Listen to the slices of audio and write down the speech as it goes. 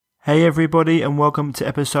Hey everybody, and welcome to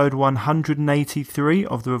episode 183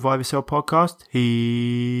 of the Revive Yourself podcast.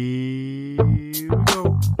 Here we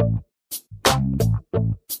go.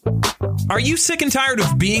 Are you sick and tired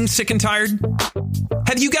of being sick and tired?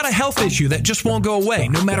 Have you got a health issue that just won't go away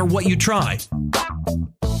no matter what you try?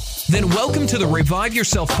 Then welcome to the Revive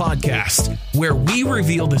Yourself podcast, where we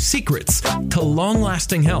reveal the secrets to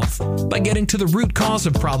long-lasting health by getting to the root cause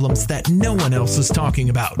of problems that no one else is talking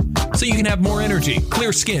about. So you can have more energy,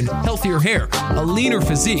 clear skin, healthier hair, a leaner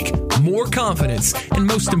physique, more confidence, and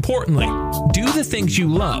most importantly, do the things you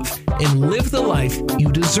love and live the life you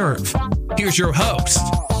deserve. Here's your host,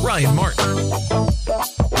 Ryan Martin.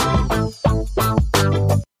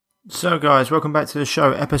 So guys, welcome back to the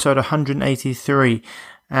show, episode 183.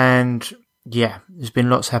 And yeah, there's been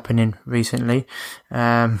lots happening recently.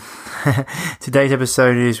 Today's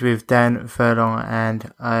episode is with Dan Furlong,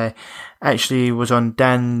 and I actually was on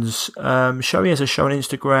Dan's show. He has a show on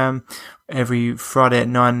Instagram every Friday at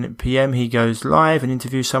 9 p.m. He goes live and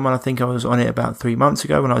interviews someone. I think I was on it about 3 months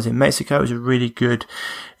ago when I was in Mexico. It was a really good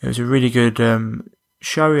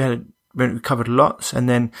show. We covered lots, and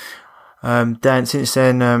then Dan, since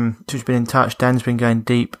then, since we've been in touch, Dan's been going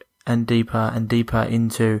deep and deeper and deeper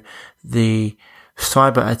into the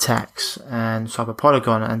cyber attacks and cyber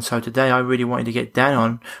Polygon. And so today I really wanted to get Dan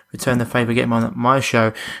on, return the favour, get him on my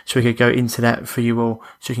show so we could go into that for you all,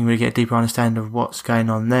 so you can really get a deeper understanding of what's going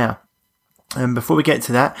on there. And before we get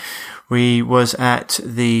to that, we was at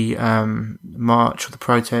the march or the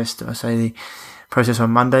protest, the protest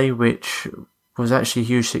on Monday, which was actually a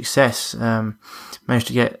huge success. Managed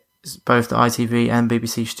to get both the ITV and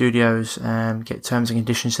BBC studios, get terms and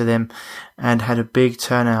conditions to them, and had a big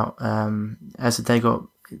turnout. As the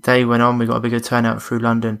day went on, we got a bigger turnout through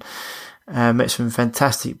London. Met some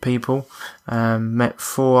fantastic people. Met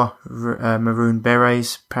 4 Maroon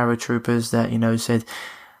Berets, paratroopers that, said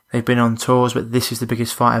they've been on tours, but this is the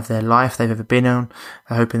biggest fight of their life they've ever been on.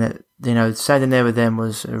 They're hoping that, standing there with them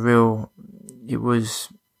was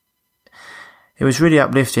it was really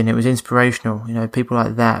uplifting. It was inspirational. People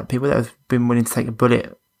like that, people that have been willing to take a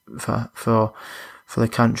bullet for the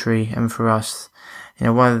country and for us.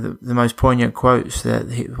 One of the most poignant quotes that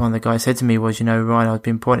one of the guys said to me was, Ryan, I've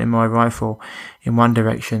been pointing my rifle in one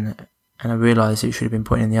direction and I realised it should have been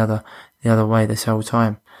pointing the other way this whole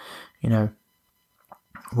time.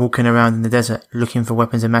 Walking around in the desert looking for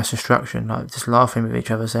weapons of mass destruction, like just laughing with each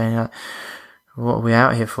other, saying, what are we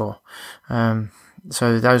out here for?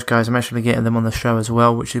 So those guys, I'm actually getting them on the show as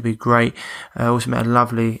well, which would be great. I also met a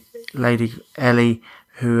lovely lady, Ellie,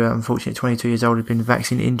 who unfortunately 22 years old, has been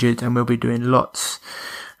vaccine injured, and we'll be doing lots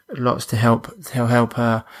to help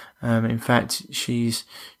her. In fact, she's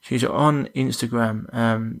on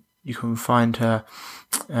Instagram. You can find her,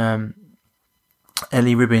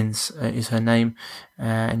 Ellie Ribbons is her name,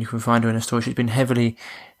 and you can find her in a store. She's been heavily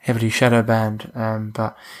shadow banned,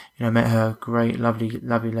 but met her, great, lovely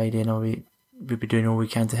lady, and we'll be doing all we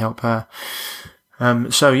can to help her.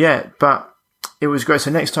 But it was great.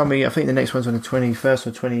 So next time I think the next one's on the 21st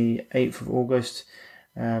or 28th of August.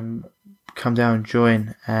 Come down and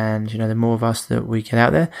join, and the more of us that we get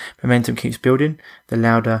out there, momentum keeps building. The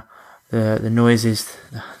louder the noises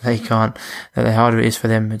the harder it is for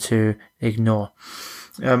them to ignore.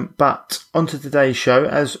 But onto today's show,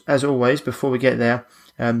 as always, before we get there,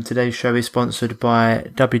 today's show is sponsored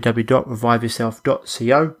by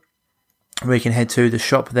www.reviveyourself.co. where you can head to the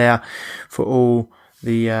shop there for all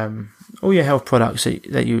your health products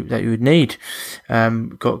that you would need.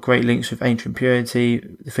 Got great links with Ancient Purity,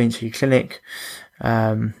 the Finchley Clinic,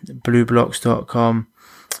 blueblocks.com,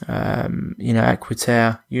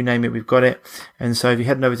 Aquitaire, you name it, we've got it. And so if you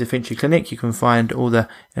head over to Finchley Clinic, you can find all the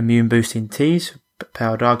immune boosting teas,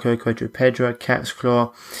 Palo d'Arco, Quadrupedra, Cat's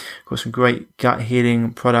Claw. Got some great gut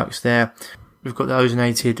healing products there. We've got the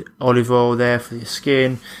ozonated olive oil there for your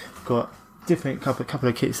skin. We've got different couple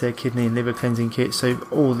of kits there, kidney and liver cleansing kits, so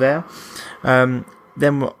all there. Then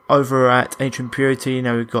we're over at Ancient Purity,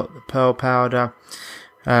 we've got the pearl powder,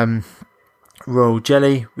 royal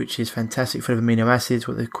jelly, which is fantastic for the amino acids,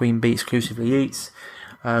 what the Queen Bee exclusively eats.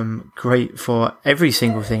 Great for every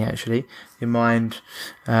single thing, actually, your mind,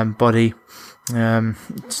 body.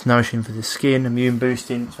 It's nourishing for the skin, immune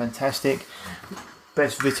boosting, it's fantastic.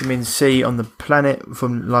 Best vitamin C on the planet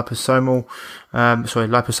from liposomal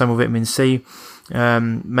vitamin C,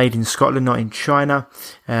 made in Scotland, not in China.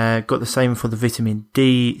 Got the same for the vitamin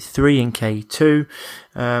D3 and K2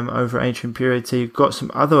 over at Ancient Purity. Got some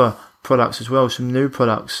other products as well, some new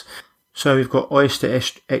products. So we've got oyster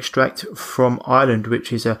extract from Ireland,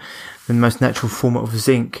 which is the most natural form of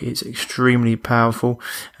zinc. It's extremely powerful.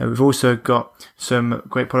 We've also got some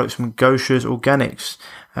great products from Gosha's Organics.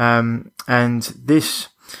 And this,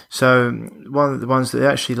 so one of the ones that are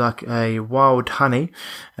actually like a wild honey,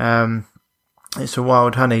 it's a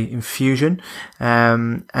wild honey infusion,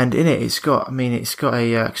 and in it, it's got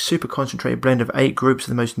a super concentrated blend of 8 groups of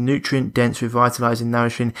the most nutrient-dense, revitalizing,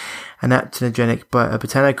 nourishing, and adaptogenic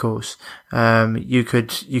botanicals you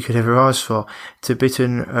could ever ask for.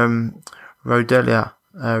 Tibetan rhodelia,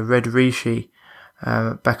 red reishi,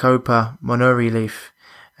 bacopa, monori leaf,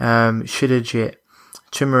 shilajit,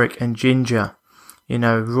 turmeric, and ginger.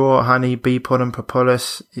 Raw honey, bee pollen,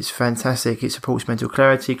 propolis. It's fantastic. It supports mental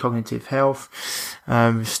clarity, cognitive health,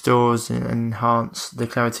 restores and enhances the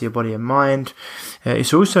clarity of body and mind.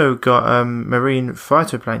 It's also got marine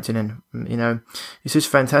phytoplankton in. It's just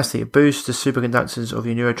fantastic. It boosts the superconductors of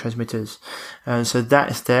your neurotransmitters. So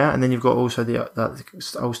that's there. And then you've got also the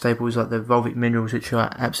old staples like the fulvic minerals, which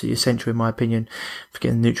are absolutely essential in my opinion for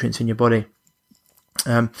getting nutrients in your body.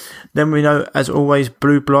 Then we know, as always,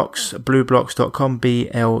 blueblocks.com,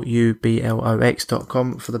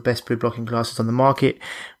 BLUBLOX.com for the best blue blocking glasses on the market.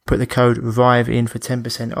 Put the code REVIVE in for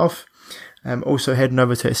 10% off. Also heading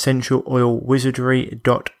over to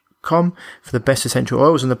essentialoilwizardry.com for the best essential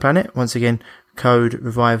oils on the planet. Once again, code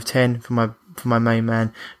REVIVE10 for my main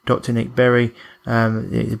man, Dr. Nick Berry.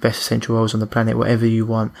 The best essential oils on the planet, whatever you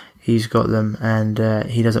want, he's got them, and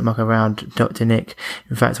he doesn't muck around, Dr. Nick.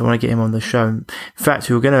 In fact, I want to get him on the show. In fact,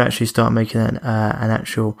 we're going to actually start making an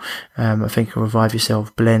actual, I think, a Revive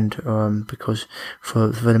Yourself blend, because for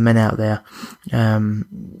the men out there,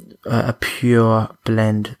 a pure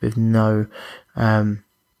blend with no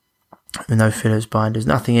fillers, binders,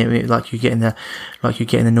 nothing in it, like you get in the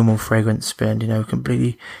normal fragrance blend,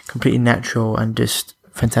 completely natural and just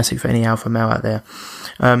fantastic for any alpha male out there.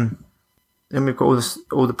 Then we've got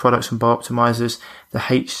all the products from Biooptimizers, the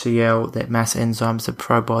HCL, the mass enzymes, the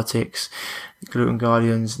probiotics, the gluten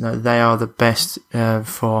guardians. They are the best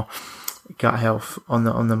for gut health on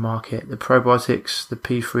the market. The probiotics, the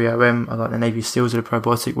P3OM, are like the Navy SEALs of the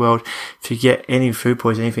probiotic world. If you get any food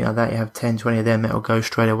poison, anything like that, you have 10, 20 of them, it'll go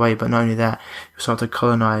straight away. But not only that, you'll start to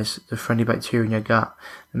colonize the friendly bacteria in your gut.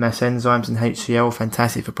 The mass enzymes and HCL,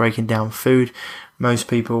 fantastic for breaking down food. Most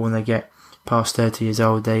people, when they get past 30 years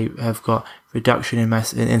old, they have got reduction in the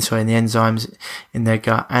enzymes in their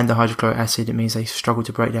gut and the hydrochloric acid. It means they struggle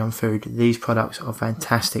to break down food. These products are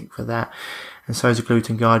fantastic for that. And so is the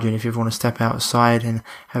Gluten Guardian. If you ever want to step outside and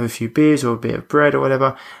have a few beers or a bit of bread or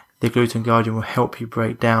whatever, the Gluten Guardian will help you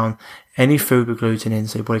break down any food with gluten in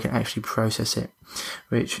so your body can actually process it,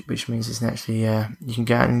 which means it's actually, you can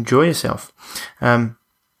go out and enjoy yourself.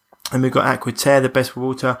 And we've got Aquaterra, the best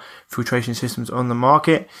water filtration systems on the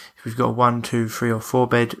market. If we've got a 1, 2, 3 or 4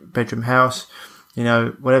 bedroom house,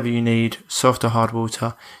 whatever you need, soft or hard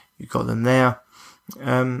water, you've got them there.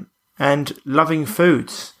 And Loving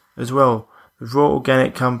Foods as well. The Raw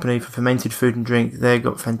Organic Company for fermented food and drink. They've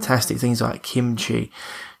got fantastic things like kimchi,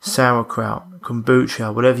 sauerkraut,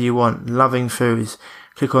 kombucha, whatever you want. Loving Foods.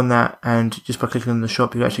 Click on that, and just by clicking on the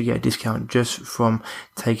shop, you actually get a discount just from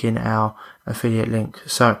taking our affiliate link.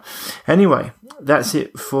 So anyway, that's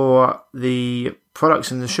it for the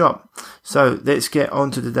products in the shop. So let's get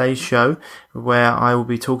on to today's show, where I will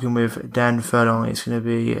be talking with Dan Furlong. It's going to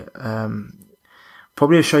be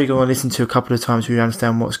probably a show you're going to listen to a couple of times so you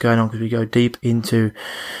understand what's going on, because we go deep into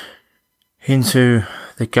the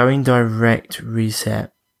Going Direct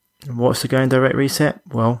reset. What's the Going Direct reset?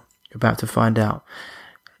 Well, you're about to find out.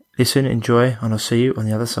 Listen, enjoy, and I'll see you on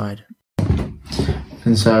the other side.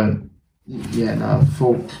 And so, I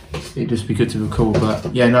thought it'd just be good to record, but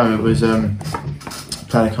it was,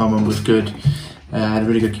 Planet Common was good. Had a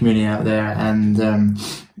really good community out there, and,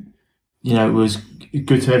 it was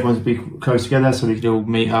good for everyone to be close together so we could all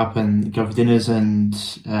meet up and go for dinners and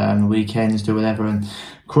on the weekends, do whatever. And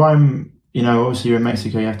crime, obviously you're in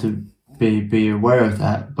Mexico, you have to be aware of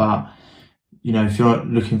that, but if you're not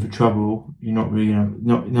looking for trouble, you're not really,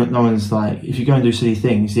 no one's like, if you go and do silly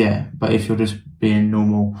things, but if you're just being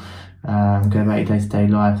normal, going about your day-to-day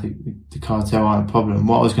life, the cartel aren't a problem.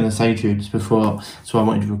 What I was going to say to you just before, so I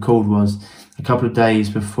wanted to record, was a couple of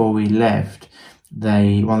days before we left,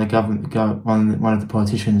 one of the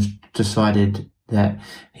politicians decided that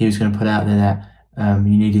he was going to put out there that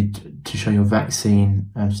you needed to show your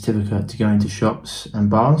vaccine certificate to go into shops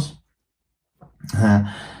and bars.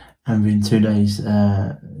 And within 2 days,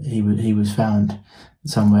 he was found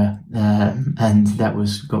somewhere, and that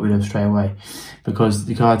was got rid of straight away, because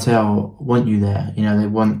the cartel want you there. They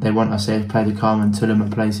want us there to play the calm and tell them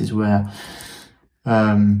at places where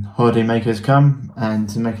holiday makers come and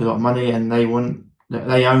to make a lot of money, and they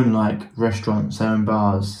own like restaurants, they own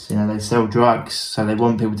bars, they sell drugs, so they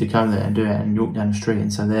want people to go there and do it and walk down the street,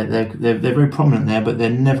 and so they're very prominent there, but they're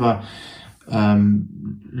never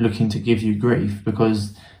looking to give you grief,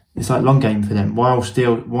 because it's like long game for them. Why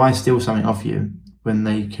steal something off you when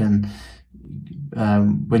they can?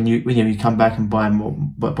 When you come back and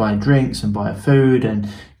buy drinks and buy food and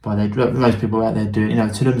buy those people out there doing,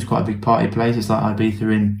 to them it's quite a big party place. It's like Ibiza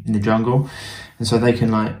in the jungle, and so they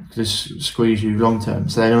can like just squeeze you long term.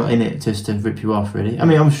 So they're not in it just to rip you off, really. I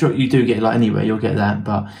mean, I'm sure you do get like anywhere, you'll get that,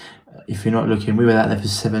 but if you're not looking, we were out there for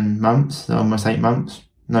 7 months, almost 8 months.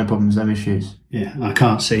 No problems, no issues. Yeah, I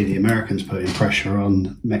can't see the Americans putting pressure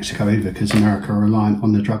on Mexico either, because America are reliant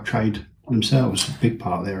on the drug trade themselves, a big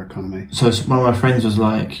part of their economy. So one of my friends was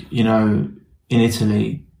like, in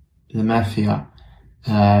Italy, the mafia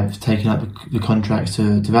have taken up the contracts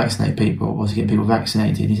to vaccinate people, or to get people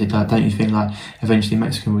vaccinated. He said, don't you think like eventually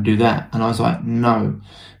Mexico will do that? And I was like, no,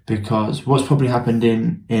 because what's probably happened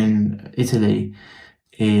in Italy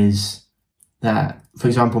is that, for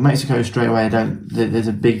example, Mexico straight away there's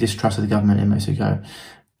a big distrust of the government in Mexico,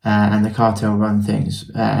 and the cartel run things,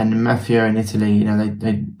 and the mafia in Italy,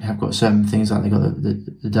 they have got certain things, like they got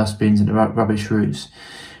the dustbins and the rubbish routes,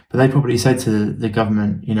 but they probably said to the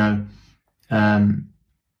government,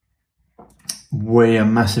 we are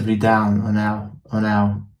massively down on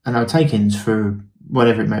our takings through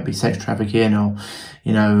whatever it may be, sex trafficking, or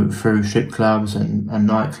through strip clubs and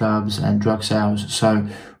nightclubs and drug sales, so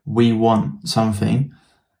we want something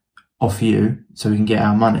off you so we can get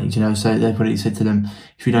our money, so they probably said to them,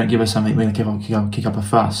 if you don't give us something, we're going to kick up a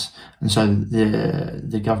fuss. And so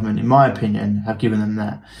the government, in my opinion, have given them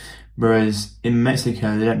that, whereas in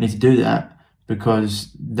Mexico they don't need to do that,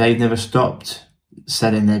 because they've never stopped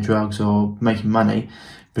selling their drugs or making money,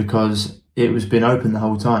 because it was been open the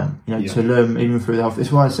whole time, Tulum, even through the whole,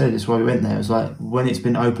 that's why I said, that's why we went there. It was like, when it's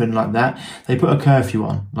been open like that, they put a curfew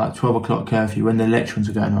on, like 12 o'clock curfew when the elections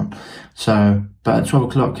are going on. So, but at 12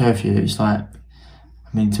 o'clock curfew, it's like,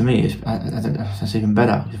 I mean, to me, that's even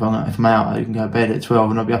better. If I'm out, I can go to bed at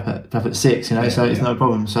 12 and I'll be up at 6, so it's no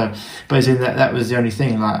problem. So, but it's in that was the only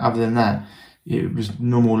thing, like, other than that, it was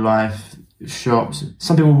normal life. Shops.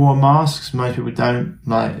 Some people wore masks, most people don't.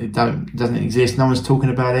 Like, it doesn't exist. No one's talking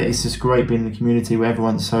about it. It's just great being in the community where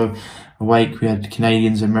everyone's so awake. We had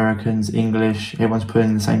Canadians, Americans, English. Everyone's pulling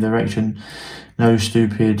in the same direction. No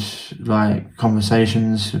stupid like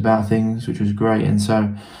conversations about things, which was great. And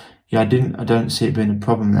so, yeah, I don't see it being a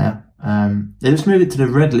problem there. They just moved it to the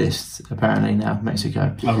red list apparently now,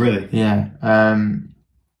 Mexico. Oh, really? Yeah.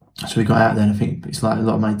 So we got out there, and I think it's like a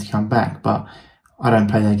lot of money to come back, but I don't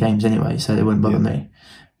play their games anyway, so it wouldn't bother me.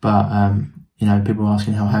 But, people are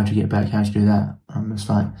asking how do you get back, how do you do that? I'm just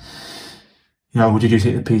like, did you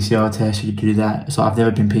take the PCR test? Did you do that? So I've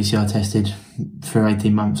never been PCR tested for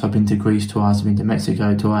 18 months. I've been to Greece twice, I've been to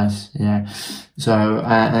Mexico twice, yeah. So,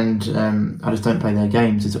 I just don't play their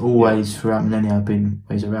games. It's always, throughout millennia, I've been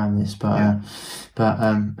ways around this. But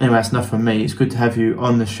anyway, that's enough from me. It's good to have you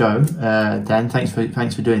on the show, Dan. Thanks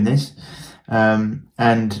for doing this.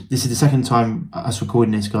 And this is the second time us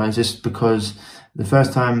recording this, guys, just because the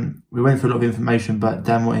first time we went through a lot of information, but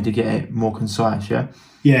Dan wanted to get it more concise, yeah?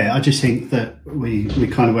 Yeah, I just think that we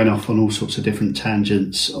kind of went off on all sorts of different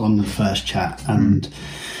tangents on the first chat, and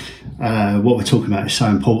what we're talking about is so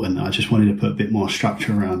important. I just wanted to put a bit more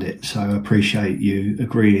structure around it. So I appreciate you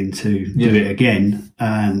agreeing to do it again,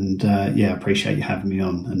 and I appreciate you having me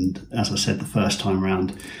on. And as I said the first time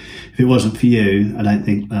round, if it wasn't for you, I don't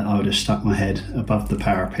think that I would have stuck my head above the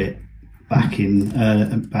parapet back in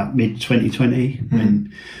about mid-2020,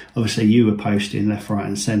 when obviously you were posting left, right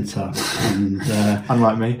and centre. And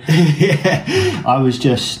unlike me. Yeah, I was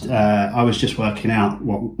just working out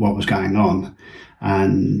what was going on.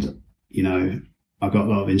 And, I got a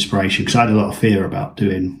lot of inspiration, because I had a lot of fear about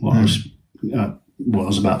doing what I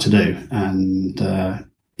was about to do. And,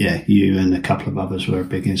 you and a couple of others were a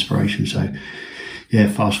big inspiration. So, yeah,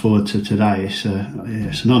 fast forward to today, it's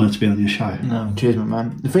an honour to be on your show. No, cheers, my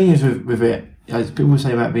man. The thing is with it, people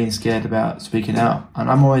say about being scared about speaking out, and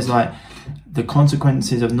I'm always like, the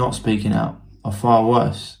consequences of not speaking out are far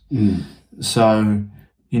worse. So,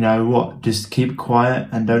 just keep quiet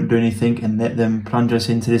and don't do anything and let them plunge us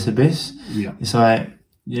into this abyss. Yeah. It's like,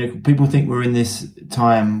 people think we're in this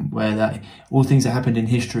time where all things that happened in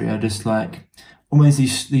history are just like almost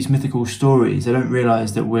these mythical stories. They don't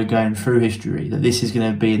realise that we're going through history, that this is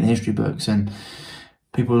going to be in the history books. And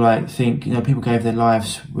people think, people gave their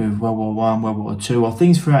lives with World War I, World War II, or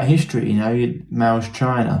things throughout history, Mao's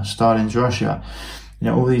China, Stalin's Russia.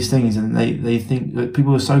 all these things, and they think that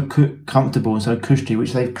people are so comfortable and so cushy,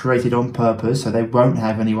 which they've created on purpose, so they won't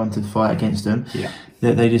have anyone to fight against them. Yeah.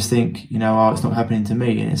 That they just think, oh, it's not happening to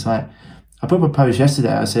me. And it's like, I put up a post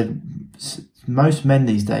yesterday. I said, most men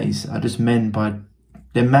these days are just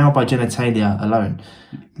they're male by genitalia alone.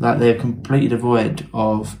 Like, they're completely devoid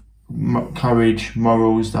of courage,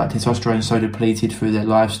 morals. Like, testosterone's so depleted through their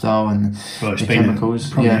lifestyle and the chemicals.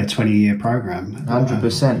 Probably a 20-year program.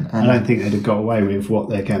 100%. I don't think they'd have got away with what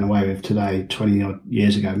they're getting away with today 20 odd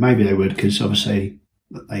years ago. Maybe they would, because obviously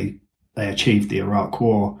they achieved the Iraq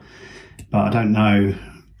War, but I don't know.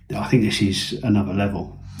 I think this is another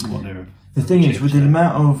level. The thing is, with the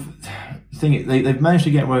amount of they've managed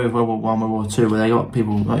to get away with World War One, World War Two, where they got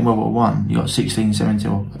people like in World War One, you got 16, 17,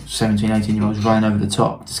 or 17, 18-year-olds running over the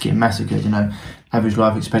top, just getting massacred. Average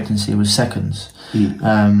life expectancy was seconds.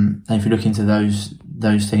 And if you look into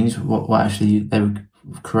those things, what actually they were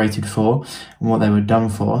created for and what they were done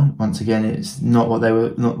for, once again, it's not what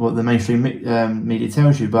the mainstream media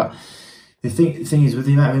tells you. But the thing is, with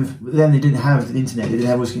the amount of then they didn't have the internet, they didn't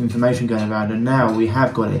have all this information going around, and now we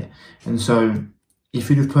have got it. And so, if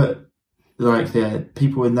you'd have put like the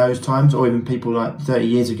people in those times, or even people like 30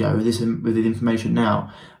 years ago, with the information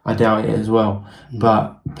now, I doubt it as well.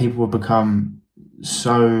 But people will become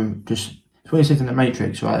so just. It's what you said in the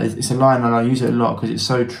Matrix, right? It's a line, and I use it a lot because it's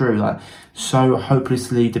so true. Like, so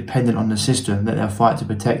hopelessly dependent on the system that they'll fight to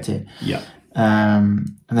protect it. Yeah.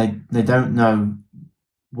 And they don't know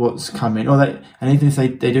what's coming, and even if they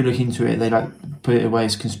do look into it, they like put it away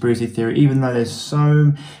as conspiracy theory, even though it's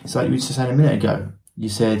like you were just saying a minute ago, you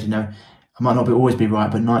said, I might not always be right,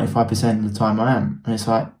 but 95% of the time I am. And it's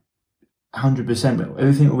like 100%, but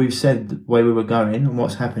everything that we've said, the way we were going and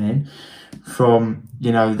what's happening, from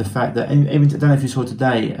the fact that, and even I don't know if you saw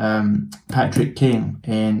today, Patrick King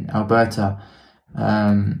in Alberta,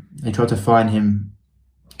 they tried to fine him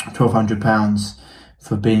 £1,200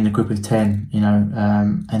 for being in a group of 10,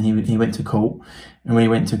 and he went to court. And when he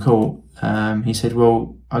went to court, he said,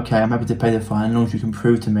 well, okay, I'm happy to pay the fine as long as you can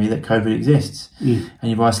prove to me that COVID exists and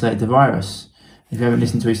you've isolated the virus. If you haven't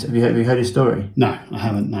listened to have you heard his story? No, I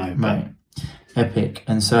haven't, no. Right. Epic.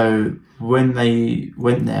 And so when they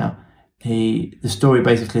went there, the story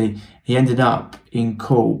basically, he ended up in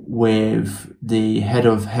court with the head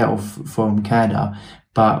of health from Canada,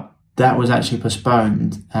 but that was actually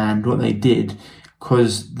postponed. And what they did,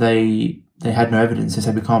 because they had no evidence, they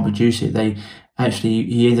said we can't produce it.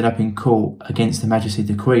 He ended up in court against Her Majesty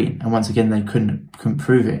the Queen, and once again they couldn't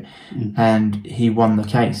prove it, and he won the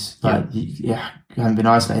case. But he hadn't been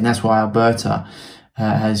isolated, and that's why Alberta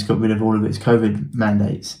has got rid of all of its COVID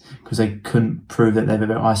mandates, because they couldn't prove that they've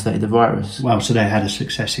ever isolated the virus. Well, so they had a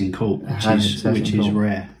success in court, which is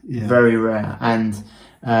rare, very rare, and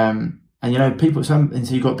people. So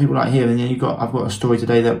you got people like him, and then I've got a story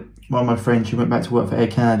today that one of my friends, she went back to work for Air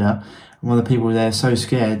Canada, and one of the people there is so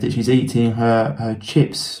scared that she's eating her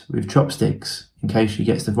chips with chopsticks in case she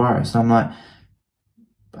gets the virus. And I'm like,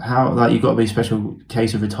 how? Like, you've got to be a special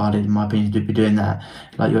case of retarded, in my opinion, to be doing that.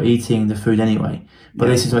 Like, you're eating the food anyway. But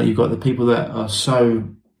this is like, you've got the people that are so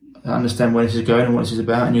understand where this is going and what this is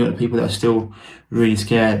about, and you've got the people that are still really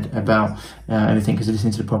scared about everything because they're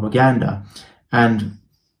listening to the propaganda. And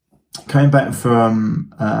coming back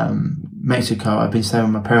from Mexico, I've been staying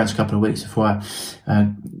with my parents a couple of weeks before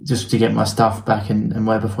just to get my stuff back and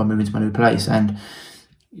where before I move into my new place. And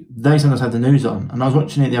they sometimes have the news on, and I was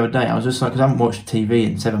watching it the other day. I was just like, because I haven't watched TV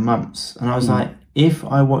in 7 months, and I was like, if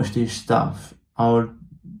I watched this stuff, I would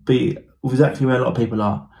be exactly where a lot of people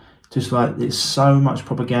are. Just like, it's so much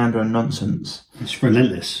propaganda and nonsense. It's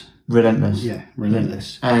relentless. Yeah,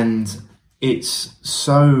 relentless. And it's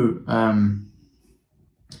so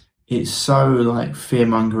like fear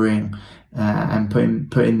mongering and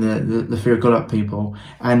putting the fear of God up people,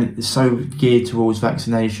 and it's so geared towards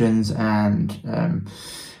vaccinations and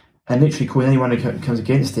literally calling anyone who comes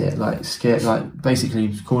against it like scared, like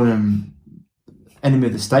basically calling them enemy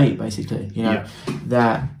of the state, basically.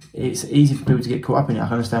 That it's easy for people to get caught up in it. I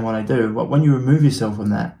can understand why they do, but when you remove yourself from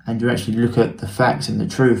that and you actually look at the facts and the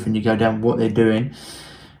truth and you go down what they're doing.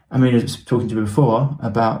 I mean, I was talking to you before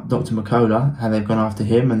about Dr. McCullough, how they've gone after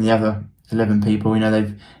him and the other 11 people.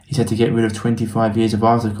 He's had to get rid of 25 years of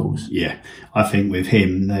articles. Yeah, I think with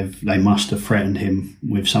him, they must have threatened him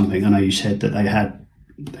with something. I know you said that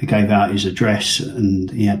they gave out his address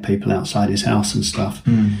and he had people outside his house and stuff.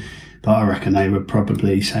 But I reckon they were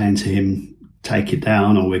probably saying to him, take it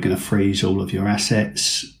down or we're going to freeze all of your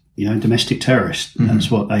assets. Domestic terrorists.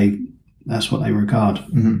 That's what they regard.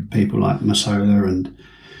 People like Masola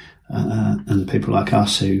and people like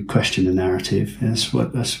us who question the narrative. That's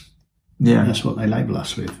Yeah, that's what they label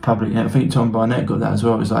us with. Public. Yeah, I think Tom Barnett got that as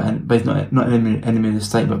well. It was like, but not an enemy of the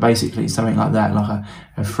state, but basically something like that, like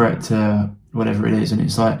a threat to whatever it is. And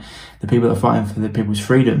it's like the people that are fighting for the people's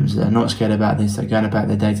freedoms, that are not scared about this, that are going about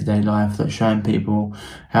their day-to-day life, that are showing people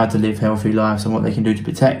how to live healthy lives and what they can do to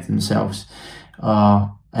protect themselves,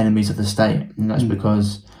 are enemies of the state. And that's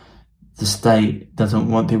because the state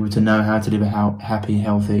doesn't want people to know how to live a happy,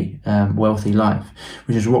 healthy, wealthy life,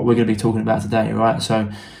 which is what we're going to be talking about today, right?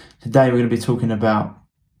 So today we're going to be talking about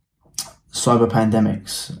cyber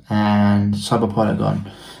pandemics and cyber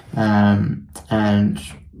Polygon, and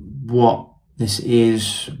what this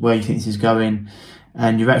is, where you think this is going.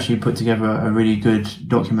 And you've actually put together a really good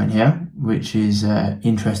document here, which is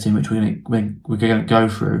interesting, which we're going to go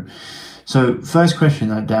through. So first question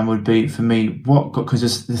though, Dan, would be for me,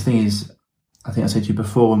 because the thing is, I think I said to you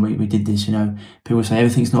before when we did this, people say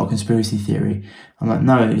everything's not a conspiracy theory. I'm like,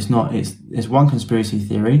 no, it's not. It's one conspiracy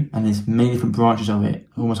theory and there's many different branches of it,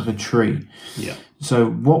 almost like a tree. Yeah. So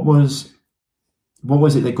what was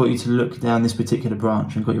it that got you to look down this particular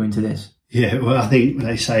branch and got you into this? Yeah, well, I think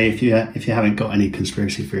they say if you haven't got any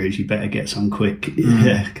conspiracy theories, you better get some quick.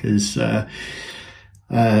 Yeah, because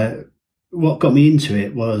what got me into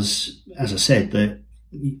it was, as I said, that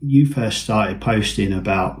you first started posting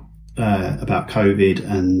about COVID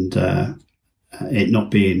and it not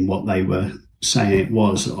being what they were saying it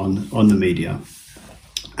was on the media.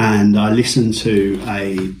 And I listened to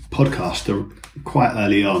a podcast quite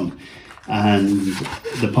early on, and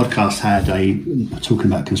the podcast had talking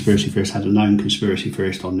about conspiracy theorists, had a known conspiracy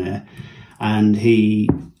theorist on there, and he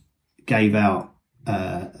gave out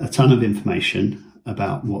a ton of information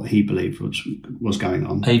about what he believed was going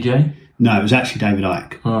on. AJ? No, it was actually David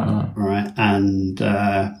Icke. Right. And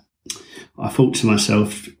I thought to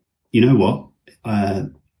myself, you know what? I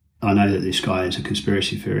know that this guy is a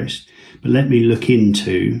conspiracy theorist, but let me look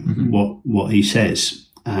into what he says.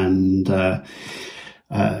 And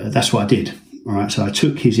that's what I did. All right. So I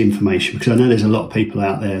took his information, because I know there's a lot of people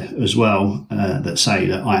out there as well that say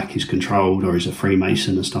that Icke is controlled or is a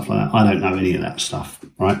Freemason and stuff like that. I don't know any of that stuff.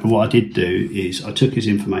 Right. But what I did do is I took his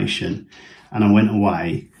information and I went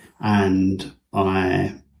away and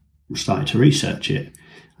I started to research it.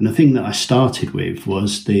 And the thing that I started with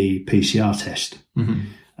was the PCR test.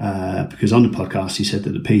 Because on the podcast he said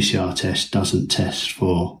that the PCR test doesn't test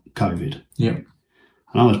for COVID. Yeah.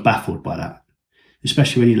 And I was baffled by that,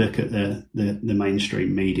 especially when you look at the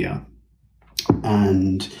mainstream media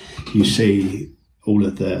and you see all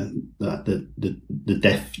of the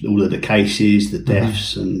death, all of the cases, the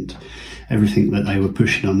deaths, and everything that they were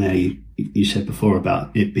pushing on there. You said before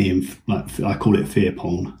about it being like, I call it fear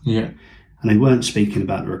porn. Yeah. And they weren't speaking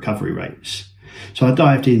about the recovery rates. So I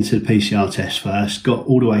dived into the PCR test first, got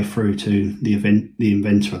all the way through to the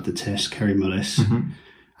inventor of the test, Kerry Mullis,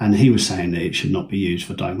 and he was saying that it should not be used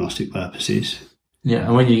for diagnostic purposes. Yeah,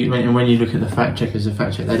 and when you look at the fact checkers,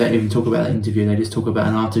 they don't even talk about that interview. They just talk about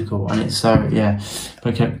an article, and it's so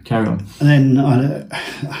But carry on. And then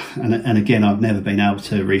and again, I've never been able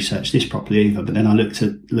to research this properly either. But then I looked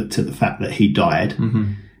at the fact that he died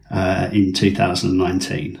in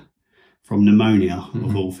 2019 from pneumonia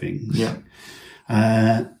of all things. Yeah.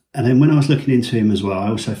 And then when I was looking into him as well, I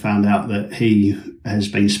also found out that he has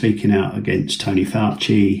been speaking out against Tony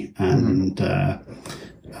Fauci and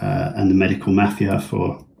the medical mafia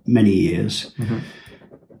for many years.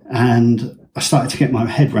 And I started to get my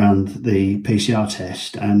head around the PCR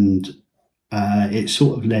test, and it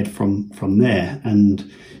sort of led from there.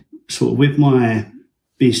 And sort of with my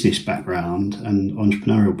business background and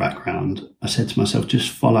entrepreneurial background, I said to myself, just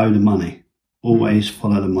follow the money. Always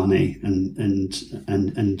follow the money,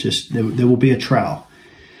 and just there will be a trail.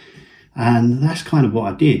 And that's kind of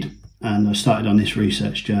what I did. And I started on this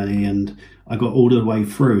research journey, and I got all the way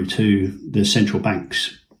through to the central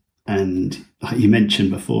banks. And you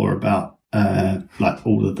mentioned before about like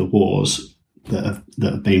all of the wars that have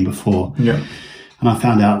been before. Yeah. And I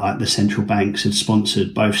found out like the central banks had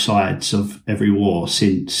sponsored both sides of every war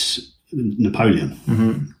since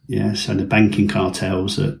Napoleon. Yeah. So the banking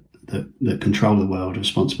cartels that control the world are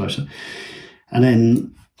responsible. And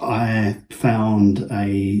then I found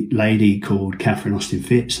a lady called Catherine Austin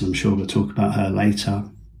Fitz, and I'm sure we'll talk about her later.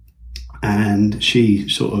 And she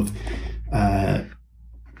sort of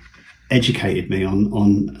educated me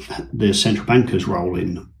on the central bankers' role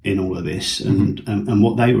in all of this and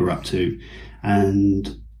what they were up to.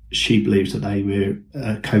 And she believes that they were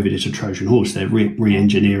COVID is a Trojan horse. They're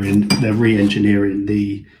re-engineering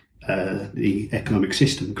the economic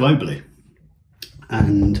system globally.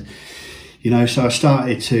 And so I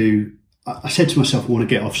started to I said to myself, I want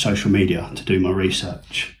to get off social media to do my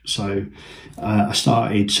research. So I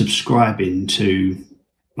started subscribing to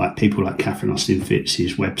like people like Catherine Austin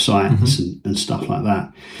Fitz's websites and stuff like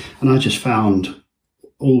that. And I just found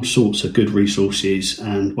all sorts of good resources.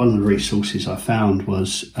 And one of the resources I found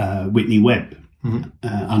was Whitney Webb,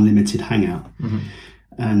 Unlimited Hangout.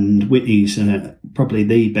 And Whitney's probably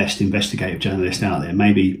the best investigative journalist out there.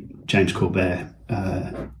 Maybe James Corbett,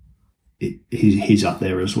 he's up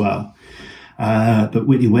there as well. But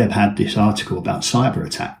Whitney Webb had this article about cyber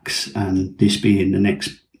attacks and this being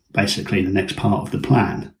basically the next part of the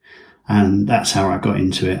plan. And that's how I got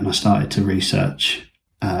into it. And I started to research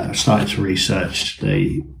this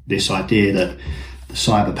idea that the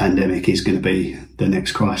cyber pandemic is going to be the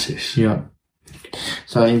next crisis. Yeah.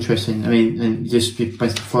 So interesting. I mean, and just basically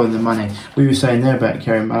following the money. We were saying there about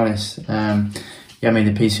Kerry Mullis. Yeah, I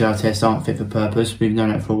mean, the PCR tests aren't fit for purpose. We've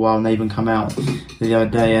known it for a while, and they even come out the other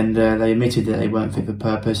day and they admitted that they weren't fit for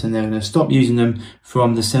purpose, and they're going to stop using them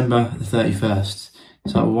from December the 31st.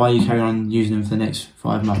 So why are you carrying on using them for the next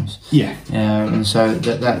 5 months? Yeah. And so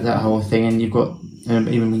that whole thing, and you've got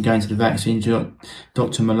even when going to the vaccines, you've got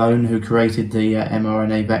Dr. Malone, who created the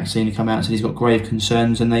mRNA vaccine, to come out and said he's got grave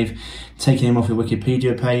concerns, and they've taken him off the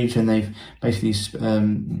Wikipedia page, and they've basically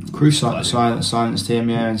silenced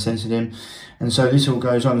him, and censored him. And so this all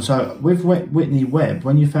goes on. So with Whitney Webb,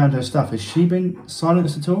 when you found her stuff, has she been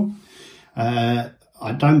silenced at all? I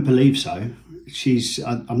don't believe so.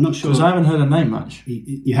 I'm not sure. Because I haven't heard her name much.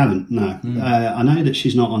 You haven't? No. I know that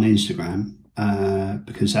she's not on Instagram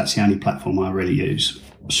because that's the only platform I really use.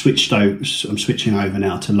 I'm switching over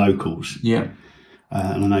now to Locals. Yeah.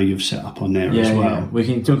 And I know you've set up on there as well. Yeah. We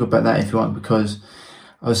can talk about that if you want, because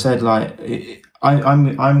I said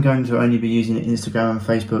I'm going to only be using Instagram and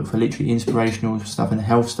Facebook for literally inspirational stuff and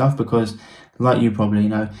health stuff, because like you probably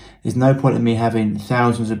know, there's no point in me having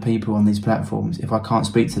thousands of people on these platforms if I can't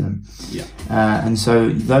speak to them. Yeah. And so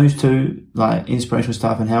those two, like inspirational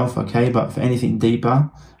stuff and health, okay, but for anything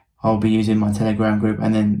deeper, I'll be using my Telegram group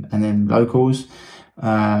and then Locals.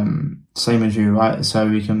 Same as you, right? So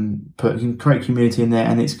we can create community in there,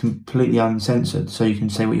 and it's completely uncensored, so you can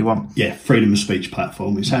say what you want. Yeah, freedom of speech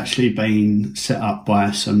platform. It's actually been set up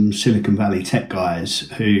by some Silicon Valley tech guys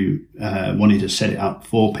who wanted to set it up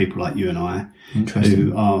for people like you and I,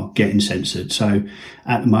 who are getting censored. So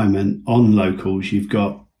at the moment on Locals, you've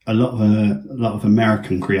got a lot of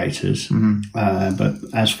American creators, but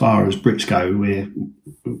as far as Brits go,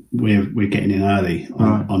 we're getting in early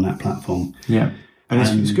on that platform. Yeah.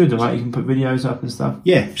 And it's good, right? You can put videos up and stuff.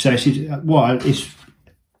 Yeah, so it's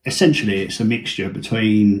essentially it's a mixture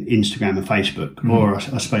between Instagram and Facebook, or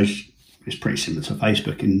I suppose it's pretty similar to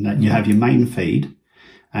Facebook in that you have your main feed,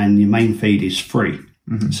 and your main feed is free.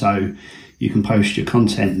 So you can post your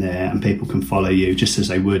content there, and people can follow you just as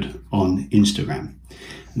they would on Instagram.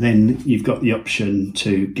 Then you've got the option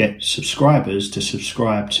to get subscribers to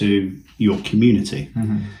subscribe to your community.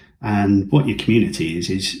 And what your community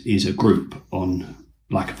is a group on,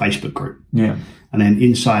 like a Facebook group. Yeah. And then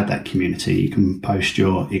inside that community, you can post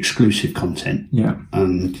your exclusive content. Yeah.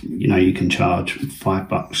 And, you can charge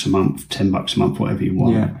 $5 a month, $10 a month, whatever you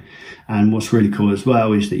want. Yeah. And what's really cool as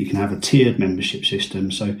well is that you can have a tiered membership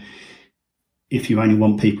system. So if you only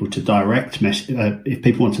want people to if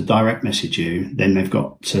people want to direct message you, then they've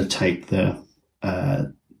got to take the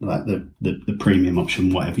premium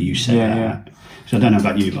option, whatever you set. Yeah. So I don't know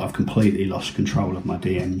about you, but I've completely lost control of my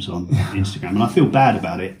DMs on Instagram, and I feel bad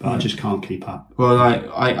about it, but I just can't keep up. Well,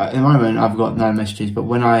 I at the moment I've got no messages, but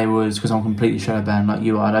when I was, because I'm completely shadow banned like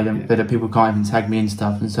you are, that people can't even tag me and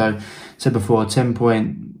stuff, and so said before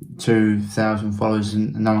 10.2 thousand followers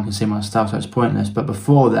and no one can see my stuff, so it's pointless. But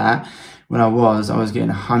before that, when I was getting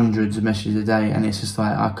hundreds of messages a day, and it's just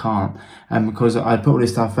like I can't, and because I put all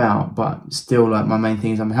this stuff out, but still, like, my main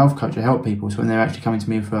thing is I'm a health coach. I help people, so when they're actually coming to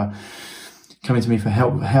me for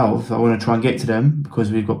health, I want to try and get to them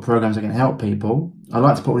because we've got programs that can help people. I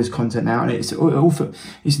like to put all this content out, and it's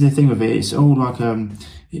the thing with it. It's all like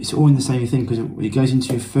it's all in the same thing, because it goes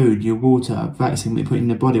into your food, your water, vaccine, what they put in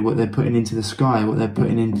the body, what they're putting into the sky, what they're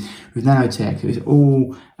putting in with nanotech. It's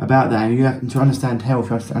all about that, and you have to understand health.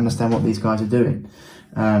 You have to understand what these guys are doing,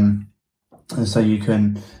 and so you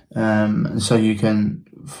can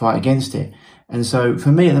fight against it. And so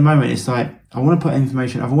for me at the moment, it's like I want to put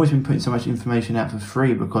information. I've always been putting so much information out for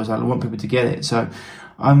free because I want people to get it. So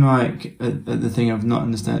I'm like at the thing of not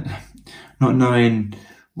knowing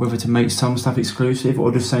whether to make some stuff exclusive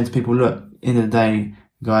or just saying to people, look, end of the day,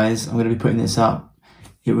 guys, I'm going to be putting this up.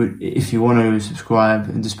 If you want to subscribe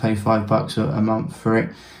and just pay $5 a month for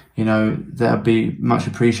it, that'd be much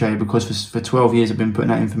appreciated, because for 12 years I've been putting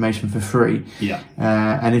that information for free. Yeah.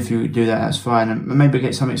 And if you do that, that's fine. And maybe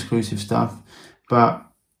get some exclusive stuff, or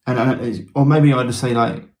maybe I'd just say,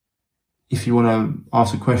 like, if you want to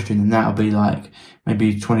ask a question, then that'll be like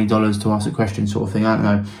maybe $20 to ask a question, sort of thing. I don't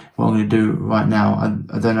know what I'm going to do right now.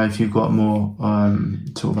 I don't know if you've got more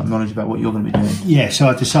sort of knowledge about what you're going to be doing. Yeah, so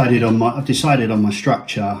I've decided on my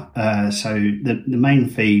structure. So the main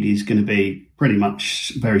feed is going to be pretty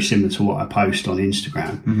much very similar to what I post on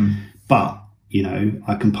Instagram, but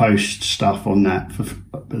I can post stuff on that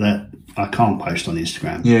that I can't post on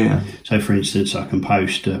Instagram. Yeah. So, for instance, I can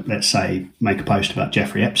post, let's say, make a post about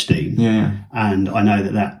Jeffrey Epstein. Yeah. And I know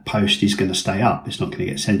that post is going to stay up. It's not going to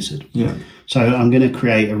get censored. Yeah. So I'm going to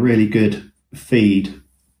create a really good feed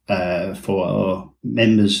for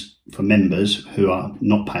members who are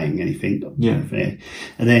not paying anything. Yeah.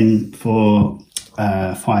 And then for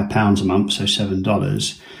 £5 a month, so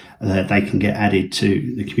 $7, that they can get added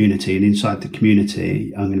to the community. And inside the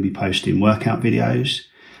community, I'm going to be posting workout videos,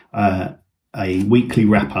 a weekly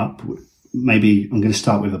wrap up. Maybe I'm going to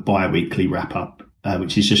start with a bi-weekly wrap up,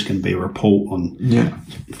 which is just going to be a report on,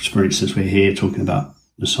 for instance, we're here talking about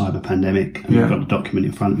the cyber pandemic, and I've got the document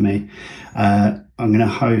in front of me. I'm going to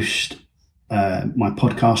host my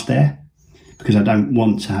podcast there, because I don't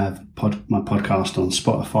want to have my podcast on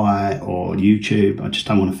Spotify or YouTube. I just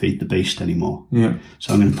don't want to feed the beast anymore. Yeah.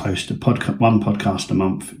 So I'm going to post one podcast a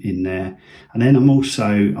month in there. And then I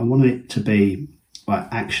want it to be like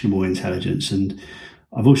actionable intelligence. And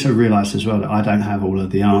I've also realized as well that I don't have all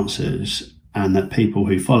of the answers, and that people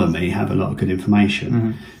who follow me have a lot of good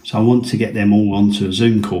information. So I want to get them all onto a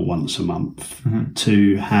Zoom call once a month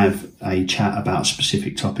to have a chat about a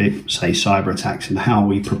specific topic, say cyber attacks, and how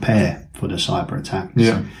we prepare for the cyber attacks.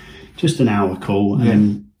 Yeah. Just an hour call, and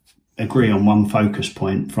then agree on one focus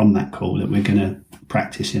point from that call that we're going to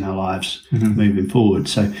practice in our lives moving forward.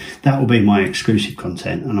 So that will be my exclusive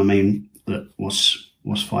content. And I mean, what's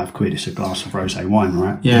 £5? It's a glass of rosé wine,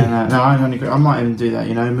 right? Yeah, no, I don't agree. I might even do that,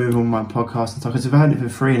 move on my podcast and stuff, because I've had it for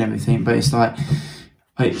free and everything, but it's like,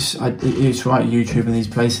 it's right, YouTube and these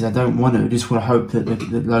places, I don't want to. I just want to hope that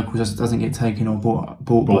the locals doesn't get taken or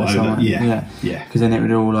bought by someone. Yeah. Because then it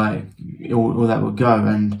would all that would go,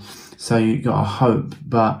 and so you got to hope.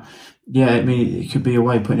 But yeah, I mean, it could be a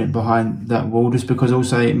way of putting it behind that wall, just because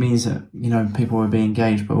also it means that people will be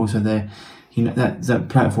engaged, but also they're that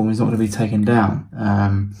platform is not going to be taken down.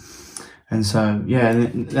 And so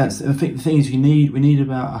that's the thing is we need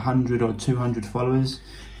about 100 or 200 followers.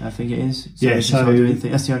 I think it is. So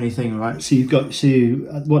that's the only thing, right? So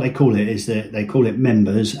what they call it is that they call it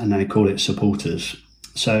members and they call it supporters.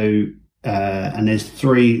 So and there's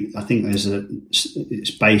three. I think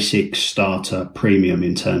it's basic, starter, premium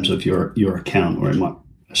in terms of your account, or it might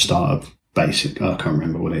start basic. I can't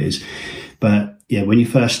remember what it is, but yeah, when you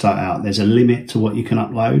first start out, there's a limit to what you can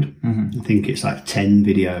upload. I think it's like 10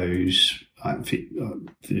 videos.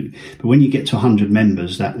 But when you get to 100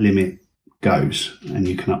 members, that limit goes, and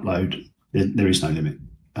you can upload. There is no limit.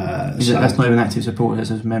 That's not even active supporters,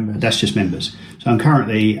 that's just members. That's just members. So I'm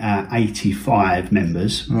currently at 85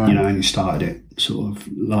 members. Right. I only started it sort of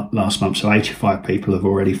last month. So 85 people have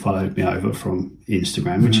already followed me over from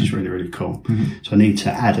Instagram, which is really, really cool. So I need to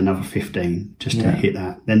add another 15 just to hit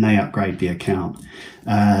that. Then they upgrade the account.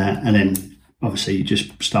 And then obviously you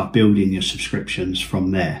just start building your subscriptions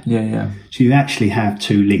from there. Yeah. So you actually have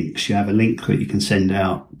two links. You have a link that you can send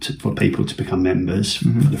out for people to become members for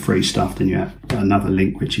the free stuff. Then you have another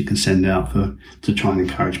link which you can send out to try and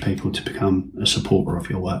encourage people to become a supporter of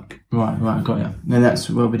your work. Right, got you. And that's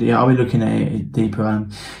what we do. I'll be looking at it deeper.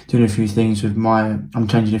 I'm doing a few things I'm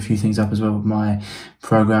changing a few things up as well with my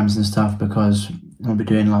programs and stuff, because I'll be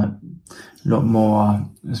doing like a lot more,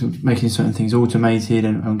 making certain things automated,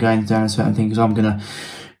 and I'm going down a certain thing because I'm going to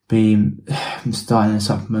be starting a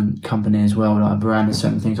supplement company as well, like a brand of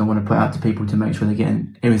certain things I want to put out to people to make sure they're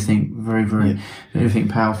getting everything very, very, everything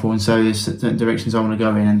powerful. And so there's certain directions I want to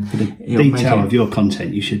go in. And the detail of your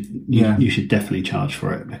content, you should definitely charge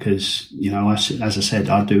for it, because, as I said,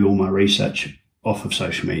 I do all my research off of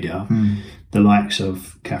social media. The likes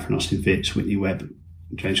of Catherine Austin Fitz, Whitney Webb,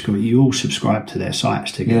 James Corbett, you all subscribe to their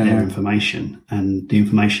sites to get their information, and the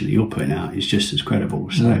information that you're putting out is just as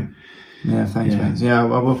credible. So thanks. Yeah,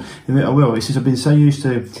 I will. It's just I've been so used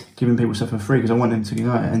to giving people stuff for free because I want them to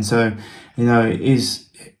unite it, and so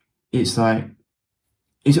it's like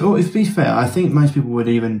to be fair, I think most people would,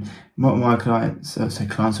 even my clients, or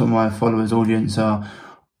my followers, audience are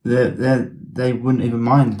they wouldn't even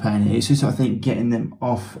mind paying it. It's just, I think, getting them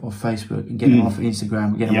off of Facebook and getting them off Instagram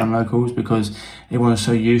and getting them on locals, because everyone's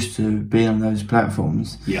so used to being on those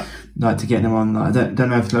platforms. Yeah. Like, to get them on, I don't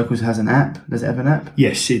know if locals has an app. Does it have an app?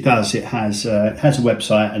 Yes, it does. It has a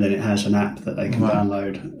website, and then it has an app that they can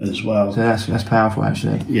download as well. So that's powerful,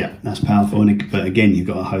 actually. Yeah, that's powerful. But again, you've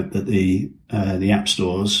got to hope that the app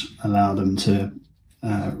stores allow them to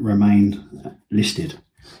remain listed.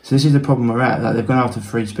 So this is the problem we're at. Like, they've gone after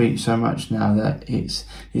free speech so much now that it's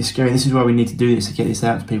scary. This is why we need to do this, to get this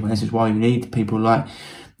out to people. And this is why we need people like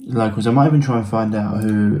locals. I might even try and find out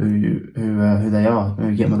who they are.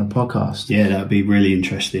 Maybe get them on a podcast. Yeah, that would be really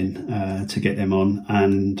interesting to get them on.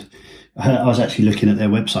 And I was actually looking at their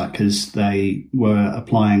website, because they were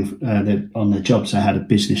applying on their jobs. They had a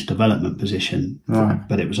business development position,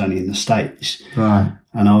 but it was only in the States. Right.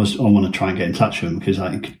 And I want to try and get in touch with them, because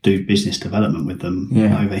I could do business development with them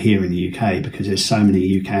over here in the UK, because there's so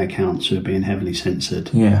many UK accounts who are being heavily censored.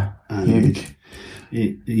 Yeah, and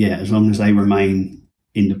huge. As long as they remain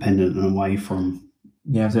independent and away from.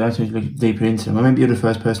 Yeah, I have to look deeper into them. I maybe you're the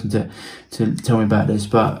first person to tell me about this,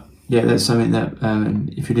 but yeah, that's something that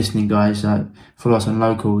if you're listening, guys, follow us on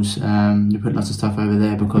locals. You're putting lots of stuff over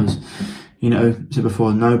there, because, you know, said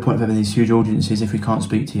before, no point of having these huge audiences if we can't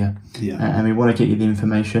speak to you. Yeah. And we want to get you the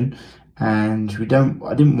information, and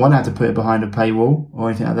I didn't want to have to put it behind a paywall or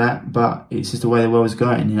anything like that, but it's just the way the world is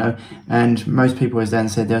going, you know. And most people, as Dan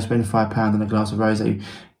said, they'll spend £5 on a glass of rosé.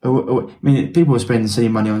 I mean, people are spending silly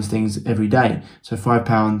money on things every day, so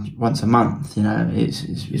 £5 once a month, you know, it's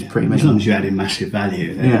pretty much. As long as you add in massive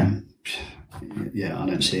value, then I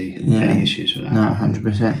don't see any issues with that. No,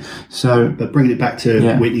 100%. So, but bringing it back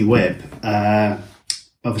to Whitney Webb,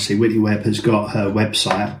 obviously Whitney Webb has got her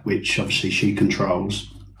website, which obviously she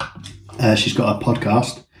controls. She's got a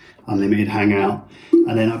podcast, Unlimited Hangout,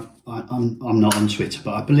 and then I'm not on Twitter,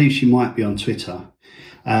 but I believe she might be on Twitter.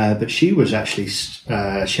 But she was actually,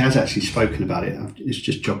 she has actually spoken about it. It's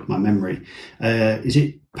just jogged my memory. Is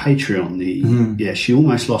it Patreon? Yeah, she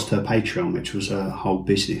almost lost her Patreon, which was a whole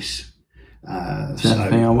business. That's the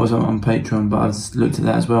thing. I was on Patreon, but I just looked at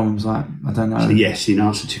that as well and was like, I don't know. So yes, in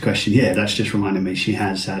answer to your question, that's just reminded me. She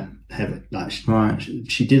has had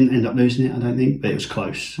she didn't end up losing it, I don't think, but it was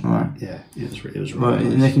close. Right. Yeah, it was really close.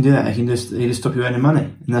 And they can do that. They just stop you earning money,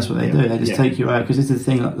 and that's what they do. They just take you out, because this is the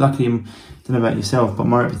thing. Luckily, I don't know about yourself, but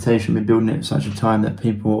my reputation, been building it for such a time that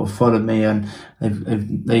people have followed me, and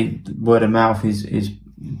they word of mouth is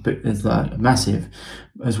like massive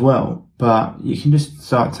as well. But you can just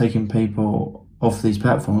start taking people off these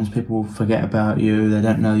platforms. People forget about you. They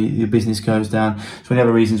don't know your business goes down. It's one of the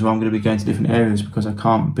other reasons why I'm going to be going to different areas, because I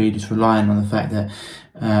can't be just relying on the fact that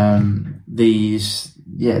these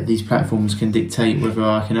platforms can dictate whether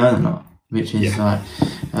I can earn or not, which is like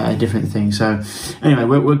a different thing. So anyway,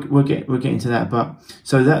 we'll get into that. But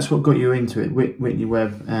so that's what got you into it, Whitney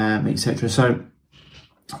Webb, etc. So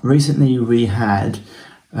recently we had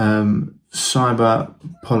Cyber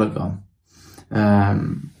Polygon.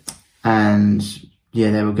 And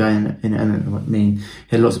they were going in. I mean,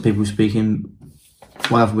 had lots of people speaking.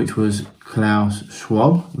 One of which was Klaus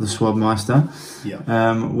Schwab, the Schwab Meister.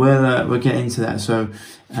 Yeah. We'll get into that. So,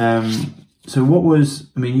 what was?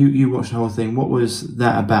 I mean, you watched the whole thing. What was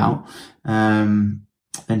that about? And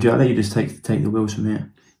Joe, I'll let you just take the wheels from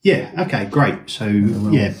here. Yeah. Okay. Great. So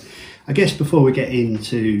I guess before we get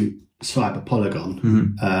into Cyber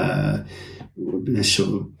Polygon, let's sort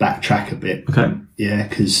of backtrack a bit. Okay. Yeah,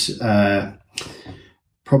 because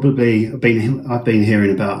probably I've been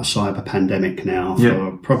hearing about a cyber pandemic now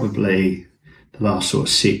for probably the last sort of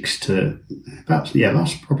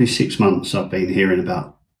last probably 6 months. I've been hearing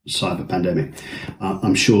about cyber pandemic.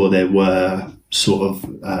 I'm sure there were sort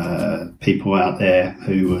of people out there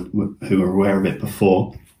who were aware of it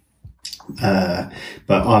before. But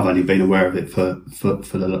I've only been aware of it for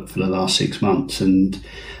the last 6 months, and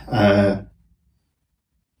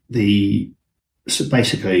so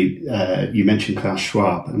basically, you mentioned Klaus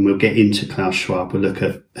Schwab, and we'll get into Klaus Schwab. We'll look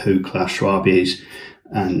at who Klaus Schwab is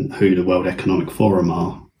and who the World Economic Forum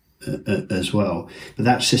are as well. But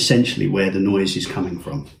that's essentially where the noise is coming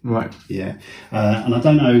from. Right. Yeah. And I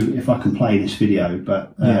don't know if I can play this video,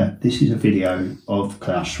 but this is a video of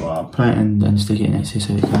Klaus Schwab. Play it and stick it next to you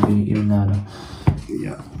so it can be even louder.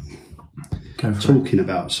 Yeah. Go for Talking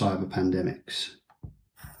about cyber pandemics.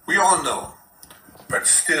 We all know, but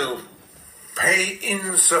still pay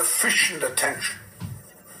insufficient attention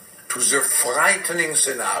to the frightening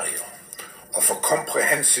scenario of a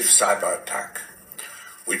comprehensive cyber attack,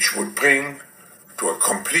 which would bring to a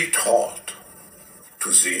complete halt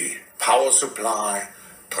to the power supply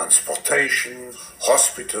transportation,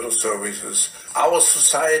 hospital services, our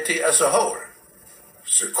society as a whole.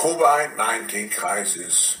 The COVID-19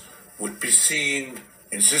 crisis would be seen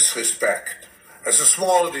in this respect as a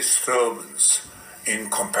small disturbance in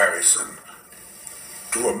comparison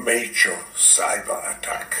to a major cyber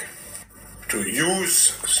attack. To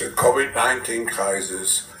use the COVID-19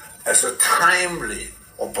 crisis as a timely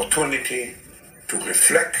opportunity to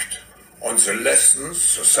reflect on the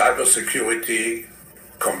lessons the cybersecurity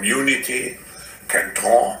community can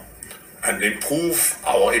draw and improve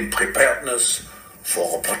our preparedness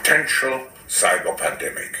for a potential cyber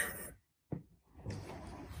pandemic.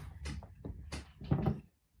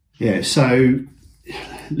 Yeah, so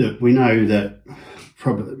look, we know that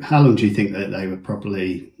how long do you think that they were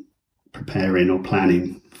probably preparing or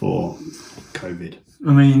planning for COVID?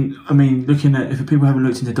 I mean, looking at, if people haven't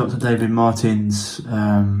looked into Dr. David Martin's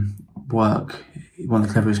work, one of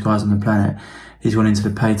the cleverest guys on the planet, he's gone into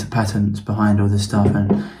the patents behind all this stuff,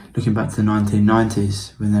 and looking back to the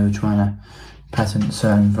 1990s when they were trying to patent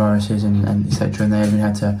certain viruses and etc., and they even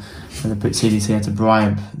had to, the CDC had to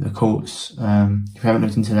bribe the courts. If you haven't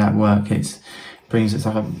looked into that work, it's like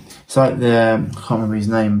the, I can't remember his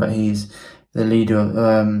name, but he's the leader of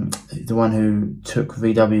the one who took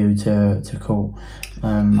VW to court.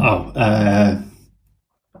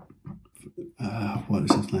 What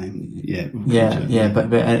is his name?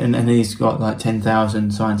 But he's got like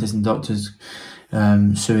 10,000 scientists and doctors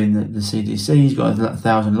suing the CDC. He's got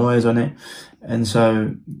 1,000 lawyers on it. And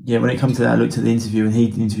so, yeah, when it comes to that, I looked at the interview, and he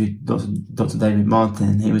interviewed Dr. David Martin,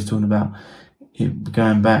 and he was talking about it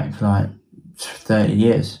going back like 30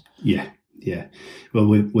 years. Yeah. Well,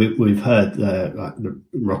 we've heard like the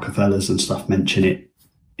Rockefellers and stuff mention it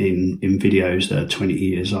in videos that are 20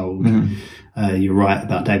 years old. Mm-hmm. You're right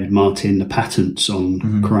about David Martin. The patents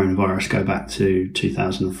on coronavirus go back to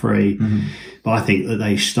 2003. Mm-hmm. But I think that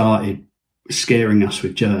they started scaring us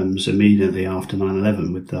with germs immediately after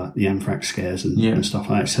 9/11 with the anthrax scares and stuff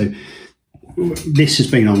like that. So this has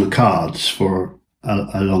been on the cards for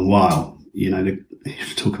a long while. You know, you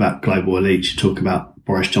talk about global elites, you talk about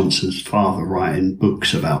Boris Johnson's father writing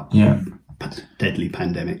books about deadly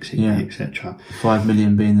pandemics, etc. 5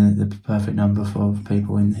 million being the perfect number for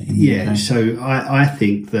people in the UK. So I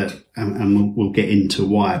think that, and we'll get into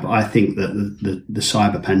why, but I think that the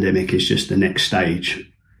cyber pandemic is just the next stage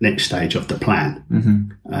of the plan.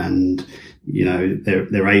 Mm-hmm. And you know,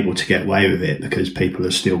 they're able to get away with it because people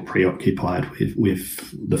are still preoccupied with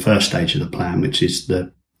the first stage of the plan, which is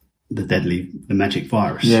the magic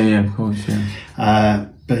virus. Yeah, of course, yeah.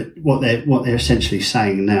 But what they're essentially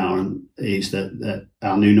saying now is that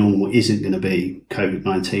our new normal isn't going to be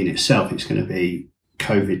COVID-19 itself. It's going to be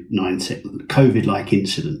COVID-like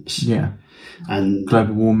incidents. Yeah. And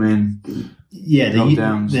global warming. Yeah, they're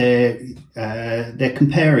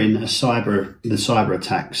comparing the cyber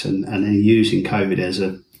attacks and they're using COVID as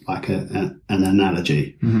an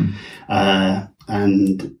analogy. Mm-hmm.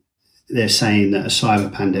 And they're saying that a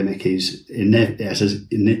cyber pandemic is I can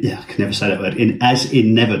never say that word, as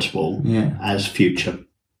inevitable as future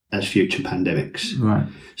pandemics. Right.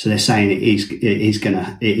 So they're saying it is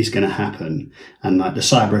gonna happen, and like the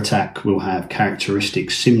cyber attack will have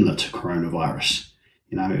characteristics similar to coronavirus.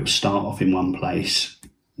 You know, it will start off in one place,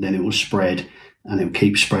 then it will spread, and it will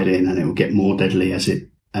keep spreading, and it will get more deadly as it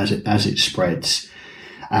spreads.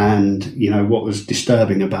 And you know what was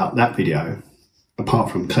disturbing about that video,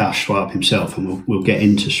 apart from Klaus Schwab himself, and we'll get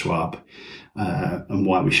into Schwab and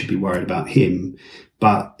why we should be worried about him,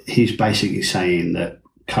 but he's basically saying that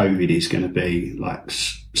COVID is going to be like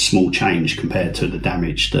small change compared to the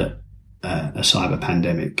damage that a cyber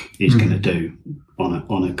pandemic is going to do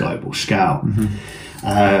on a global scale. Mm-hmm.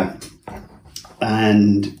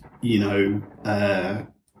 And you know,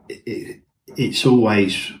 it's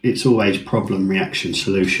always problem, reaction,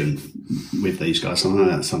 solution with these guys. I know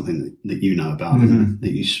that's something that you know about, and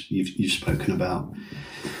that you've spoken about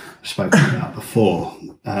before.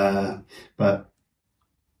 But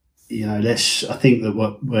you know, I think that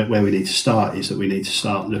where we need to start is that we need to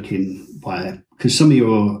start looking because some of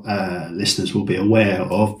your listeners will be aware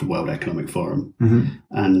of the World Economic Forum,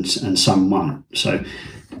 and some won't. So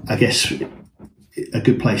I guess a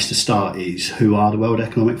good place to start is, who are the World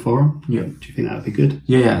Economic Forum? Yeah. Do you think that would be good?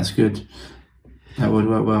 Yeah, that's good. That would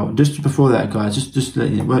work well. Just before that, guys, just to let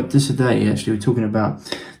you know, just today, actually, we're talking about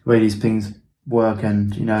the way these things work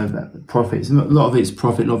and, you know, about profits. A lot of it's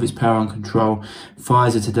profit, a lot of it's power and control.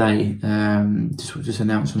 Pfizer today just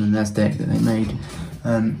announced on the NASDAQ that they made,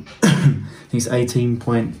 I think it's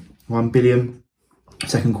 18.1 billion,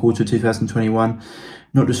 second quarter of 2021.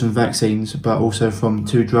 Not just from vaccines, but also from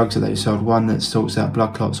 2 drugs that they sold. One that sorts out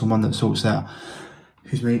blood clots and one that sorts out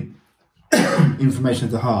inflammation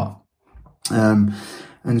of the heart.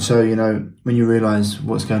 And so, when you realise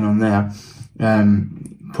what's going on there,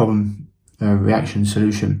 problem, reaction,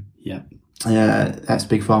 solution. Yeah. That's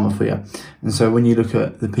big pharma for you. And so when you look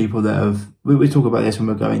at the people that we talk about this when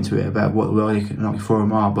we go into it, about what the World Economic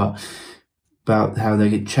Forum are, but about how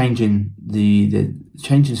they're changing the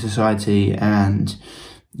changing society and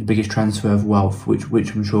the biggest transfer of wealth,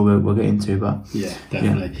 which I'm sure we'll get into. But yeah,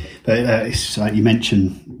 definitely. Yeah. But it's like you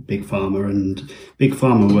mentioned big pharma, and big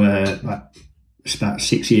pharma were it's about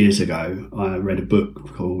 6 years ago. I read a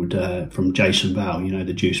book called from Jason Val,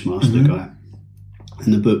 the Juice Master guy,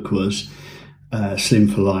 and the book was Slim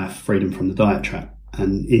for Life, Freedom from the Diet Trap.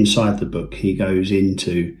 And inside the book, he goes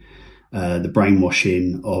into the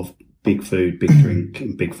brainwashing of big food, big drink,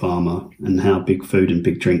 and big pharma, and how big food and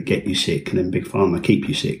big drink get you sick, and then big pharma keep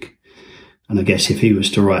you sick. And I guess if he was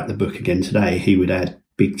to write the book again today, he would add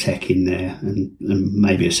big tech in there, and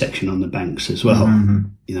maybe a section on the banks as well, and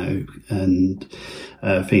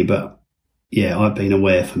thing. But yeah, I've been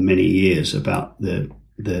aware for many years about the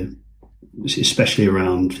especially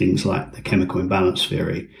around things like the chemical imbalance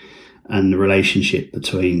theory and the relationship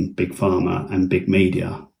between big pharma and big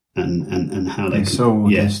media, and how they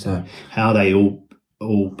how they all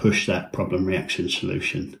push that problem reaction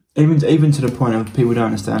solution. Even to the point of people don't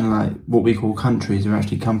understand, like, what we call countries are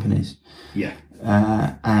actually companies. Yeah.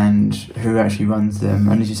 And who actually runs them.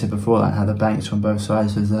 And as you said before, like how the banks on both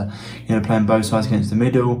sides of playing both sides against the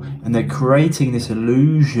middle, and they're creating this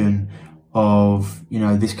illusion of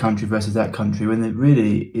this country versus that country, when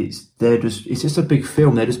it's just a big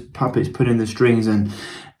film. They're just puppets putting the strings and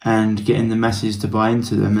getting the masses to buy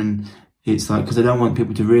into them. And it's like, because they don't want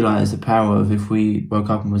people to realise the power of, if we woke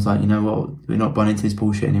up and was like, we're not buying into this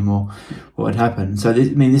bullshit anymore, what would happen? So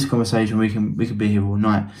this conversation, we could be here all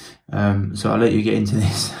night. So I'll let you get into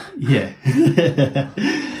this. Yeah.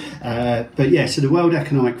 But yeah, so the World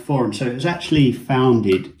Economic Forum, so it was actually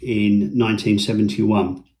founded in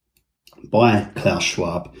 1971 by Klaus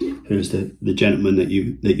Schwab, who's the gentleman that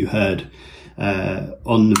you heard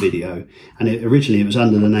on the video. And originally it was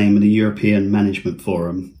under the name of the European Management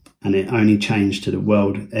Forum, and it only changed to the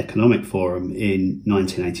World Economic Forum in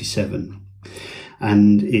 1987.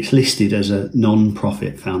 And it's listed as a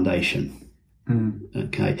non-profit foundation,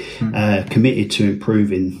 committed to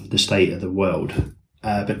improving the state of the world.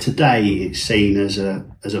 But today it's seen as a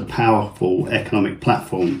powerful economic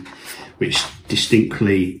platform which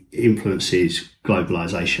distinctly influences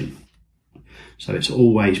globalization. So it's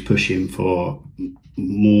always pushing for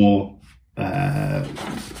more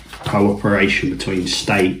cooperation between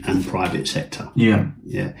state and private sector. Yeah.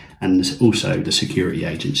 And also the security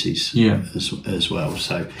agencies as well.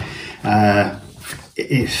 So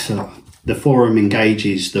if the forum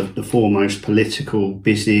engages the foremost political,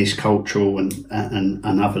 business, cultural and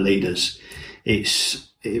other leaders,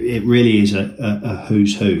 it really is a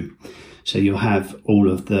who's who. So you'll have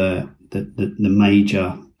all of the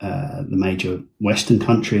major Western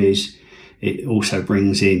countries. It also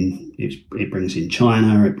brings in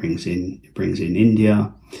China. It brings in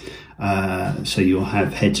India. So you'll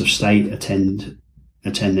have heads of state attend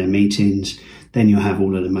their meetings. Then you'll have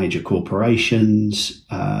all of the major corporations.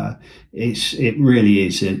 It really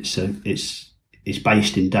is. It's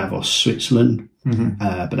based in Davos, Switzerland,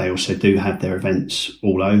 but they also do have their events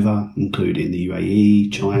all over, including the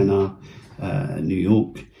UAE, China, New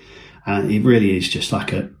York, and it really is just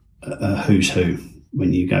like a who's who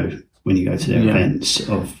when you go to their events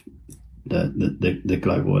of the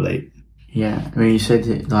global elite. Yeah, I mean, you said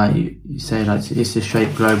it, it's to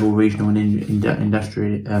shape global, regional, and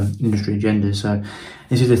industry agendas. So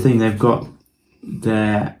this is the thing they've got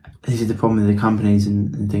there. This is the problem with the companies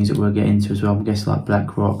and things that we'll get into as well. I guess like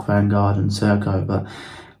BlackRock, Vanguard, and Serco, but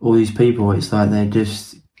all these people, it's like they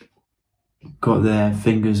just got their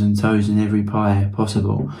fingers and toes in every pie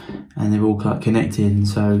possible, and they're all connected. And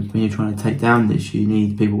so when you're trying to take down this, you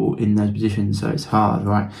need people in those positions. So it's hard,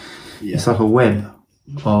 right? Yeah. It's like a web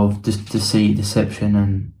of deceit,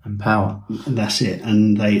 deception, and power. That's it,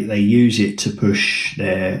 and they use it to push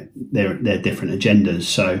their different agendas.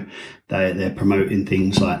 So they're promoting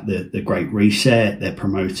things like the Great Reset. They're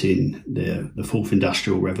promoting the Fourth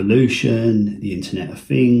Industrial Revolution, the Internet of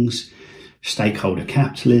Things, stakeholder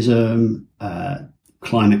capitalism.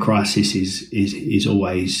 Climate crisis is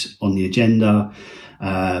always on the agenda.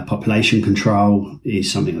 Population control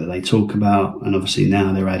is something that they talk about, and obviously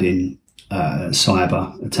now they're adding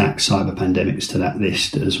cyber attacks, cyber pandemics to that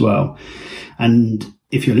list as well. And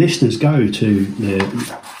if your listeners go to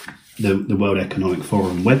the World Economic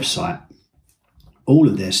Forum website, all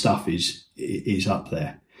of their stuff is up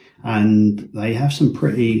there, and they have some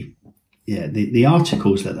pretty the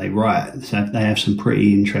articles that they write, so they have some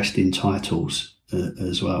pretty interesting titles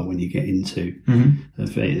as well when you get into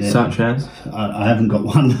such as I haven't got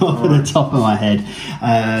one off the top of my head,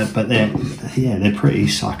 but they're pretty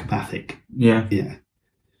psychopathic. Yeah. It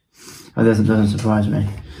doesn't surprise me.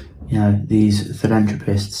 You know, these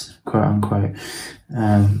philanthropists, quote unquote,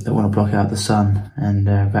 that want to block out the sun and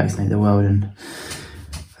vaccinate the world, and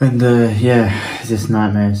it's just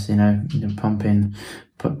nightmares. You know,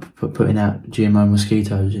 putting out GMO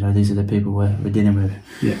mosquitoes. You know, these are the people we're dealing with.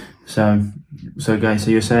 Yeah. So guys,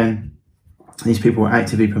 so you're saying these people are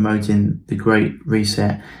actively promoting the Great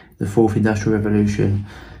Reset, the Fourth Industrial Revolution,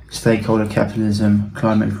 stakeholder capitalism,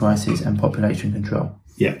 climate crisis, and population control.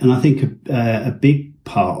 Yeah, and I think a big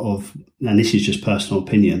part of, and this is just personal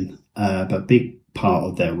opinion, but a big part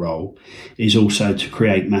of their role is also to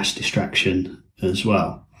create mass distraction as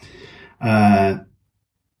well. I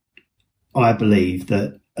believe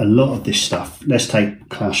that a lot of this stuff, let's take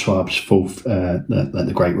Klaus Schwab's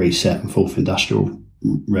the Great Reset and Fourth Industrial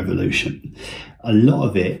Revolution. A lot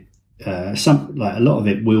of it, a lot of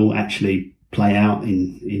it will actually play out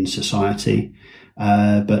in society,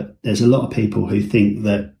 but there's a lot of people who think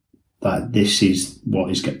that this is what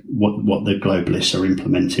the globalists are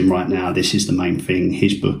implementing right now. This is the main thing.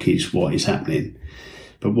 His book is what is happening.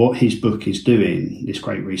 But what his book is doing, this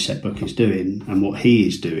Great Reset book is doing, and what he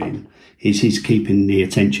is doing, is he's keeping the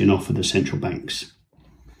attention off of the central banks.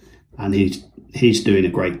 And he's doing a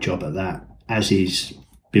great job at that, as is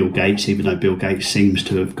Bill Gates, even though Bill Gates seems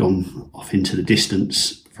to have gone off into the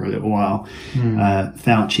distance for a little while.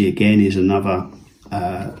 Fauci, again, is another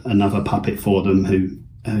puppet for them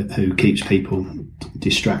who keeps people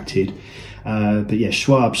distracted. But yeah,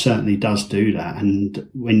 Schwab certainly does do that. And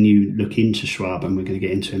when you look into Schwab, and we're going to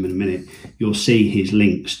get into him in a minute, you'll see his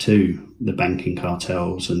links to the banking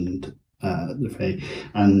cartels and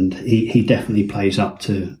he definitely plays up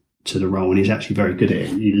to the role, and he's actually very good at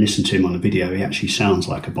it. You listen to him on a video, he actually sounds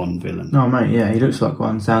like a Bond villain. Oh mate, yeah, he looks like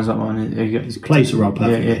one, sounds like one. He plays the role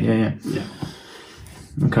perfectly. Yeah.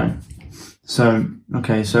 Okay, so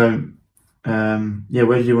where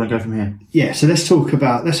do you want to go from here? Yeah, so let's talk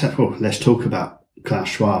about Klaus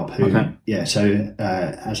Schwab. Who, okay. Yeah, so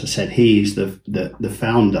as I said, he is the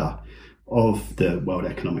founder of the World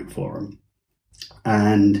Economic Forum,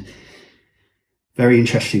 and very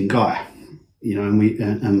interesting guy. You know,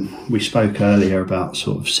 and we spoke earlier about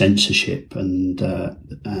sort of censorship, and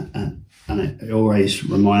it always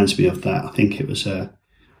reminds me of that. I think it was a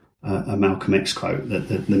Malcolm X quote that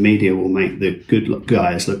the media will make the good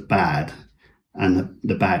guys look bad, and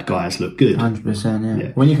the bad guys look good. 100%,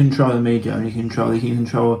 yeah. When you control the media, and you can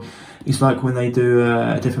control. It's like when they do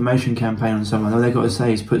a defamation campaign on someone. All they've got to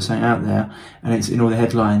say is put something out there, and it's in all the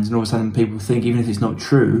headlines, and all of a sudden people think, even if it's not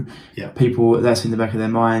true, people, that's in the back of their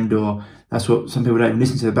mind, or that's what some people don't even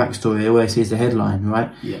listen to the backstory. All they see is the headline, right?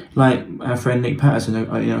 Yeah. Like our friend Nick Patterson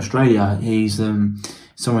in Australia, he's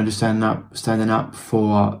someone just standing up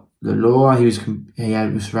for the law. He was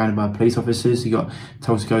surrounded by police officers. He got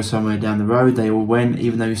told to go somewhere down the road. They all went,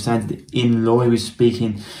 even though he was standing in law. He was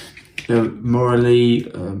speaking morally,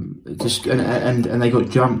 and they got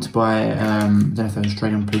jumped by I don't know if they're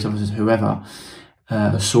Australian police officers, whoever,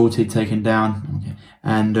 assaulted, taken down,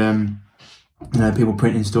 and people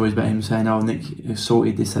printing stories about him saying, "Oh, Nick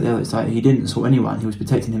assaulted this, that, the other." It's like he didn't assault anyone. He was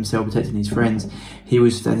protecting himself, protecting his friends. He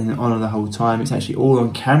was standing in honour the whole time. It's actually all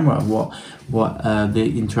on camera. What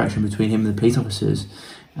the interaction between him and the police officers,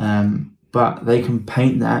 but they can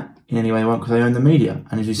paint that in any way they want because they own the media.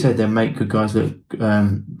 And as you said, they'll make good guys look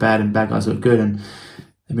bad and bad guys look good. And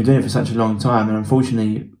they've been doing it for such a long time. And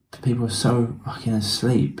unfortunately, people are so fucking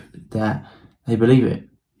asleep that they believe it.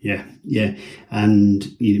 Yeah.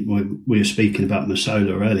 And we were speaking about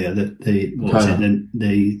Masola earlier. That is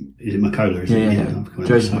it Macola? Yeah.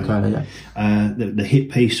 Joseph Macola. Yeah. The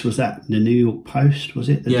hit piece, was that the New York Post? Was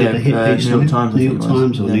it? The hit piece. New York Times. New York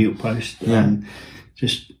Times or New York Post. Yeah.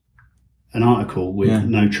 Just an article with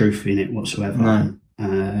no truth in it whatsoever. No.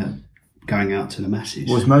 Going out to the masses.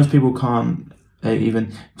 Well, most people can't.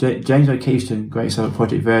 Even James O'Keefe's doing great stuff at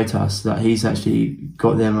Project Veritas, that he's actually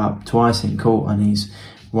got them up twice in court, and he's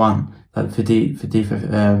won for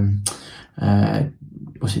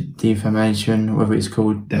defamation, whatever it's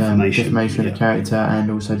called, defamation of character, and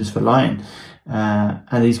also just for lying.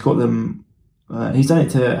 And he's got them. He's done it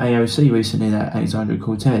to AOC recently, that Alexandria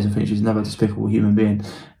Cortez, I think she's another despicable human being,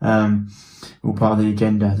 all part of the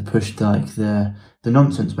agenda to push like the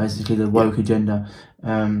nonsense, basically the woke agenda.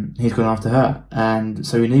 he's gone after her. And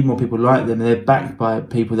so we need more people like them. They're backed by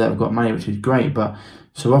people that have got money, which is great. But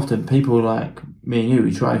so often people like me and you,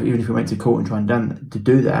 we try, even if we went to court and try and to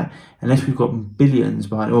do that, unless we've got billions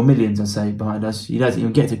behind, or millions, I say, behind us, you don't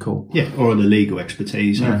even get to court. Yeah, or the legal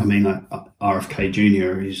expertise. Yeah. I mean, like RFK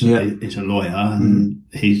Jr. is a lawyer, and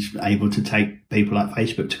he's able to take people like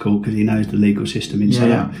Facebook to court because he knows the legal system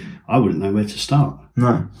inside out. I wouldn't know where to start.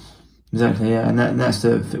 No, exactly. Yeah, and that's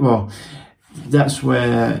that's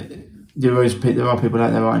where there are people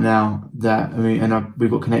out there right now that, I mean,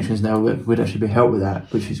 we've got connections now that would actually be help with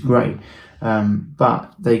that, which is great.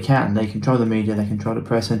 But they control the media, they control the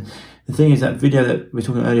press. And the thing is, that video that we were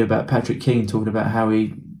talking earlier about Patrick King talking about how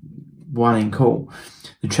he won in court,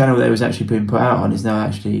 the channel that it was actually being put out on is now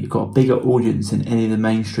actually got a bigger audience than any of the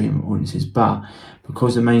mainstream audiences. But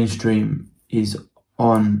because the mainstream is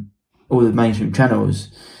on all the mainstream channels,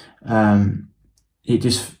 it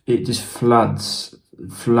just floods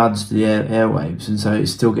the airwaves, and so it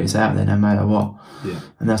still gets out there no matter what. Yeah,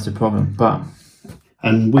 and that's the problem. But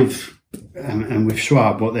with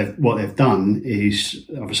Schwab, what they've done is,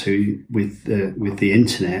 obviously with the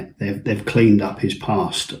internet, they've cleaned up his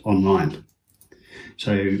past online.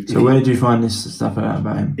 So where did you find this stuff out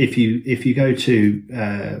about him? If you go to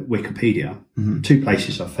Wikipedia, two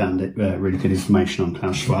places I've found it really good information on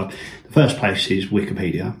Klaus Schwab. The first place is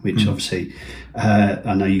Wikipedia, which obviously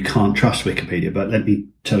I know you can't trust Wikipedia, but let me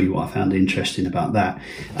tell you what I found interesting about that.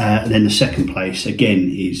 And then the second place again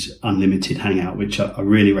is Unlimited Hangout, which I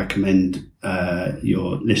really recommend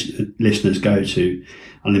your listeners go to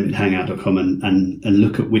unlimitedhangout.com and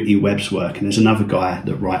look at Whitney Webb's work. And there's another guy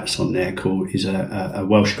that writes on there he's a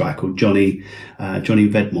Welsh guy called Johnny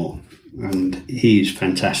Vedmore, and he's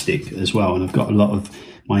fantastic as well. And I've got a lot of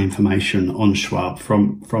my information on Schwab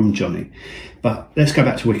from Johnny. But let's go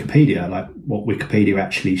back to Wikipedia, like what Wikipedia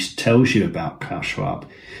actually tells you about Klaus Schwab.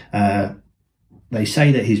 They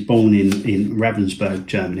say that he's born in Ravensburg,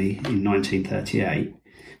 Germany in 1938,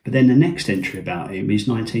 but then the next entry about him is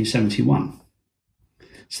 1971.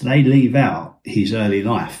 So they leave out his early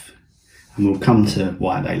life, and we'll come to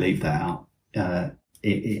why they leave that out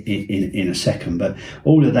in a second. But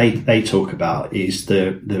all that they talk about is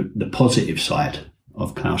the positive side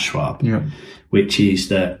of Klaus Schwab, which is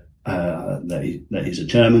that he's a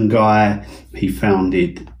German guy. He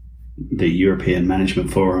founded the European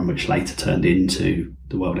Management Forum, which later turned into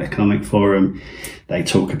the World Economic Forum. They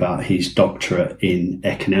talk about his doctorate in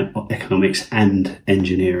economics and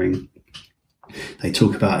engineering. They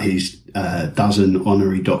talk about his dozen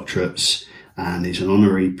honorary doctorates, and he's an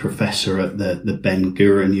honorary professor at the Ben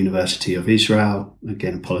Gurion University of Israel.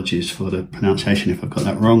 Again, apologies for the pronunciation if I've got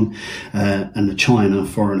that wrong. And the China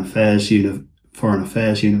Foreign Affairs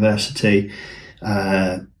University.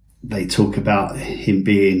 They talk about him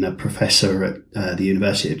being a professor at the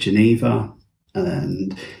University of Geneva,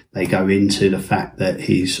 and they go into the fact that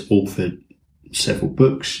he's authored several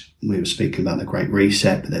books. We were speaking about the Great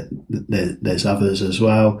Reset, but there's others as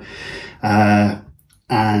well.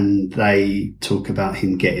 And they talk about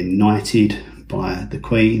him getting knighted by the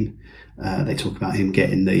Queen. They talk about him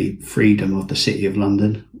getting the freedom of the City of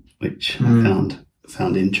London, which I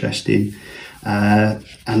found interesting.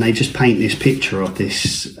 And they just paint this picture of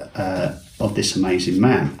this amazing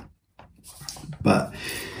man. But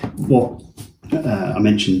what I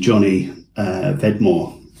mentioned, Johnny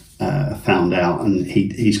Vedmore found out, and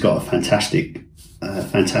he's got a fantastic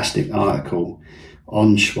article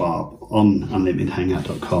on Schwab on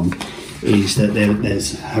unlimitedhangout.com, is that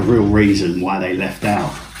there's a real reason why they left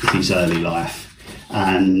out his early life,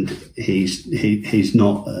 and he's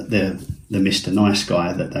not the Mr. Nice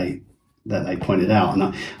guy that they pointed out. And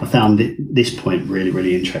I found this point really,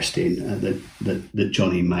 really interesting that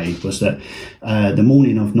Johnny made, was that the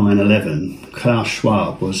morning of 9/11, Klaus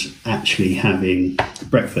Schwab was actually having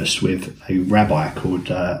breakfast with a rabbi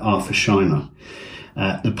called Arthur Schreiner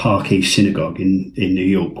at the Park East Synagogue in New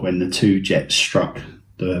York when the two jets struck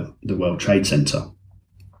the World Trade Center.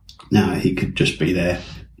 Now, he could just be there,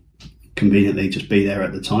 conveniently just be there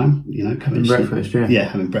at the time, having breakfast,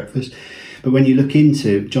 having breakfast. But when you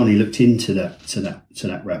Johnny looked into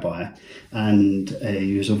that rabbi, and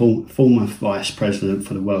he was a former vice president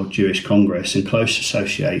for the World Jewish Congress and close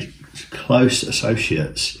associates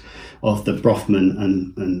of the Brofman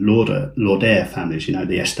and Lauder families,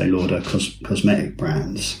 the Estee Lauder cosmetic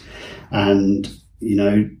brands. And,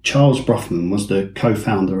 Charles Brofman was the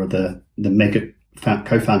co-founder of the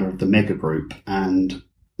Mega Group, and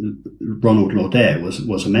Ronald Lauder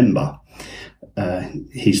was a member.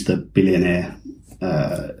 He's the billionaire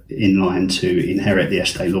in line to inherit the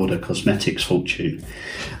Estee Lauder cosmetics fortune.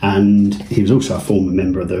 And he was also a former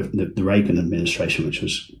member of the Reagan administration, which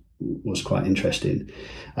was quite interesting.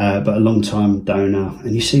 But a long-time donor,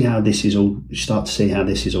 and you start to see how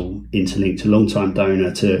this is all interlinked. A long-time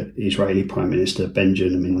donor to Israeli Prime Minister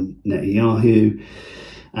Benjamin Netanyahu,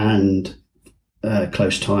 and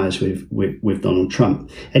close ties with Donald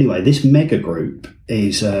Trump. Anyway, this mega group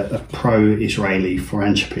is a pro-Israeli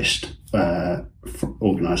philanthropist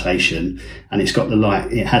organisation, and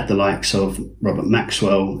it had the likes of Robert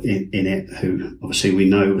Maxwell in it, who obviously we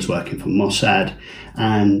know was working for Mossad,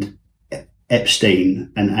 and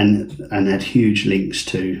Epstein, and had huge links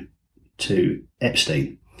to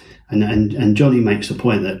Epstein. And Johnny makes the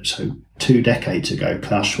point that 2 decades ago,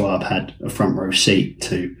 Klaus Schwab had a front row seat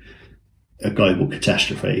to a global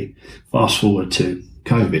catastrophe. Fast forward to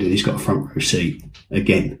COVID, and he's got a front row seat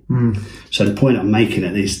again. So the point I'm making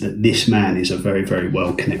is that this man is a very, very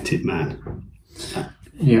well connected man.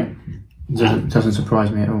 Yeah, doesn't surprise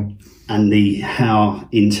me at all. And how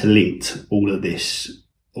interlinked all of this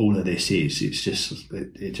is.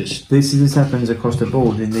 This happens across the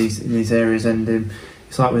board in these areas, and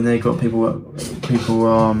it's like when they got people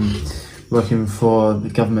working for the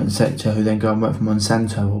government sector who then go and work for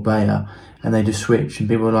Monsanto or Bayer, and they just switch, and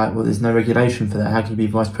people are like, well, there's no regulation for that. How can you be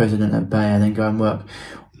vice president at Bayer and then go and work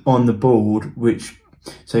on the board,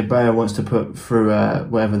 so Bayer wants to put through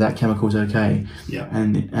whatever that chemical's okay, yeah,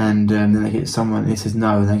 and then they get someone, it says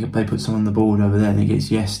no, and they put someone on the board over there, and it gets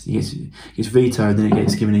yes, it gets vetoed, then it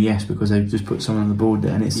gets given a yes because they've just put someone on the board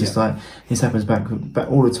there, and it's just like, this happens back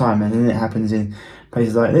all the time, and then it happens in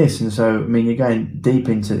places like this. And so, I mean, you're going deep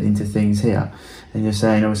into things here, and you're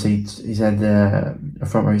saying obviously he's had a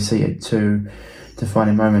front row seat at 2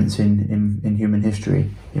 defining moments in human history,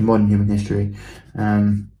 in modern human history.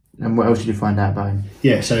 And what else did you find out about him?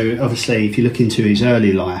 Yeah, so obviously if you look into his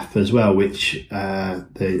early life as well, which the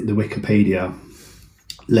Wikipedia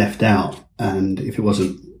left out, and if it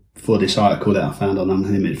wasn't for this article that I found on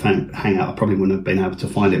Unlimited Hangout, I probably wouldn't have been able to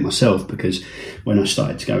find it myself, because when I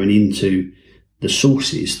started going into the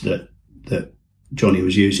sources that Johnny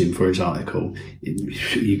was using for his article,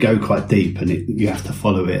 you go quite deep, and you have to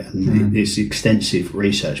follow it, and it's extensive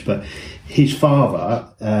research. But his father,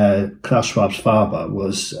 Klaus Schwab's father,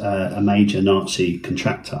 was a major Nazi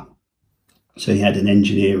contractor. So he had an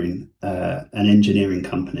engineering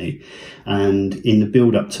company, and in the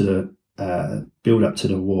build up to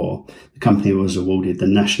the war, the company was awarded the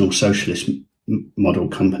National Socialist Model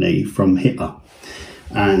Company from Hitler,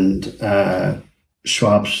 and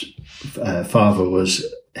Schwab's father was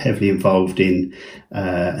heavily involved in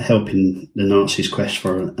helping the Nazis' quest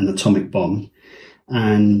for an atomic bomb.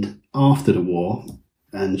 And after the war,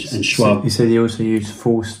 and Schwab... He said he also used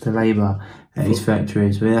forced labour at his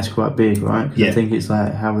factories. I mean, that's quite big, right? Because I think it's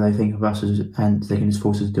like, how will they think of us as ants? They can just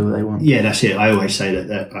force us to do what they want. Yeah, that's it. I always say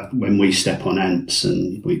that when we step on ants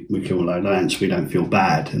and we kill a load of ants, we don't feel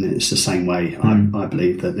bad. And it's the same way I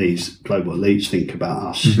believe that these global elites think about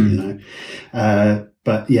us, you know.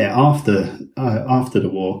 But yeah, after the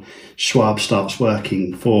war, Schwab starts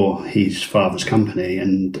working for his father's company,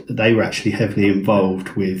 and they were actually heavily involved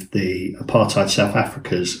with the apartheid South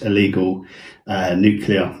Africa's illegal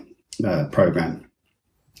nuclear program.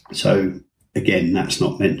 So again, that's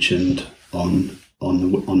not mentioned on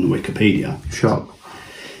the Wikipedia. Shock.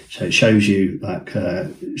 So it shows you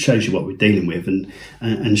what we're dealing with,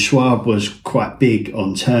 and Schwab was quite big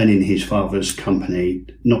on turning his father's company,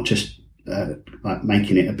 not just like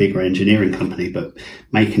making it a bigger engineering company, but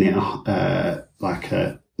making it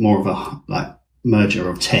more of a merger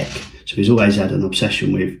of tech. So he's always had an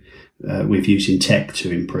obsession with using tech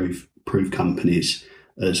to improve companies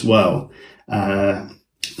as well.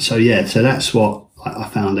 So that's what I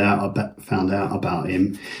found out about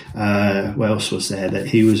him. What else was there? That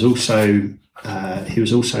he was also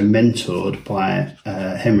mentored by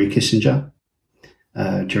Henry Kissinger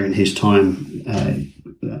during his time.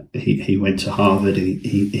 He went to Harvard.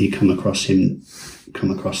 He come across him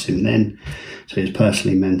then. So he was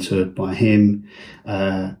personally mentored by him.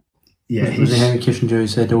 Was it Henry Kissinger who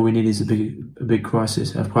said all we need is a big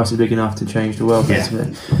crisis, a crisis big enough to change the world?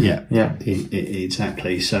 Yeah,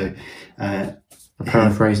 exactly. So I'm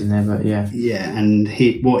paraphrasing there, but yeah, and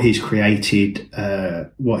what he's created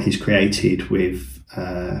with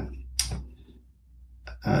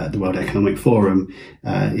the World Economic Forum,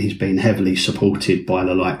 he's been heavily supported by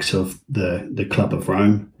the likes of the Club of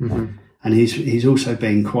Rome, and he's also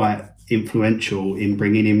been quite influential in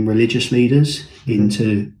bringing in religious leaders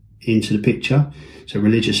into the picture. So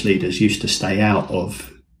religious leaders used to stay out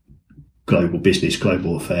of global business,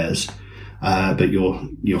 global affairs, But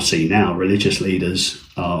you'll see now religious leaders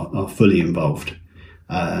are fully involved.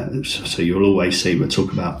 So you'll always see, we'll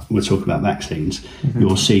talk about vaccines. Mm-hmm.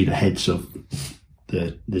 You'll see the heads of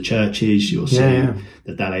the churches. You'll see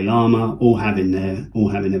the Dalai Lama all having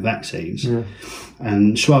their vaccines. Yeah.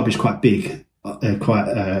 And Schwab is quite big.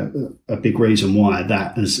 A big reason why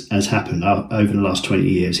that has happened over the last 20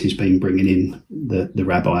 years. He's been bringing in the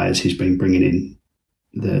rabbis. He's been bringing in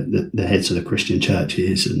the heads of the Christian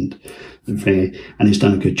churches and he's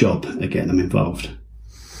done a good job at getting them involved.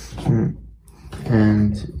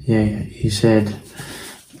 And he said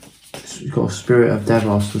you've got a spirit of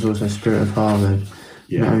Davos, was also a spirit of Harvard.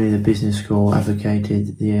 Yeah. Not only the business school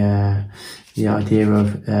advocated the idea of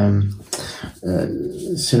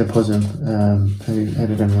synoposm. I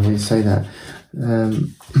don't know how to say that.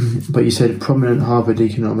 But you said prominent Harvard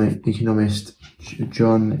economist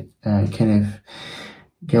John Kenneth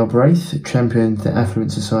Galbraith championed the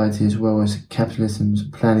affluent society as well as capitalism's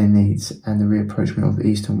planning needs and the reapproachment of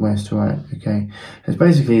East and West. Right? Okay, it's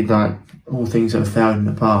basically like all things that have failed in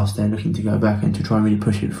the past. They're looking to go back and to try and really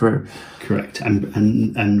push it through. Correct,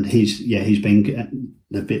 and he's been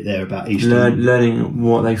a bit there about East learning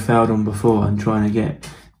what they failed on before and trying to get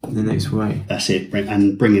the next way. That's it,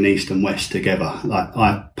 and bringing East and West together. Like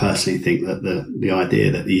I personally think that the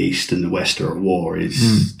idea that the East and the West are at war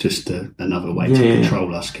is just another way to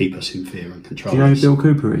control us, keep us in fear and control. Do you know us. who Bill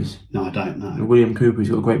Cooper is? No, I don't know. William Cooper. He's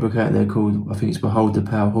got a great book out there called, I think it's Behold the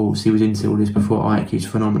Pale Horse. He was into all this before Ike. He's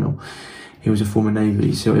phenomenal. He was a former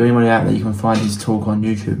Navy. So anyone out there, you can find his talk on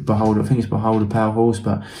YouTube. I think it's Behold the Pale Horse,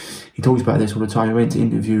 but he talks about this all the time. He went to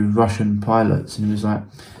interview Russian pilots and he was like,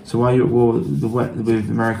 so why are you at war with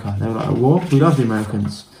America? They were like, at war? We love the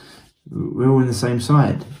Americans. We're all on the same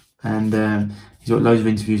side. And he's got loads of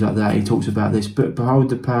interviews like that. He talks about this. But Behold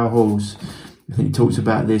the Pale Horse, I think he talks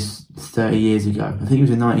about this 30 years ago. I think it was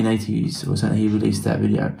in the 1980s or something he released that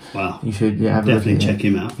video. Wow. You should have definitely check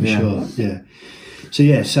him out for sure. Yeah.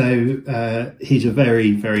 So he's a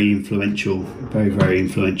very, very influential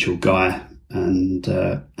guy, and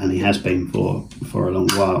he has been for a long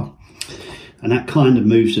while. And that kind of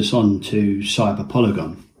moves us on to Cyber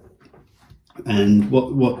Polygon. And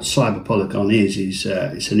what Cyber Polygon is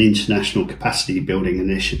it's an international capacity building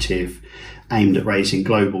initiative aimed at raising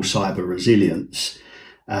global cyber resilience.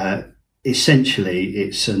 Essentially,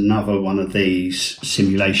 it's another one of these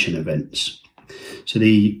simulation events. So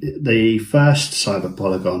the first Cyber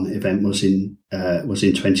Polygon event was in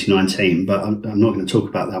 2019, but I'm not going to talk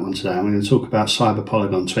about that one today. I'm going to talk about Cyber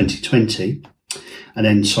Polygon 2020 and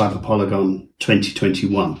then Cyber Polygon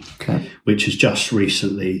 2021, which has just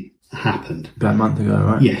recently happened. About a month ago,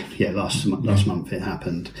 right? Yeah. Last month it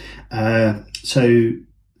happened. So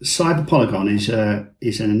Cyber Polygon is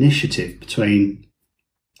an initiative between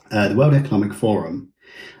the World Economic Forum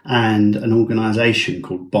and an organisation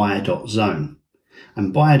called Buy.Zone.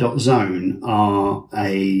 And Buy.Zone are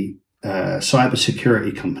a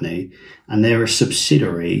cybersecurity company, and they're a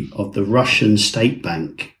subsidiary of the Russian state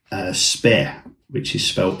bank Sber, which is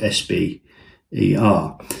spelled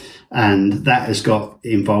S-B-E-R. And that has got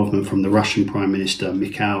involvement from the Russian Prime Minister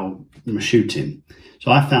Mikhail Mishustin.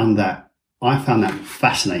 So I found that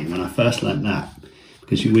fascinating when I first learned that,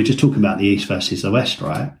 because we're just talking about the East versus the West,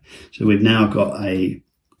 right? So we've now got a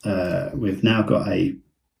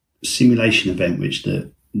simulation event which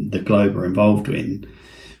the globe are involved in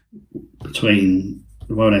between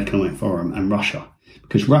the World Economic Forum and Russia,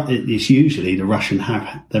 because it's usually the Russian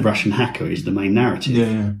hacker is the main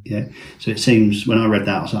narrative. Yeah. So it seems when I read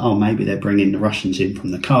that, I was like, oh, maybe they're bringing the Russians in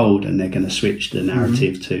from the cold and they're going to switch the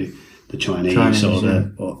narrative to the Chinese or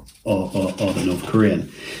the North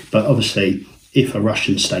Korean. But obviously, if a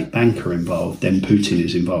Russian state bank are involved, then Putin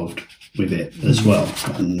is involved with it as well.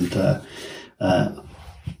 And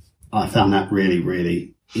I found that really,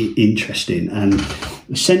 really interesting. And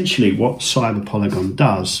essentially what Cyber Polygon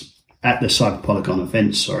does at the Cyber Polygon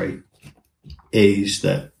event, is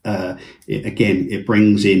that it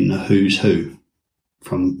brings in the who's who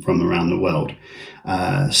from around the world.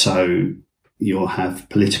 So you'll have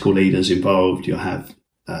political leaders involved, you'll have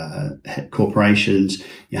corporations,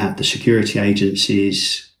 you have the security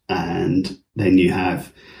agencies, and then you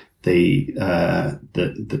have the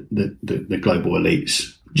global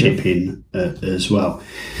elites chip in as well.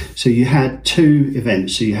 So you had two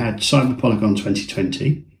events. So you had Cyber Polygon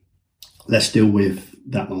 2020. Let's deal with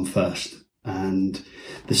that one first. And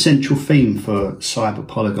the central theme for Cyber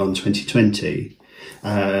Polygon 2020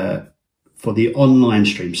 for the online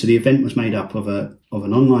stream. So the event was made up of an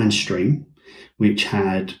online stream which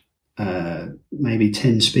had maybe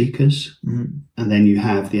 10 speakers, and then you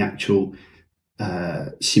have the actual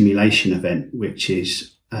simulation event, which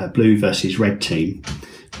is blue versus red team,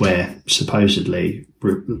 where supposedly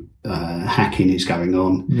hacking is going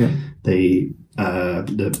on. Yeah. The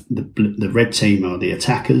red team are the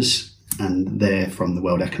attackers, and they're from the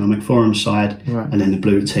World Economic Forum side, right. and then the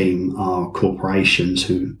blue team are corporations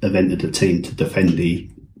who have entered the team to defend the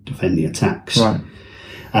attacks. Right.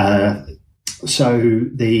 So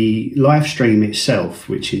the live stream itself,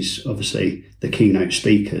 which is obviously the keynote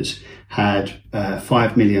speakers, had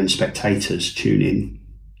 5 million spectators tune in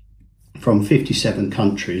from 57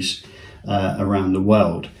 countries around the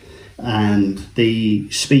world. And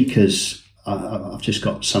the speakers, I've just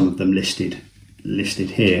got some of them listed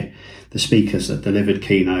here. The speakers that delivered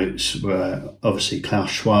keynotes were obviously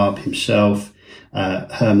Klaus Schwab himself,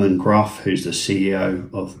 Herman Groff, who's the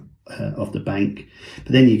CEO of the bank.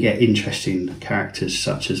 But then you get interesting characters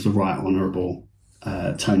such as the Right Honourable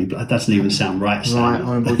Tony Blair. That doesn't even sound right. Right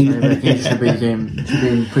Honourable Tony Blair. He should be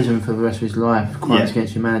in prison for the rest of his life. Crimes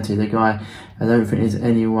against humanity. The guy, I don't think there's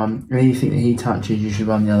anything that he touches you should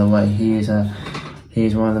run the other way. He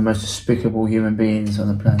is one of the most despicable human beings on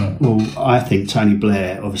the planet. Well, I think Tony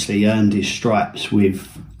Blair obviously earned his stripes with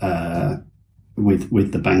the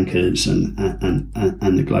bankers and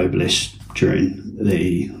the globalists during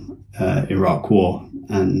the Iraq War,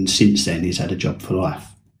 and since then he's had a job for life,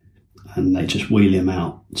 and they just wheel him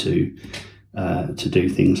out to do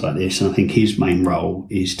things like this. And I think his main role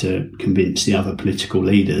is to convince the other political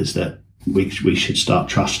leaders that we should start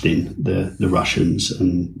trusting the Russians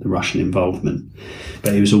and the Russian involvement.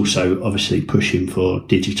 But he was also obviously pushing for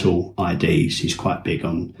digital IDs. He's quite big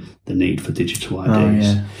on the need for digital IDs.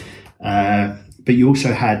 Oh, yeah. But you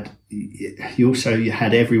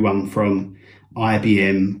had everyone from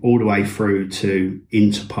IBM all the way through to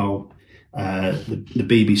Interpol. The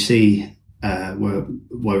BBC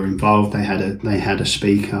were involved. They had a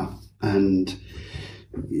speaker, and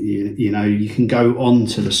you can go on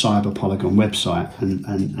to the Cyber Polygon website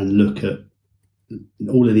and look at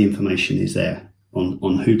all of the information is there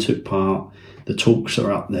on who took part. The talks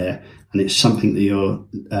are up there, and it's something that your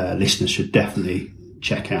listeners should definitely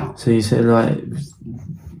check out. So you said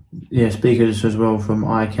speakers as well from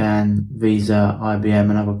ICANN, Visa, IBM,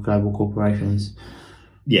 and other global corporations.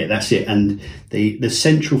 Yeah, that's it. And the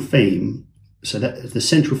central theme. So the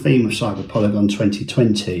central theme of Cyber Polygon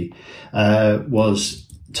 2020 was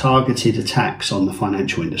targeted attacks on the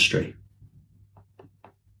financial industry.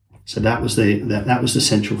 So that was the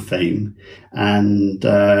central theme, and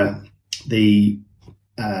as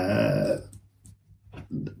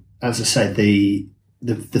I said, the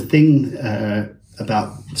thing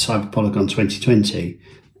about Cyber Polygon 2020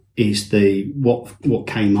 is what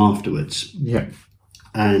came afterwards. Yeah.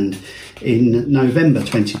 And in November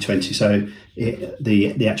 2020, so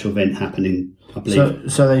the actual event happened in, I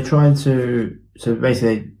believe. So they tried to. So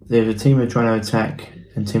basically, there's a team that are trying to attack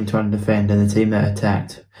and a team trying to defend, and the team that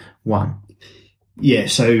attacked won. Yeah.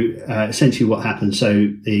 So essentially, what happened?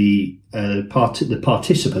 So the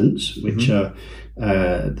participants, which are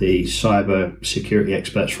the cyber security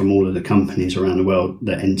experts from all of the companies around the world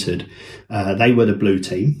that entered, they were the blue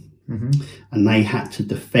team, and they had to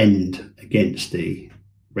defend against the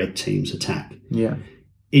red team's attack. Yeah.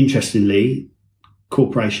 Interestingly,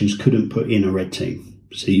 corporations couldn't put in a red team.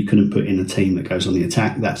 So you couldn't put in a team that goes on the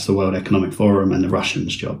attack. That's the World Economic Forum and the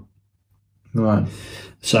Russians' job. Right.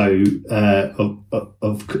 So,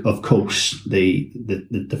 of course, the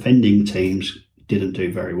defending teams didn't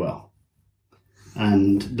do very well.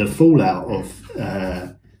 And the fallout of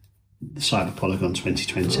the Cyber Polygon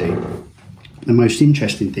 2020, the most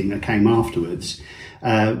interesting thing that came afterwards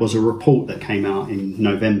was a report that came out in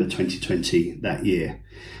November 2020 that year.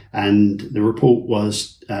 And the report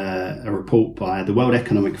was a report by the World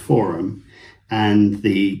Economic Forum and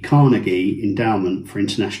the Carnegie Endowment for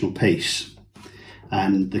International Peace.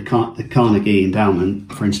 And the Carnegie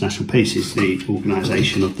Endowment for International Peace is the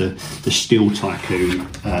organisation of the steel tycoon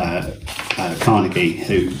Carnegie,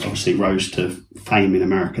 who obviously rose to fame in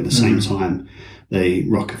America at the same time the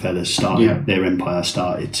Rockefellers started their empire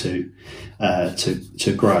started to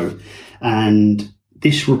grow. And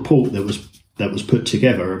this report that was put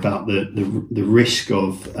together about the risk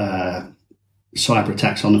of cyber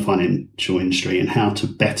attacks on the financial industry and how to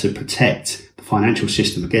better protect the financial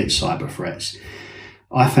system against cyber threats.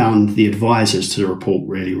 I found the advisors to the report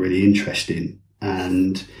really, really interesting,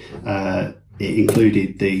 and it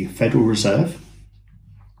included the Federal Reserve,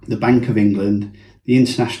 the Bank of England, the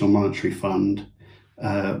International Monetary Fund,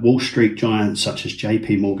 Wall Street giants such as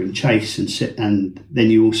JP Morgan Chase, and then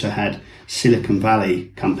you also had Silicon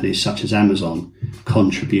Valley companies such as Amazon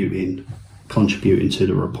contributing to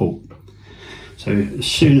the report. So as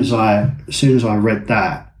soon as I read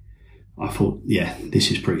that, I thought, yeah,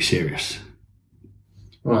 this is pretty serious.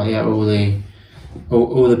 Right, yeah, all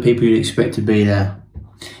the people you'd expect to be there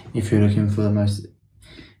if you're looking for the most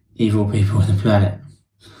evil people on the planet.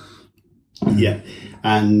 Yeah,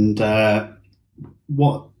 and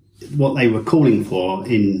what they were calling for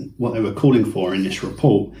in this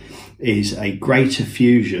report is a greater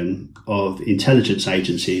fusion of intelligence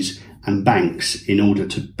agencies and banks in order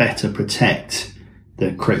to better protect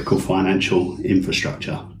the critical financial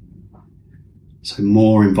infrastructure. So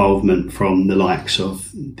more involvement from the likes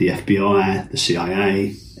of the FBI, the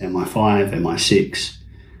CIA, MI5, MI6.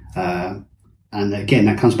 And again,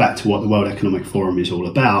 that comes back to what the World Economic Forum is all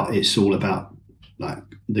about. It's all about like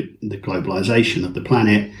the globalization of the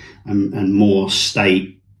planet and more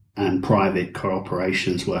state and private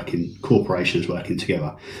corporations working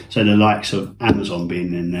together. So the likes of Amazon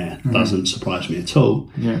being in there doesn't surprise me at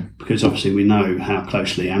all, because obviously we know how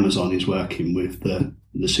closely Amazon is working with the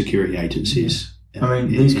security agencies. I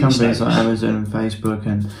mean, these companies like Amazon and Facebook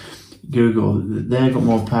and Google, they've got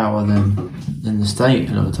more power than the state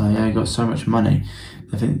a lot of the time. They've got so much money.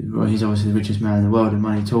 I think, well, he's obviously the richest man in the world and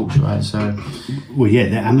money talks, right? So, well, yeah,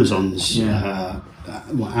 they're Amazon's.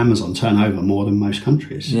 Amazon turn over more than most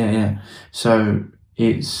countries. Yeah. So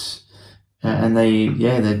it's and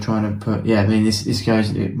they're trying to put. Yeah, I mean, this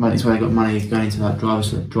goes. It's where they got money going into like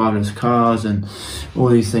driverless cars and all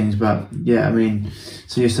these things. But yeah, I mean,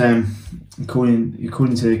 so you're saying according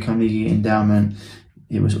to the Carnegie Endowment,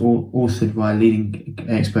 it was all authored by leading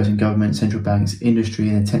experts in government, central banks, industry,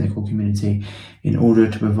 and the technical community in order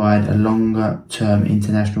to provide a longer-term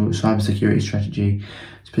international cybersecurity strategy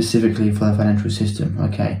specifically for the financial system.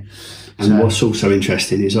 Okay. And what's also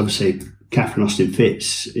interesting is obviously Catherine Austin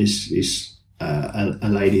Fitz is a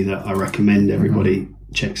lady that I recommend everybody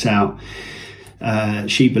checks out.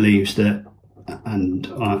 She believes that, and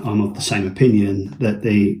I'm of the same opinion, that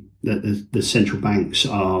the central banks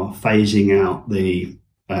are phasing out the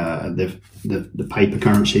paper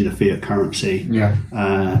currency, the fiat currency,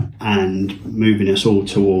 and moving us all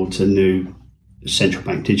towards a new central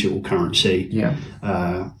bank digital currency.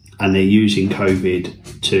 And they're using COVID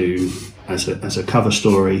as a cover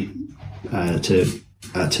story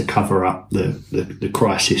to cover up the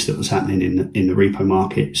crisis that was happening in the repo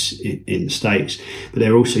markets in the States. But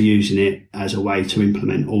they're also using it as a way to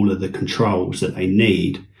implement all of the controls that they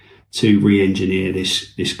need to re-engineer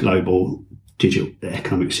this global digital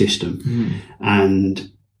economic system.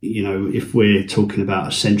 And, you know, if we're talking about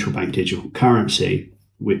a central bank digital currency,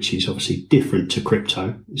 which is obviously different to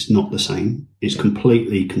crypto, it's not the same, it's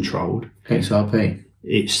completely controlled. XRP.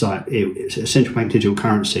 It's like it's a central bank digital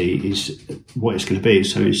currency is what it's going to be.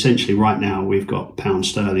 So essentially right now we've got pound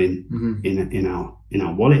sterling in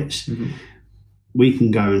our wallets. We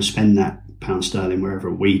can go and spend that pound sterling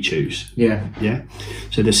wherever we choose. Yeah.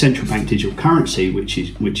 So the central bank digital currency, which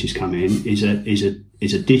is coming in,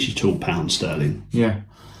 is a digital pound sterling. Yeah.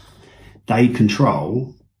 They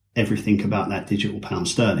control everything about that digital pound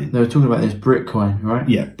sterling. They were talking about this Bitcoin, right?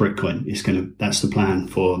 Yeah, Bitcoin. That's the plan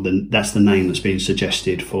that's the name that's being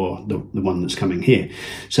suggested for the one that's coming here.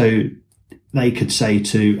 So they could say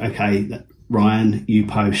to, Ryan, you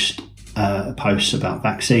posts about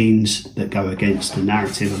vaccines that go against the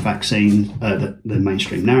narrative of vaccine, the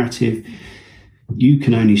mainstream narrative. You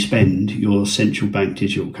can only spend your central bank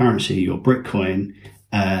digital currency, your Bitcoin,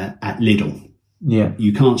 at Lidl. Yeah.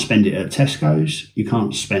 You can't spend it at Tesco's. You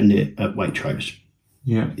can't spend it at Waitrose.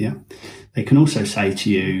 Yeah. They can also say to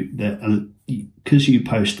you that because you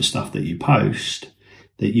post the stuff that you post,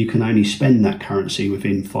 that you can only spend that currency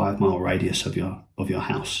within 5-mile radius of your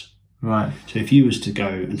house. Right. So if you was to go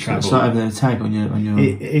and travel, it's like having a tag on your.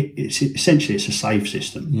 It's essentially a slave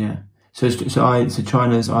system. Yeah. So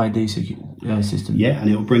China's ID system. Yeah, and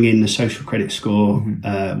it will bring in the social credit score.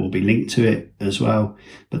 Will be linked to it as well.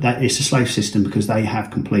 But that it's a slave system because they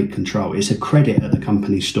have complete control. It's a credit at the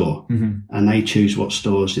company store, and they choose what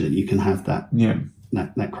stores that you can have that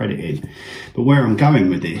credit in. But where I'm going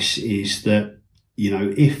with this is that, you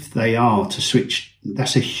know, if they are to switch,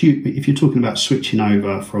 that's a huge. If you're talking about switching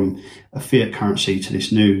over from a fiat currency to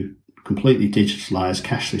this new, completely digitalized,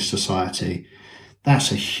 cashless society,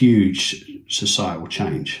 that's a huge societal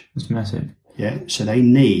change. It's massive. Yeah. So they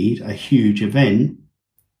need a huge event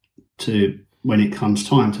to, when it comes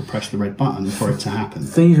time to press the red button for it to happen.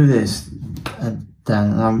 Things with this,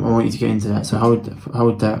 Dan, I want you to get into that. So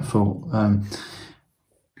hold that thought.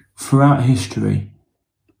 Throughout history,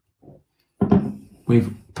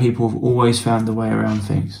 people have always found a way around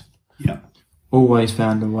things. Yeah. Always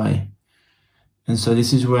found a way. And so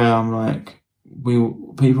this is where I'm like,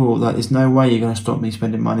 people like, there's no way you're going to stop me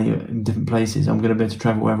spending money in different places. I'm going to be able to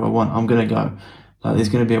travel wherever I want. I'm going to go. Like, there's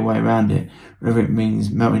going to be a way around it. Whether it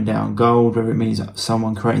means melting down gold, whether it means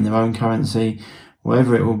someone creating their own currency,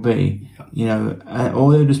 whatever it will be, you know,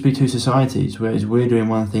 or there'll just be two societies, whereas we're doing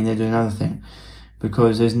one thing, they're doing another thing.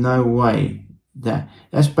 Because there's no way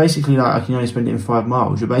that's basically like, I can only spend it in 5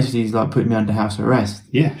 miles. You're basically like putting me under house arrest.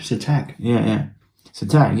 Yeah, it's a tag. Yeah. It's a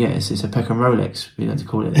tag, yeah. It's a Peckham Rolex, we like to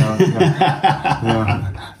call it. The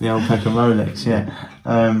old Peckham Rolex, yeah.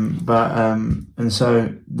 And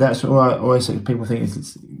so that's what I always say. People think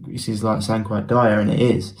this is like sound quite dire, and it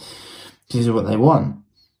is. This is what they want.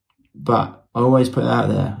 But I always put that out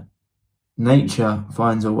there. Nature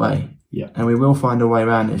finds a way. Yeah. And we will find a way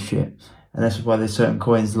around this shit. And that's why there's certain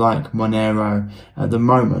coins like Monero at the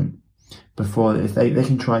moment. Before, if they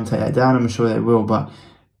can try and take that down, I'm sure they will. But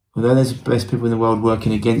although there's the best people in the world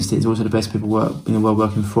working against it, there's also the best people in the world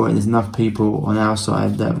working for it. There's enough people on our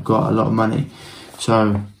side that have got a lot of money.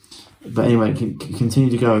 So, but anyway, continue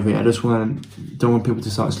to go with it. I just don't want people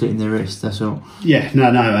to start slitting their wrists. That's all. Yeah, no,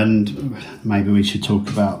 and maybe we should talk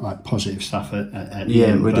about like positive stuff at the end.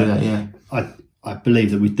 Yeah, we'll do that. Yeah. I believe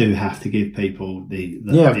that we do have to give people the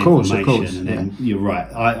of course, information, and then you're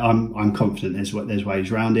right. I'm confident there's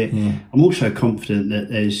ways around it. Yeah. I'm also confident that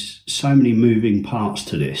there's so many moving parts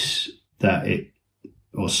to this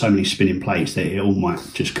or so many spinning plates that it all might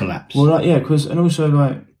just collapse. Well, like, yeah, and also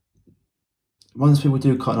like, once people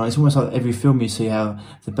do cut on, it's almost like every film you see how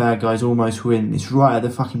the bad guys almost win. It's right at the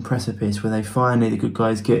fucking precipice where the good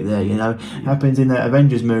guys get there, you know. Happens in that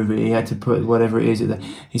Avengers movie. He had to put whatever it is.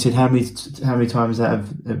 He said, how many times out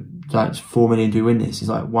of like 4 million do you win this? He's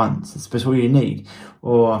like, once. That's all you need.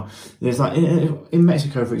 Or there's like in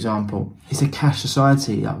Mexico, for example, it's a cash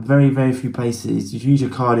society. Like very, very few places you use your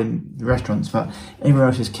card in restaurants, but everywhere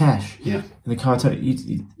else is cash. Yeah. And the cartel,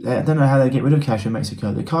 I don't know how they get rid of cash in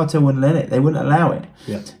Mexico. The cartel wouldn't let it. They wouldn't allow it.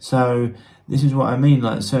 Yeah. So this is what I mean.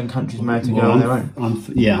 Like, certain countries may have to go on their own.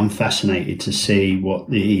 I'm fascinated to see what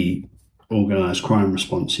the organised crime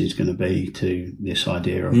response is going to be to this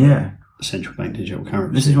idea of central bank digital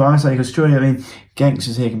currency. This is what I say, because surely, I mean,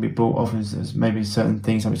 gangsters here can be bought off as maybe certain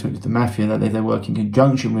things, like we talked to the mafia, that they work in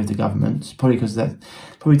conjunction with the government, probably because they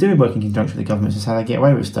probably do work in conjunction with the government. It's how they get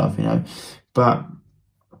away with stuff, you know. But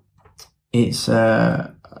it's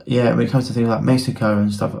when it comes to things like Mexico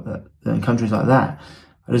and stuff like that, and countries like that,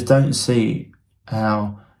 I just don't see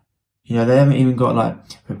how, you know, they haven't even got like,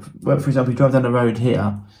 for example, you drive down the road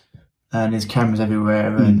here and there's cameras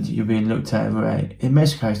everywhere and you're being looked at everywhere. In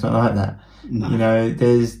Mexico, it's not like that. No. You know,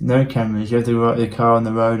 there's no cameras. You have to ride the car on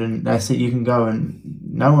the road and that's it. You can go and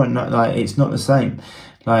no one, like, it's not the same.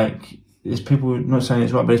 Like, there's people, not saying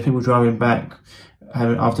it's right, but there's people driving back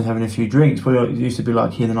after having a few drinks. Probably it used to be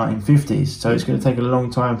like here in the 1950s. So it's going to take a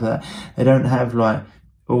long time for that. They don't have like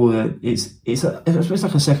all the, it's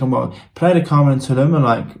like a second world. Playa del Carmen and Tulum are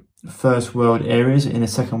like first world areas in a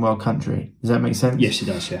second world country. Does that make sense? Yes, it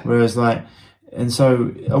does, yeah. Whereas like, and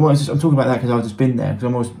so I'm talking about that because I've just been there,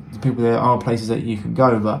 because there are places that you can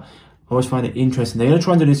go, but I always find it interesting. They're going to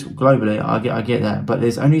try and do this globally. I get that, but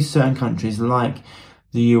there's only certain countries like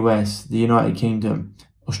the US, the United Kingdom,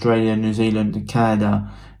 Australia, New Zealand, and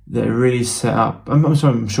Canada that are really set up.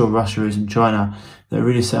 I'm sure Russia is, and China, that are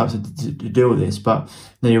really set up to deal with this. But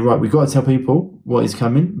no, you're right. We've got to tell people what is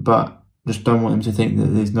coming, but just don't want them to think that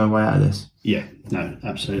there's no way out of this. Yeah, no,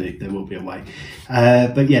 absolutely. There will be a way.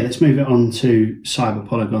 But yeah, let's move it on to Cyber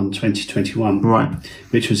Polygon 2021, right?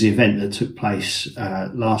 Which was the event that took place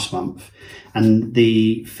last month. And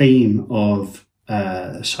the theme of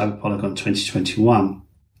Cyber Polygon 2021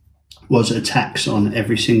 was attacks on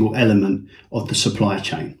every single element of the supply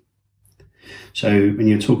chain. So when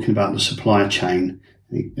you're talking about the supply chain,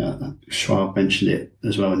 I think Schwab mentioned it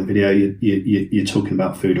as well in the video, you're talking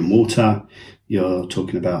about food and water, you're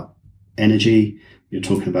talking about energy, you're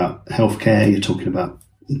talking about healthcare, you're talking about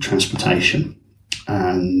transportation.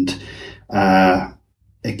 And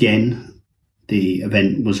again, the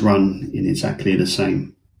event was run in exactly the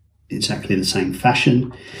same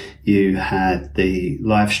fashion. You had the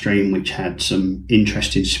live stream, which had some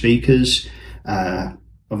interesting speakers,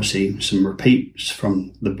 obviously some repeats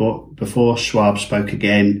from the before. Schwab spoke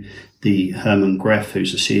again. The Herman Greff,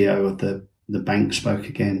 who's the CEO of the bank, spoke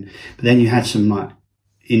again. But then you had some like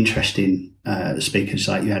interesting speakers,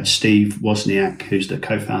 like you had Steve Wozniak, who's the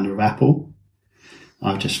co-founder of Apple.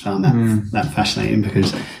 I've just found that fascinating,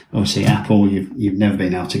 because obviously Apple, you've never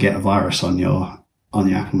been able to get a virus on your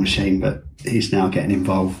Apple machine, but he's now getting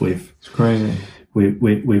involved with. It's crazy.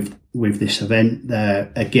 With this event.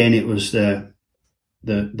 Again, it was the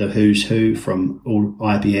who's who from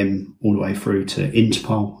IBM all the way through to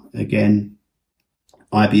Interpol. Again,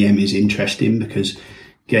 IBM is interesting because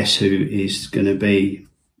guess who is going to be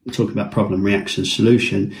talking about problem, reaction,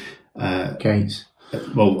 solution. Gates.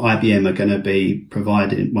 Well, IBM are going to be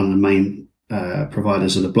providing one of the main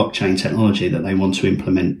providers of the blockchain technology that they want to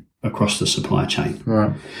implement across the supply chain.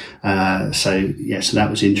 Right. So that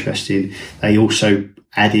was interesting. They also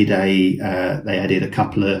added a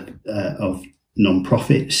couple of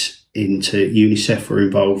non-profits into UNICEF were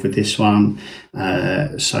involved with this one.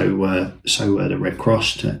 So were the Red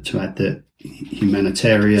Cross to add the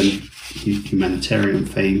humanitarian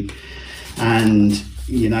theme, and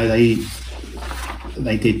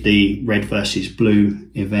they did the red versus blue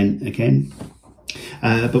event again.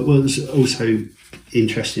 But what was also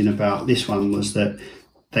interesting about this one was that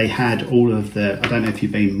they had all of I don't know if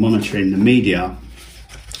you've been monitoring the media,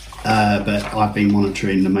 but I've been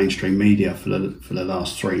monitoring the mainstream media for the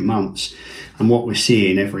last 3 months. And what we're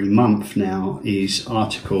seeing every month now is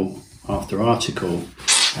article after article,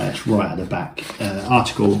 it's right at the back,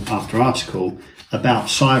 article after article about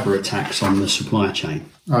cyber attacks on the supply chain.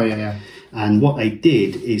 Oh, yeah. And what they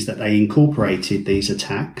did is that they incorporated these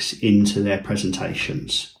attacks into their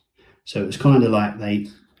presentations. So it was kind of like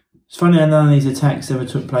It's funny how none of these attacks ever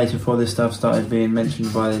took place before this stuff started being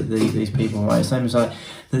mentioned by these people, right? Same as like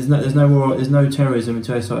there's no terrorism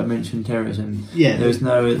until they started mentioning terrorism. Yeah. There was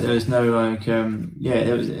no like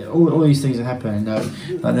there was all these things that happened.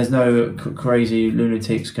 Like there's no crazy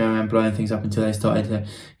lunatics going around blowing things up until they started to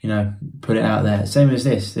put it out there. Same as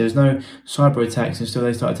this. There was no cyber attacks until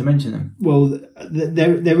they started to mention them. Well,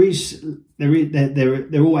 there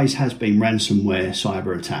always has been ransomware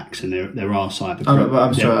cyber attacks, and there are cyber. But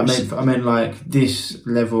I'm sorry, I meant like this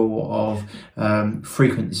level of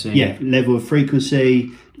frequency. Yeah, level of frequency,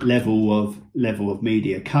 level of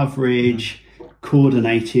media coverage,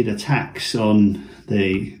 coordinated attacks on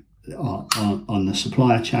the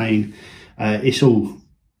supply chain. It's all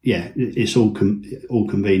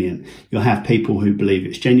convenient. You'll have people who believe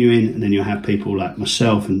it's genuine, and then you'll have people like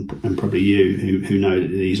myself and probably you who know that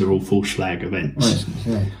these are all false flag events. Right,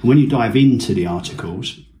 yeah. And when you dive into the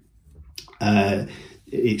articles,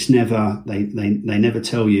 it's never they never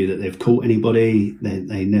tell you that they've caught anybody.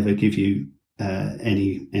 They never give you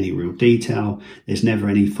any real detail. There's never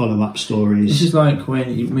any follow-up stories. This is like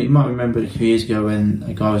when you might remember a few years ago when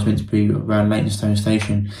a guy was meant to be around Leytonstone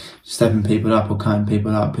Station stabbing people up or cutting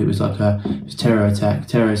people up. It was like a terrorist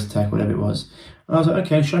attack, whatever it was. And I was like,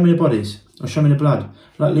 okay, show me the bodies or show me the blood.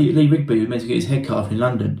 Like Lee Rigby was meant to get his head cut off in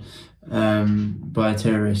London by a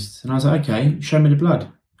terrorist, and I was like, okay, show me the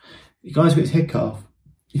blood. The guy's got his head cut off.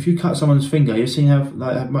 If you cut someone's finger, you've seen how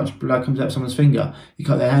much blood comes out of someone's finger. You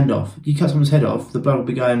cut their hand off. You cut someone's head off, the blood will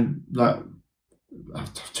be going like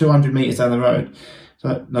 200 metres down the road.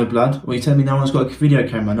 So no blood. Well, you tell me no one's got a video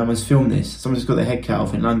camera, no one's filmed this. Someone's got their head cut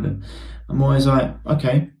off in London. I'm always like,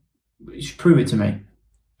 okay, you should prove it to me.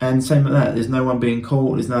 And same with that. There's no one being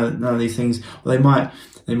caught. There's none of these things. Well,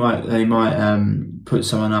 they might put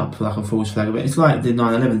someone up for like a false flag. But it's like the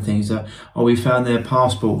 9/11 things that we found their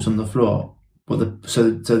passports on the floor.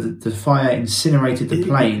 So the fire incinerated the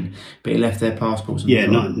plane, but it left their passports on the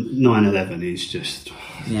floor. 9/11 is just...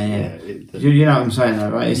 Yeah. You know what I'm saying, though,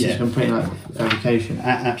 right? It's just complete like fabrication.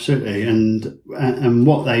 Absolutely, and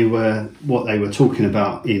what they were talking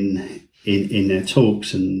about in their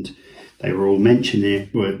talks, and they were all mentioning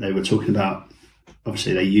it. They were talking about,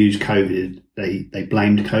 obviously they used COVID. They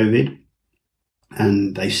blamed COVID,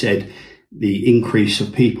 and they said the increase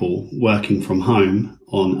of people working from home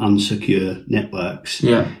on unsecure networks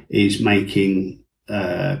is making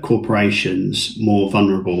corporations more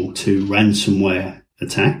vulnerable to ransomware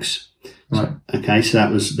attacks. Right. Okay, so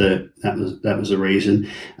that was the reason.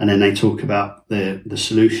 And then they talk about the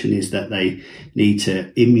solution is that they need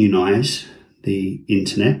to immunize the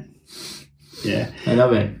internet. Yeah, I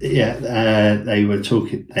love it. Yeah, they were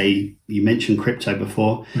talking. You mentioned crypto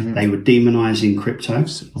before. Mm-hmm. They were demonizing crypto,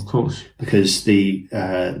 of course, because the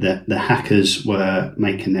hackers were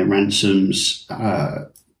making their ransoms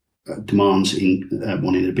demands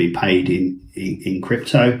wanting to be paid in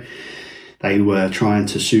crypto. They were trying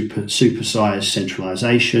to supersize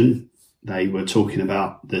centralization. They were talking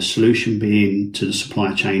about the solution to the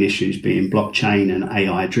supply chain issues being blockchain and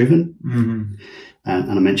AI driven. Mm-hmm.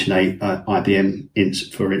 And I mentioned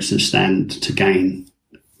IBM, for instance, stand to gain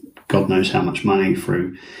God knows how much money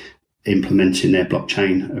through implementing their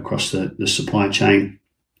blockchain across the supply chain.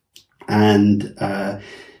 And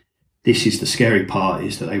this is the scary part,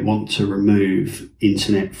 is that they want to remove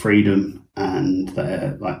internet freedom. And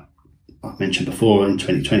like I mentioned before, in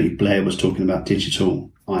 2020, Blair was talking about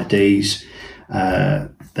digital IDs. They're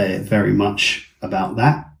very much about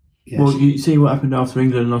that. Yes. Well, you see what happened after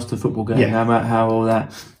England lost the football game. How all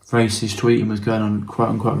that racist tweeting was going on, quote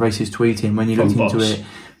unquote racist tweeting. When you looked into it,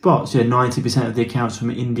 bots. 90% of the accounts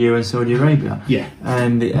from India and Saudi Arabia. Yeah,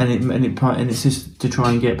 and it's just to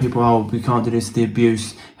try and get people. Oh, we can't do this. The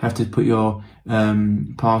abuse. Have to put your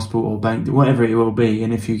passport or bank, whatever it will be,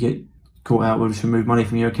 and if you get caught out, we'll just remove money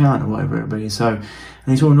from your account or whatever it will be. So, and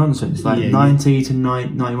it's all nonsense. Like 90 to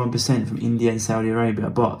 91% from India and Saudi Arabia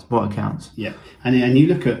bot accounts. Yeah, and you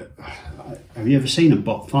look at. Have you ever seen a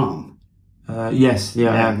bot farm? Yes,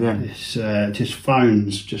 I have. Yeah, it's just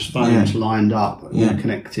phones lined up, all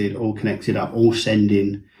connected up, all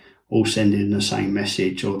sending the same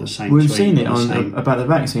message or the same. We've seen it about the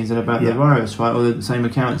vaccines and about the virus, right? Or the same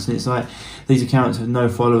accounts, and it's like these accounts have no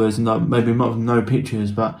followers and maybe not no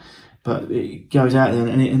pictures, but it goes out there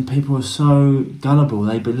and people are so gullible,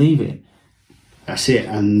 they believe it. That's it.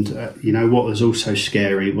 And what was also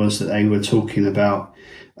scary was that they were talking about.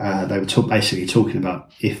 They were basically talking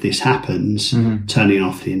about if this happens, turning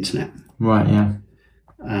off the internet. Right. Yeah.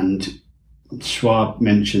 And Schwab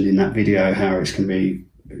mentioned in that video how it's going to be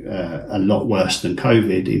a lot worse than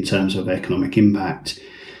COVID in terms of economic impact.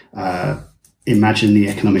 Imagine the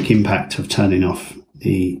economic impact of turning off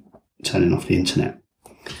the internet.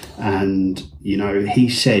 And he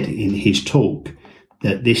said in his talk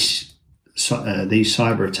that these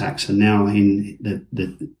cyber attacks are now in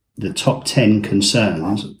the top 10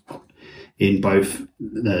 concerns in both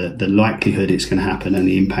the likelihood it's going to happen and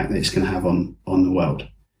the impact that it's going to have on the world.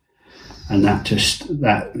 And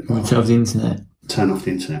turn off the internet. Turn off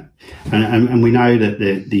the internet. And we know that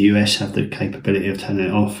the US have the capability of turning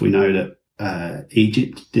it off. We know that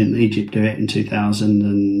Egypt do it in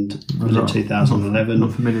 2011?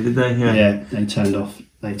 Not familiar, did they? Yeah, they turned off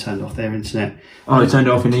their internet. Oh, they turned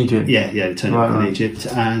it off in Egypt. Yeah, they turned it off in Egypt.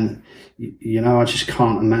 And I just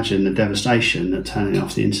can't imagine the devastation that turning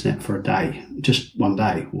off the internet for a day, just one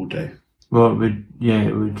day, will do. Well, it would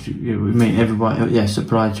mean everybody. Yeah,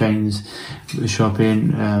 supply chains,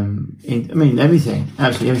 shopping, everything,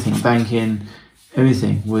 absolutely everything, banking,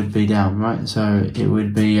 everything would be down, right? So it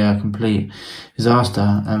would be a complete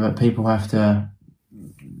disaster. But people have to.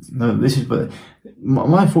 No, this is what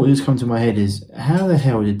my thought that's come to my head is: how the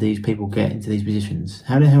hell did these people get into these positions?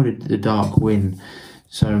 How the hell did the dark win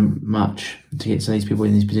so much to get to these people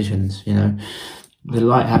in these positions? The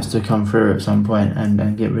light has to come through at some point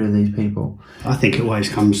and get rid of these people. I think it always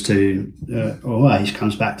comes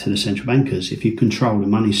back to the central bankers. If you control the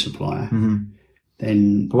money supply,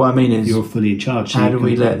 then what I mean is you're fully in charge. How do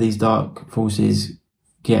we let these dark forces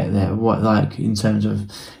get there? What, like, in terms of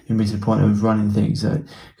to the point of running things? Because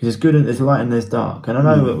there's good and there's light and there's dark. And I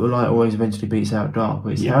know that light always eventually beats out dark,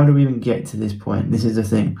 but it's how do we even get to this point? This is the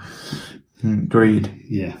thing. Greed.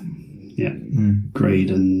 Yeah.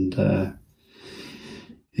 Greed and.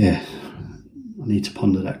 I need to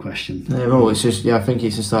ponder that question. Yeah, well, it's just I think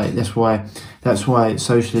it's just like that's why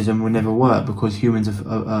socialism will never work, because humans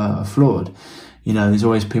are flawed. There's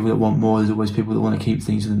always people that want more. There's always people that want to keep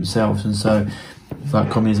things to themselves, and so it's like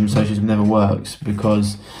communism, socialism never works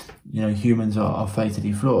because humans are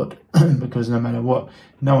fatally flawed because no matter what,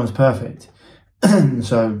 no one's perfect.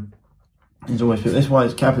 So there's always that's why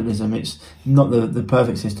it's capitalism. It's not the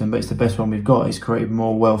perfect system, but it's the best one we've got. It's created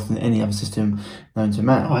more wealth than any other system known to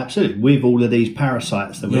man. Oh, absolutely. With all of these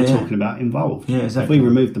parasites that we're talking about involved. Yeah, exactly. If we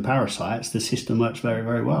remove the parasites, the system works very,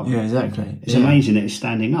 very well. Yeah, exactly. It's amazing that it's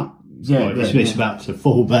standing up. Yeah, it's about to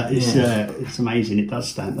fall, but it's amazing it does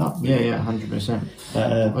stand up. Yeah, 100%.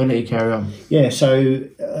 I'll let you carry on. Yeah, so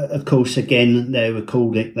of course, again, they were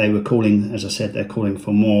calling, as I said, they're calling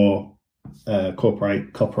for more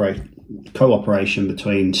cooperation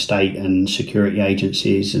between state and security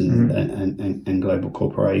agencies and global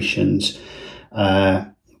corporations.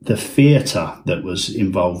 The theatre that was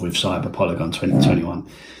involved with Cyber Polygon 2021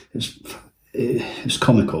 it was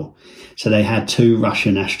comical. So they had 2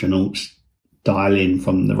 Russian astronauts dial in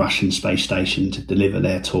from the Russian space station to deliver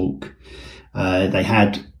their talk. They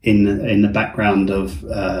had in the background of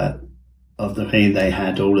the thing, they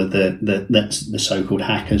had all of the so-called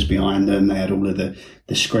hackers behind them. They had all of the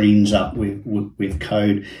screens up with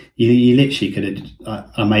code. You literally could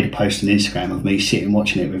have. I made a post on Instagram of me sitting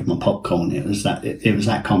watching it with my popcorn. It was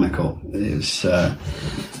that comical. It was.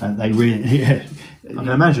 They really. I can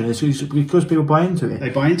imagine it's because people buy into it. They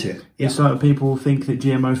buy into it. It's like people think that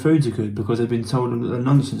GMO foods are good because they've been told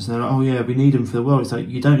nonsense. And they're like, oh yeah, we need them for the world. It's like,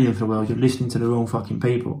 you don't need them for the world. You're listening to the wrong fucking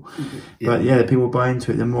people. But the people buy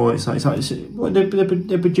into it. The more it's like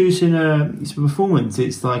they're producing it's a performance.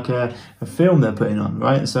 It's like a film they're putting on,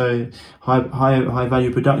 right? So high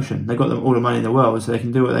value production. They've got all the money in the world, so they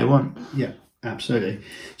can do what they want. Yeah, absolutely.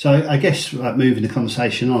 So I guess moving the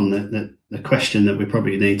conversation on, that the question that we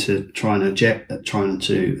probably need to trying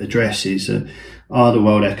to address is: are the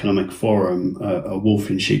World Economic Forum a wolf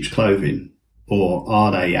in sheep's clothing, or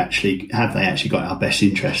have they actually got our best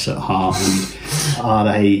interests at heart, and are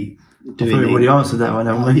they doing? We've already answered that one,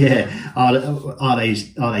 haven't we? Yeah, are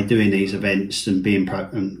they doing these events and being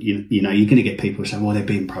and you know, you're going to get people saying, well, they're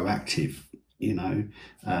being proactive, you know,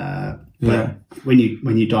 but when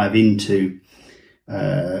you dive into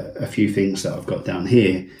a few things that I've got down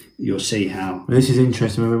here, you'll see how... Well, this is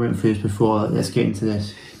interesting. We went through this before. Let's get into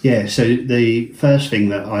this. Yeah, so the first thing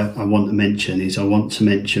that I want to mention is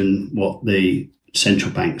what the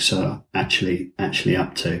central banks are actually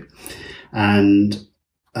up to. And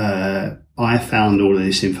I found all of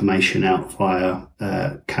this information out via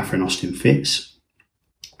Catherine Austin Fitz,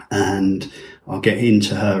 and I'll get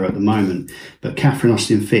into her at the moment. But Catherine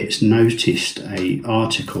Austin Fitz noticed an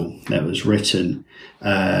article that was written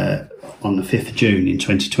on the 5th of June in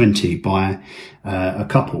 2020 by a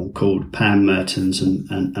couple called Pam Mertens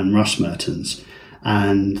and Russ Mertens.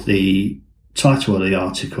 And the title of the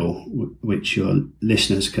article, which your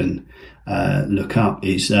listeners can look up,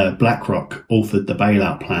 is BlackRock authored the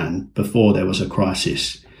bailout plan before there was a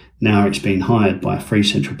crisis. Now it's been hired by 3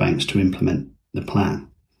 central banks to implement the plan.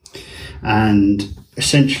 And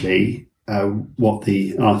essentially, what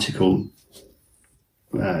the article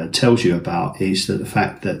tells you about is that the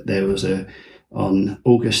fact that there was on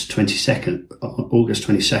August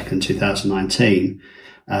 22nd, 2019,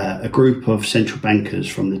 a group of central bankers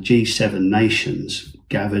from the G7 nations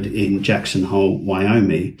gathered in Jackson Hole,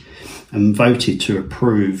 Wyoming, and voted to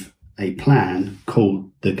approve a plan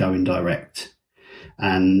called the Going Direct.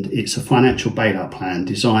 And it's a financial bailout plan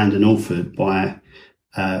designed and authored by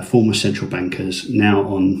former central bankers now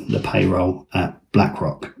on the payroll at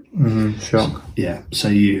BlackRock. Shock. Yeah. So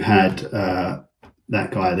you had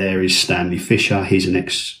that guy there is Stanley Fischer. He's an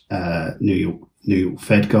ex New York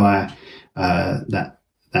Fed guy. That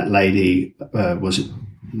lady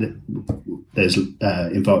there's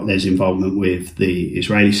involvement with the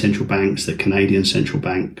Israeli central banks, the Canadian central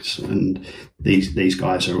banks, and these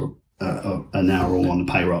guys are now all on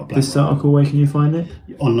the payroll. This article, where can you find it?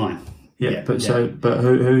 Online. Yeah, but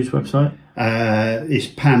whose website? It's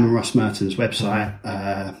Pam and Russ Merton's website.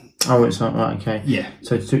 It's not right. Okay. Yeah.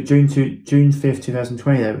 So June 5th,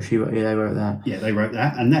 2020. They wrote that. Yeah, they wrote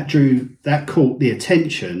that, and that caught the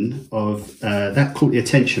attention of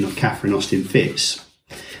Catherine Austin Fitz.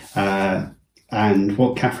 And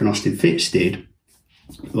what Catherine Austin Fitz did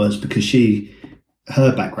was, because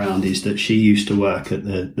her background is that she used to work at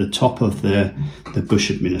the top of the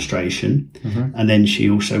Bush administration, and then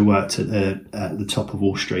she also worked at the top of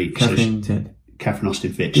Wall Street. Catherine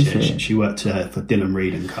Austin Fitz. She worked for Dillon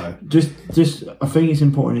Read and Co. Just, I think it's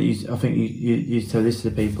important that you tell this to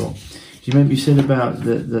the people. You said about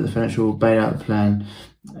the financial bailout plan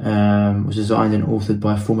was designed and authored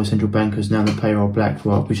by former central bankers, now the payroll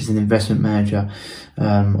BlackRock, which is an investment manager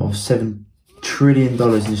of $7 trillion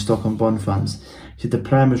in stock and bond funds. The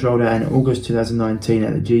plan was rolled out in August 2019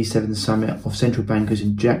 at the G7 summit of central bankers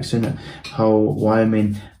in Jackson Hole,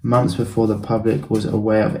 Wyoming, months before the public was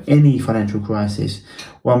aware of any financial crisis.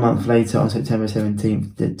 1 month later, on September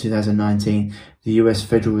 17, 2019, the US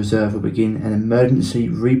Federal Reserve will begin an emergency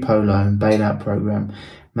repo loan bailout program,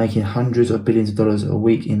 making hundreds of billions of dollars a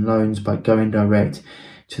week in loans by going direct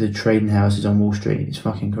to the trading houses on Wall Street. It's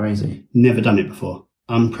fucking crazy. Never done it before.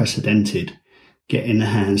 Unprecedented. Getting the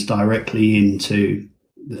hands directly into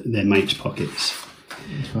their mates' pockets.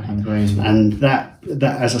 It's fucking crazy. And that,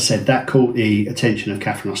 as I said, that caught the attention of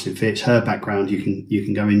Catherine Austin Fitz. Her background, you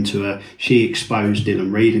can go into her. She exposed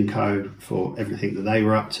Dillon Read and Co. for everything that they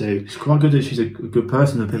were up to. It's quite good that she's a good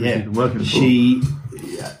person that people have been working for.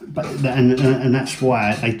 And that's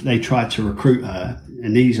why they tried to recruit her.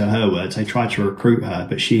 And these are her words. They tried to recruit her,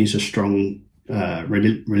 but she is a strong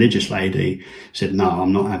religious lady. Said, no,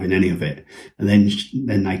 I'm not having any of it. And then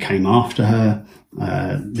they came after her.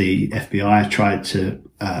 The FBI tried to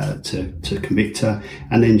convict her,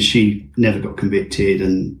 and then she never got convicted,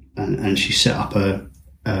 and she set up her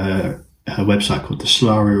website called the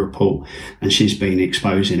Solari Report, and she's been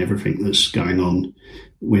exposing everything that's going on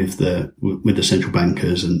with the central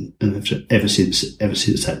bankers and ever since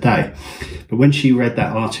that day. But when she read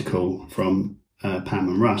that article from Pam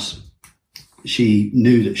and Russ, she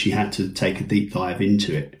knew that she had to take a deep dive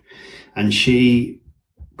into it, and she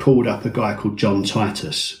called up a guy called John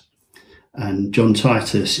Titus. And John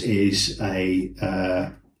Titus is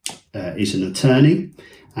an attorney,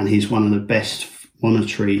 and he's one of the best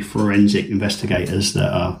monetary forensic investigators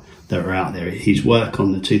that are out there. His work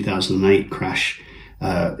on the 2008 crash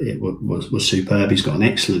it was superb. He's got an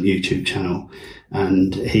excellent YouTube channel,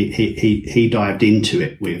 and he dived into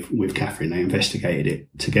it with Catherine. They investigated it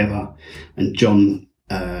together, and John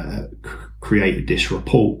created this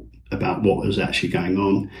report about what was actually going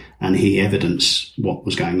on, and he evidenced what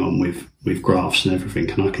was going on with graphs and everything,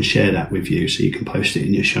 and I can share that with you so you can post it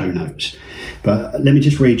in your show notes. But let me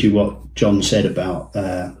just read you what John said about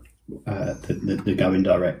the going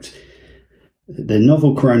direct. The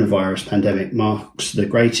novel coronavirus pandemic marks the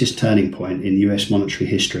greatest turning point in US monetary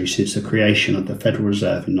history since the creation of the Federal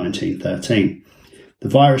Reserve in 1913. The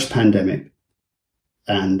virus pandemic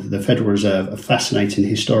and the Federal Reserve are fascinating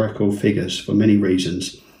historical figures for many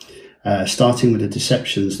reasons. Starting with the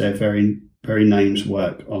deceptions their very names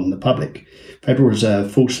work on the public. Federal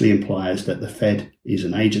Reserve falsely implies that the Fed is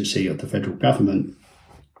an agency of the federal government,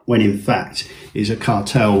 when in fact is a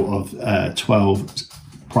cartel of 12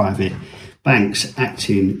 private banks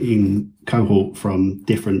acting in cohort from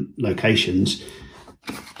different locations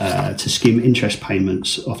to skim interest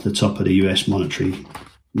payments off the top of the US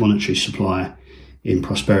monetary supply in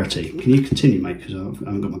prosperity. Can you continue, mate? Because I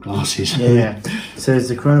haven't got my glasses. Yeah. So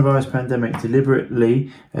the coronavirus pandemic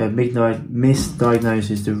deliberately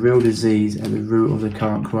misdiagnoses the real disease at the root of the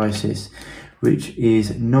current crisis, which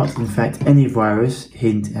is not in fact any virus,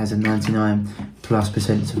 hint has a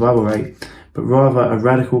 99+% survival rate, but rather a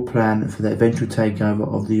radical plan for the eventual takeover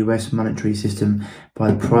of the US monetary system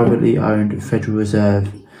by the privately owned Federal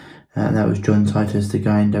Reserve. And that was John Titus, the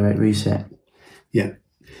Going Direct Reset. Yeah.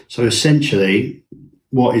 So essentially,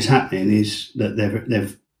 what is happening is that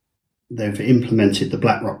they've implemented the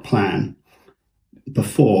BlackRock plan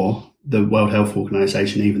before the World Health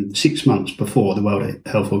Organization, even 6 months before the World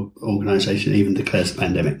Health Organization even declares the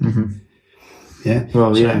pandemic. Mm-hmm. Yeah.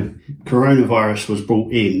 Well, so coronavirus was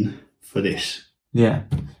brought in for this. Yeah.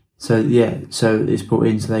 So it's brought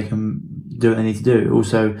in so they can do what they need to do.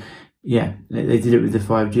 Also, yeah, they did it with the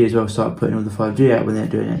 5G as well. Start putting all the 5G out when they're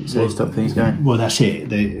doing it, so they stop things going. Well, that's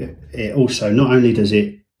it. It also, not only does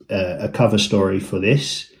it a cover story for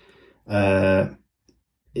this,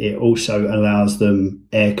 it also allows them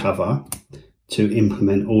air cover to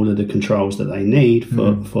implement all of the controls that they need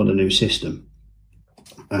for the new system.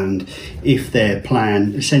 And if their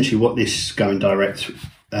plan, essentially what this going direct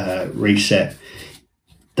reset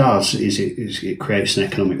does is it creates an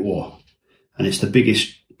economic war, and it's the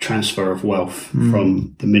biggest transfer of wealth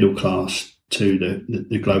from the middle class to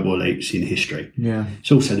the global elites in history. Yeah,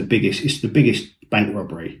 it's also the biggest bank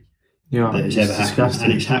robbery that has ever happened,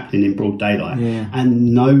 and it's happening in broad daylight. Yeah.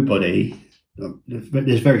 And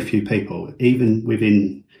there's very few people, even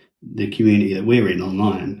within the community that we're in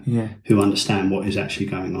online, who understand what is actually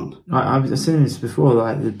going on. I've seen this before,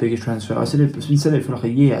 like the biggest transfer. I've been said it for like a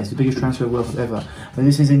year. It's the biggest transfer of wealth ever. And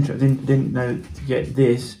this is interesting. Didn't know to get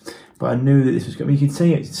this, but I knew that this was coming. You could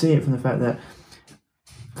see it from the fact that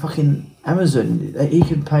fucking Amazon, he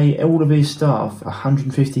can pay all of his staff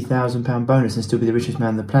 £150,000 bonus and still be the richest man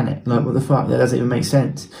on the planet. Like, what the fuck? That doesn't even make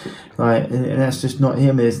sense. Like, and that's just not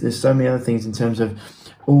him. There's so many other things in terms of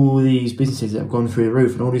all these businesses that have gone through the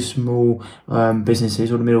roof, and all these small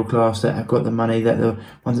businesses, all the middle class that have got the money, that the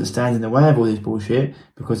ones that stand in the way of all this bullshit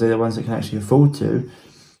because they're the ones that can actually afford to.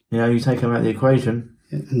 You know, you take them out of the equation.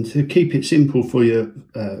 And to keep it simple for your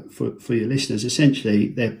listeners, essentially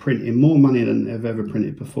they're printing more money than they've ever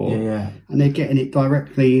printed before, and they're getting it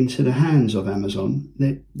directly into the hands of Amazon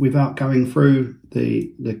without going through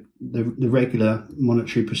the regular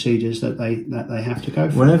monetary procedures that they have to go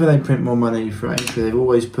through. Whenever they print more money for entry, they've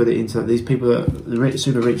always put it into these people that the rich,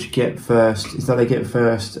 super rich get first. It's like they get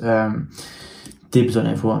first dibs on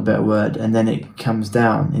it, for want of a better word, and then it comes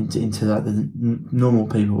down into like the normal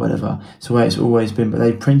people, whatever. It's the way it's always been. But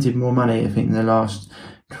they've printed more money, I think, in the last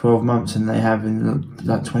 12 months than they have in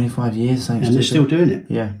like 25 years. And they're still doing it.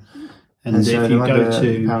 Yeah. And so if you go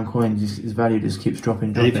to pound coin, his value just keeps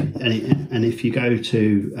dropping. And if you go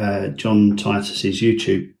to John Titus's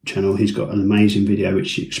YouTube channel, he's got an amazing video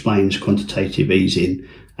which explains quantitative easing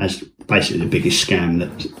as basically the biggest scam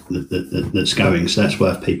that's going. So that's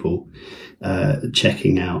worth people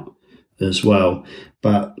checking out as well.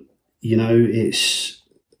 But you know, it's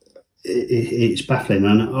baffling.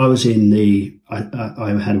 And I was I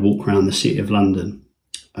had a walk around the City of London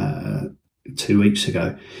 2 weeks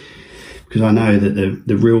ago, because I know that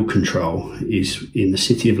the real control is in the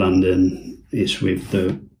City of London. It's with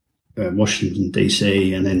the Washington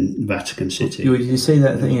DC and then Vatican City. You see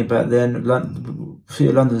that thing about then City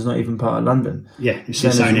of London's not even part of London. Yeah, it's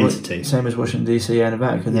its own entity. Same as Washington DC and the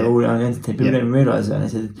Vatican, they're all their own entity. People don't even realise that. And I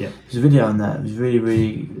said, there's a video on that. It was really,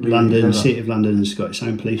 really, really London, clever. City of London's got its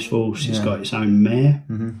own police force. It's got its own mayor.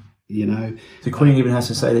 Mm-hmm. you know. The Queen even has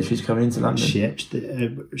to say that she's coming into London.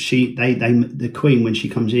 The Queen, when she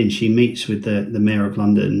comes in, she meets with the Mayor of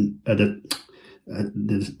London, the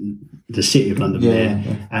City of London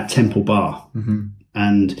Mayor at Temple Bar,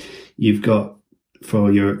 and you've got,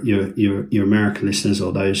 for your American listeners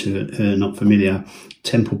or those who are not familiar,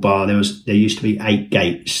 Temple Bar, there used to be 8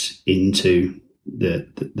 gates into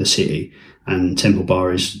the city, and Temple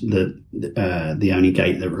Bar is the only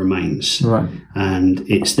gate that remains. Right. And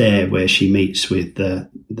it's there where she meets with the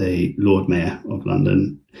Lord Mayor of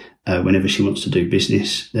London whenever she wants to do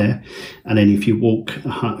business there. And then if you walk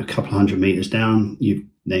a couple of hundred metres down, you've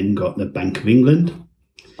then got the Bank of England.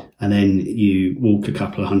 And then you walk a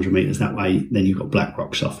couple of hundred metres that way, then you've got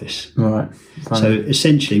BlackRock's office. Right. Funny. So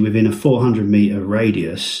essentially, within a 400-metre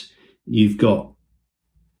radius, you've got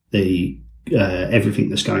the everything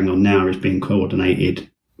that's going on now is being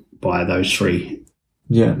coordinated by those three.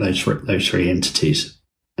 Yeah. Those three entities.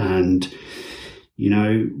 And, you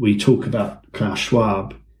know, we talk about Klaus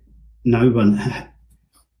Schwab. I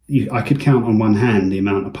could count on one hand the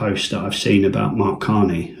amount of posts that I've seen about Mark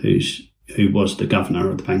Carney, who was the governor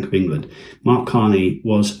of the Bank of England. Mark Carney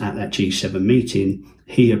was at that G7 meeting.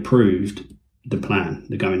 He approved the plan,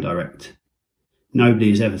 the going direct. Nobody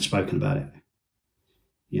has ever spoken about it.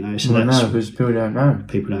 You know, so that's because people don't know.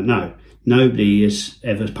 People don't know. Nobody has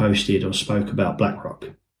ever posted or spoke about BlackRock.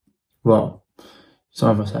 Well,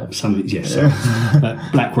 some of us have. Some, yes.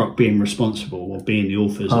 BlackRock being responsible or being the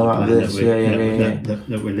authors of the plan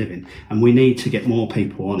that we're living. And we need to get more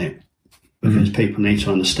people on it, because people need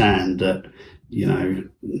to understand that, you know,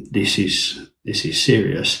 this is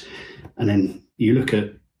serious. And then you look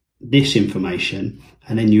at this information,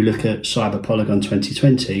 and then you look at Cyber Polygon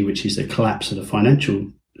 2020, which is the collapse of the financial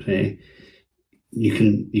thing. You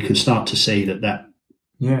can start to see that.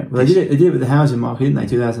 Yeah, well, they did it with the housing market, didn't they?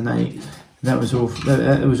 2008. That was all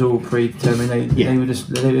predetermined. They were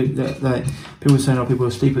just people were saying, "Oh, people are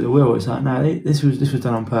asleep at the wheel." It's like, no, this was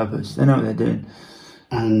done on purpose. They know what they're doing.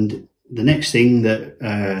 And the next thing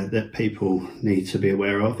that people need to be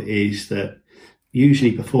aware of is that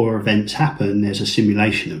usually before events happen, there's a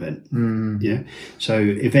simulation event. Yeah. So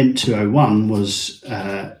Event 201 was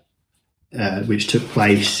which took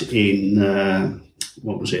place in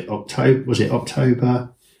what was it? October? Was it October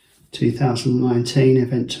 2019?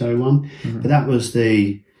 Event 201. But that was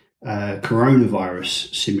the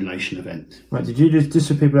coronavirus simulation event. Right. Did you just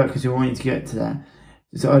for people out, because you wanted to get to that?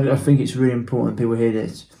 So I think it's really important people hear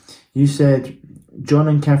this. You said John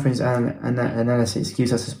and Catherine's analysis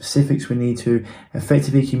gives us the specifics we need to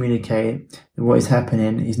effectively communicate that what is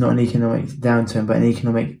happening is not an economic downturn, but an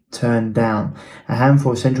economic turn down. A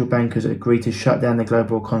handful of central bankers agreed to shut down the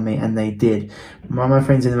global economy, and they did. My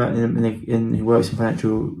friends who works in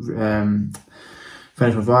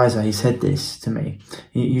financial advisor, he said this to me.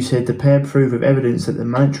 You said the pair prove of evidence that the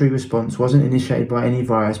monetary response wasn't initiated by any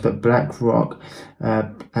virus, but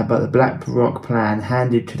the BlackRock plan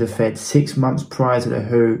handed to the Fed 6 months prior to the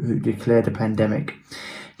WHO declared the pandemic.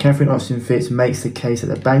 Catherine Austin Fitz makes the case that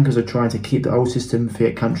the bankers are trying to keep the old system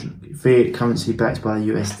fiat currency backed by the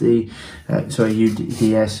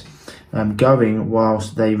USDS going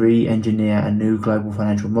whilst they re-engineer a new global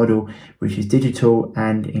financial model which is digital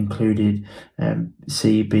and included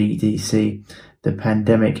CBDC. The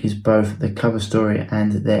pandemic is both the cover story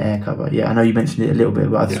and their air cover. Yeah, I know you mentioned it a little bit,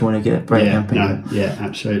 but I just want to get a breakdown. Yeah,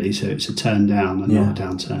 absolutely. So it's a turn down and not a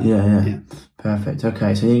downturn. Yeah. Perfect.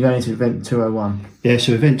 Okay, so you're going into Event 201. Yeah,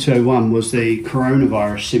 so Event 201 was the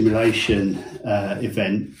coronavirus simulation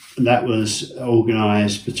event. That was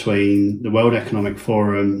organised between the World Economic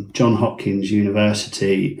Forum, Johns Hopkins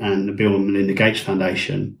University and the Bill and Melinda Gates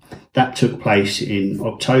Foundation. That took place in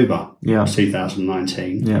October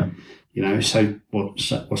 2019. Yeah. You know, so what's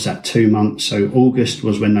that, 2 months? So August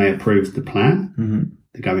was when they approved the plan,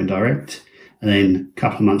 the going direct. And then a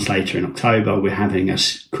couple of months later in October, we're having a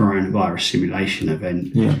coronavirus simulation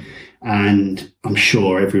event. Yeah. And I'm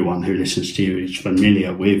sure everyone who listens to you is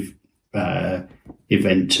familiar with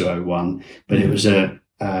Event 201, but it was a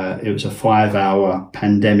 5-hour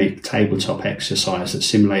pandemic tabletop exercise that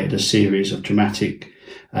simulated a series of dramatic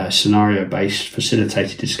scenario-based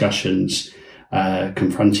facilitated discussions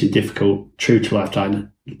confronting difficult true-to-life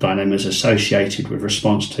dilemmas associated with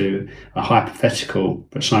response to a hypothetical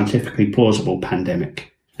but scientifically plausible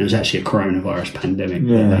pandemic. It was actually a coronavirus pandemic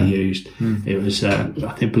that they used. It was, I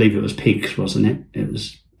believe it was pigs, wasn't it? It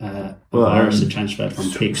was virus that transferred from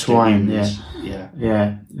pigs swine, to humans.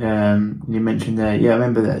 Yeah. You mentioned there. Yeah, I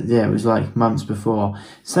remember that. Yeah, it was like months before.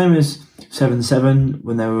 Same as 7/7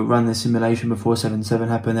 when they were running the simulation before 7/7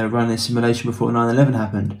 happened. They were running the simulation before 9/11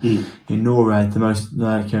 happened. In NORAD, the most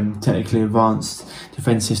technically advanced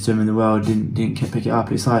defense system in the world, didn't pick it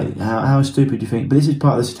up. It's like how stupid do you think? But this is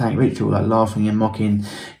part of the satanic ritual, like laughing and mocking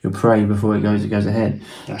your prey before it goes ahead.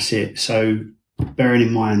 That's it. So, bearing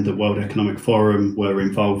in mind the World Economic Forum were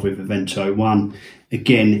involved with Event 201,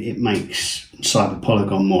 again, it makes Cyber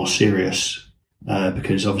Polygon more serious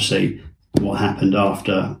because obviously what happened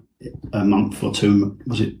after a month or two,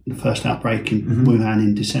 was it the first outbreak in Wuhan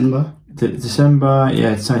in December? December,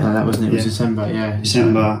 yeah, something like that, wasn't it? It was December, yeah.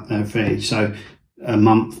 December, so a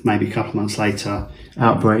month, maybe a couple of months later,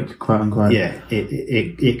 outbreak, quote unquote. Yeah,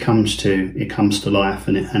 it comes to life,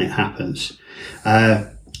 and it happens.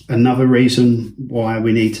 Another reason why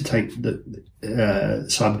we need to take the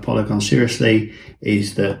Cyber Polygon seriously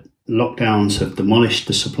is that lockdowns have demolished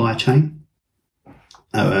the supply chain.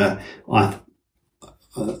 I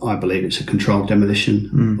believe it's a controlled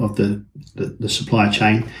demolition of the supply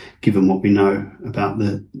chain, given what we know about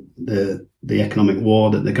the economic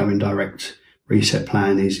war that the Going Direct reset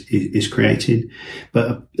plan is creating.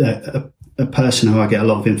 But a person who I get a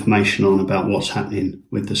lot of information on about what's happening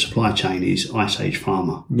with the supply chain is Ice Age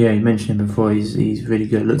Farmer. Yeah, you mentioned him before. He's really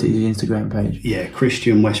good. I looked at his Instagram page. Yeah,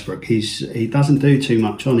 Christian Westbrook. He doesn't do too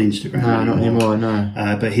much on Instagram anymore. Not anymore, no.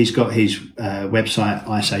 But he's got his website,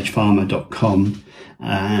 iceagefarmer.com.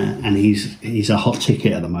 And he's a hot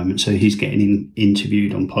ticket at the moment, so he's getting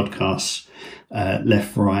interviewed on podcasts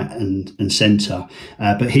left, right, and centre.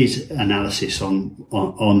 But his analysis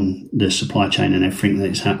on the supply chain and everything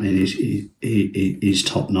that's happening is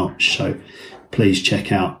top notch. So please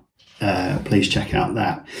check out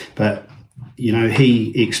that. But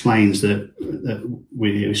he explains that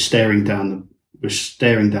we're staring down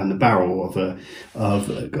the barrel of a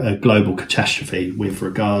global catastrophe with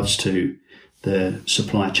regards to the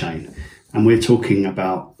supply chain, and we're talking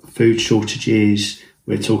about food shortages.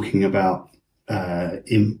 We're talking about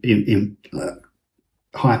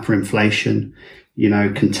hyperinflation.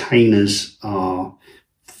 Containers are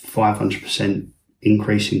 500%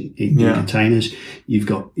 increasing in containers. You've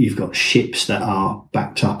got ships that are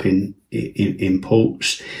backed up in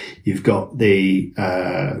ports. You've got we're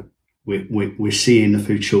seeing the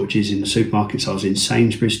food shortages in the supermarkets. I was in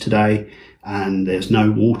Sainsbury's today, and there's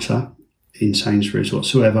no water in Sainsbury's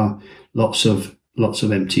whatsoever. Lots of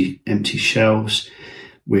empty shelves.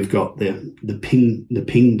 We've got the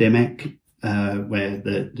pingdemic, where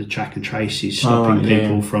the track and trace is stopping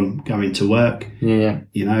people from going to work. Yeah.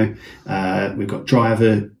 We've got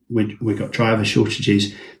driver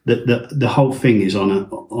shortages. The whole thing is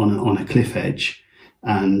on a cliff edge.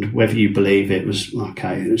 And whether you believe it was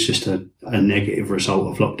just a negative result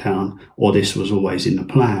of lockdown, or this was always in the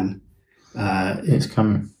plan, it's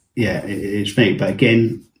coming. Yeah, it's me. But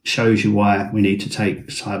again, shows you why we need to take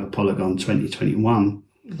Cyber Polygon 2021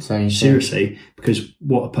 seriously, because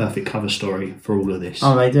what a perfect cover story for all of this.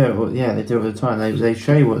 Oh, they do it. Well, yeah, they do it all the time. They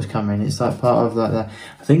show you what's coming. It's like part of like that.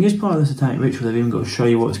 I think it's part of the satanic ritual. They've even got to show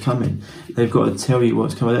you what's coming. They've got to tell you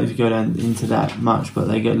what's coming. I don't know if you go down into that much, but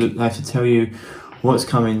they have to tell you what's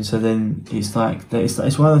coming. So then it's like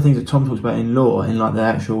it's one of the things that Tom talks about in law, in like the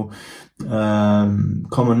actual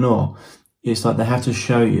common law. It's like they have to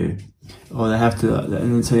show you, or they have to,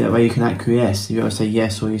 and so that way you can acquiesce. You either say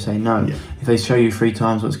yes or you say no. Yeah. If they show you 3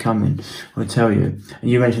 times what's coming, or tell you. And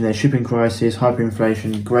you mentioned there's shipping crisis,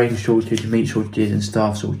 hyperinflation, grain shortage, meat shortages, and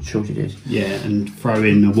staff shortages. Yeah, and throw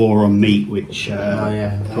in the war on meat, which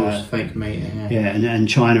of course, fake meat. Yeah, and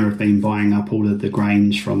China have been buying up all of the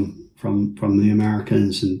grains from the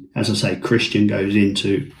Americans, and as I say, Christian goes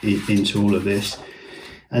into all of this,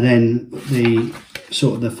 and then the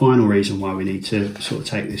final reason why we need to sort of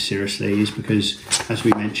take this seriously is because, as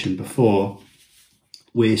we mentioned before,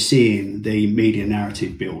 we're seeing the media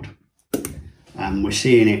narrative build, and we're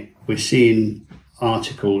seeing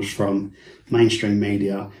articles from mainstream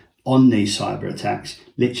media on these cyber attacks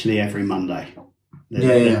literally every Monday.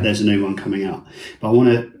 There's a new one coming out. But I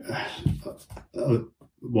want to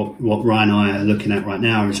what Ryan and I are looking at right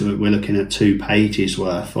now is we're looking at 2 pages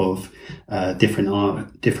worth of different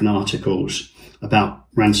articles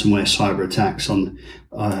about ransomware cyber attacks on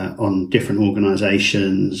different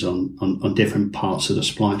organisations, on different parts of the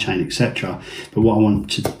supply chain, etc. But what I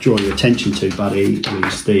want to draw your attention to, buddy,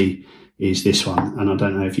 is this one, and I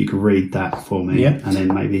don't know if you can read that for me, and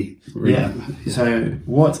then maybe read that. So,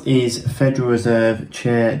 what is Federal Reserve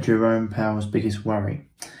Chair Jerome Powell's biggest worry?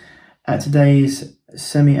 At today's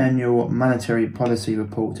semi-annual monetary policy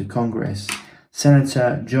report to Congress,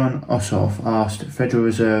 Senator John Ossoff asked Federal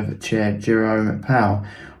Reserve Chair Jerome Powell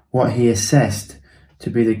what he assessed to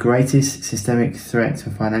be the greatest systemic threat to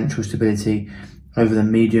financial stability over the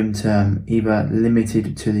medium term, either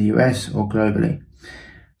limited to the US or globally.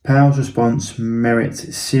 Powell's response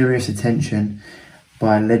merits serious attention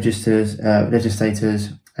by legislators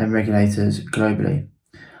and regulators globally.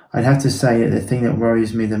 I'd have to say that the thing that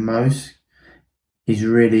worries me the most is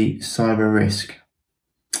really cyber risk.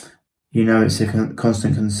 You know, it's a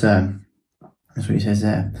constant concern. That's what he says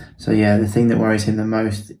there. So yeah, the thing that worries him the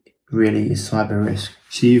most really is cyber risk.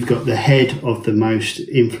 So you've got the head of the most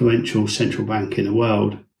influential central bank in the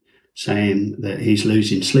world saying that he's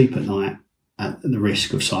losing sleep at night at the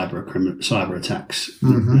risk of cyber attacks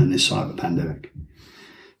and this cyber pandemic.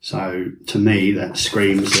 So to me, that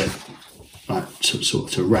screams that, like, sort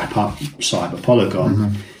of to wrap up cyber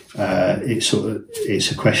Polygon, it's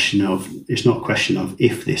not a question of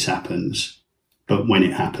if this happens, but when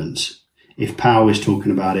it happens. If Powell is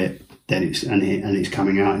talking about it, then it's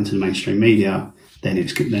coming out into the mainstream media, then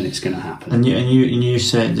it's going to happen. And you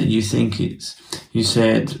said that you think they'll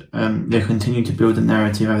continue to build a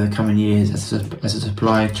narrative over the coming years as the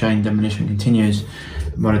supply chain demolition continues.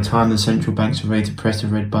 By the time the central banks are ready to press the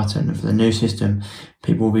red button for the new system,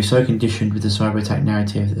 people will be so conditioned with the cyber attack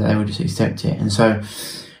narrative that they will just accept it. And so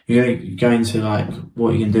you're going to go into like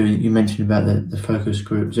what you can do. You mentioned about the focus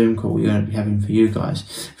group Zoom call you're going to be having for you guys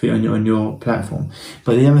on your platform.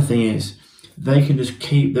 But the other thing is, they can just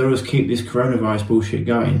they'll just keep this coronavirus bullshit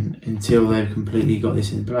going until they've completely got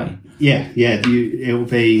this in play. Yeah. It will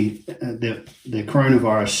be the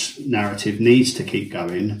coronavirus narrative needs to keep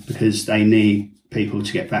going because they need people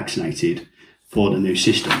to get vaccinated for the new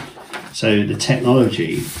system. So the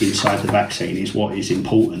technology inside the vaccine is what is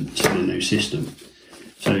important to the new system.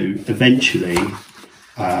 So eventually,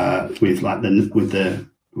 with the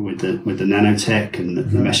nanotech and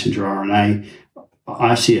the messenger RNA,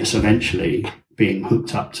 I see us eventually being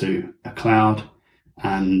hooked up to a cloud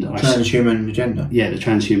and transhuman agenda. Yeah, the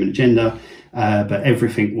transhuman agenda. But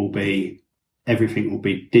everything will be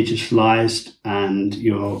digitalized, and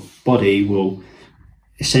your body will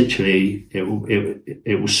essentially it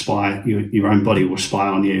will spy. Your own body will spy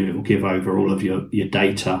on you. It will give over all of your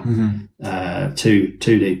data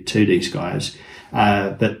to these guys.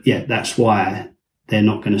 But yeah, that's why they're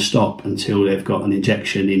not going to stop until they've got an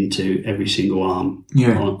injection into every single arm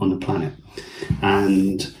on the planet.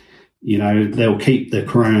 And, you know, they'll keep the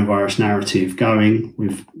coronavirus narrative going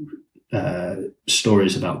with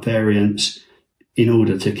stories about variants in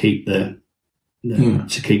order to keep the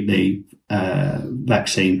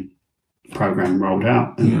vaccine program rolled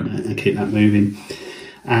out and keep that moving.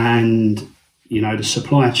 And, you know, the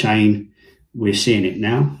supply chain, we're seeing it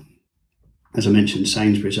now. As I mentioned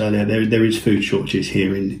Sainsbury's earlier, there is food shortages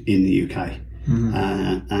here in the UK.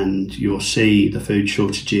 And you'll see the food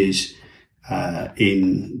shortages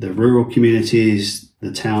in the rural communities.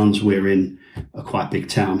 The towns, we're in a quite big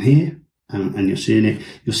town here, and you're seeing it.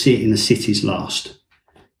 You'll see it in the cities last.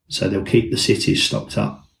 So they'll keep the cities stocked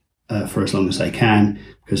up for as long as they can,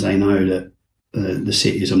 because they know that the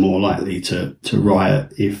cities are more likely to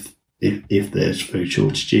riot if there's food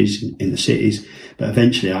shortages in the cities. But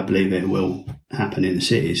eventually I believe it will happen in the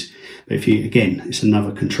cities. But it's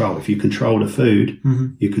another control. If you control the food,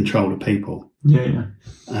 you control the people. Yeah.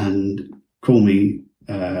 And call me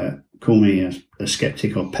a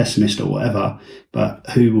skeptic or pessimist or whatever, but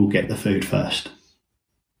who will get the food first?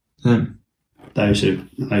 Those who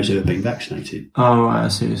have been vaccinated. Oh, right, I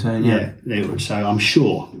see what you're saying. Yeah. So I'm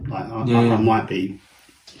sure, I might be,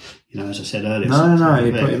 you know, as I said earlier. No,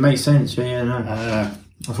 it makes sense.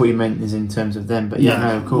 I thought you meant is in terms of them, but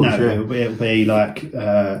of course. No, it'll be like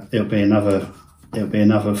it'll be another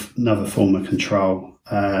form of control.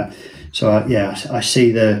 I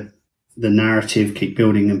see the narrative keep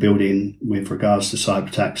building and building with regards to cyber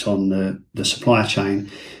attacks on the supply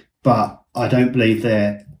chain, but I don't believe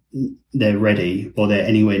they're ready, or they're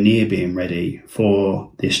anywhere near being ready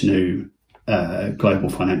for this new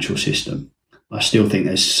global financial system. I still think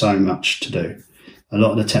there's so much to do. A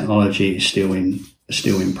lot of the technology is still in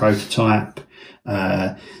prototype.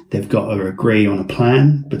 They've got to agree on a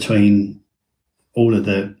plan between all of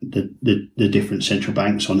the different central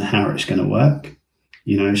banks on how it's going to work.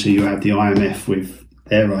 You know, so you have the IMF with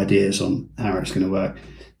their ideas on how it's going to work.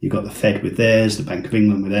 You've got the Fed with theirs, the Bank of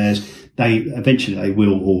England with theirs. Eventually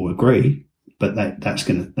will all agree, but that's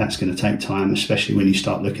going to take time, especially when you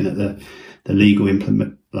start looking at the legal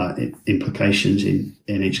implications in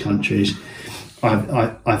each countries.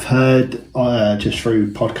 I've heard just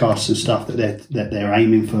through podcasts and stuff that they're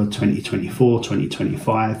aiming for 2024,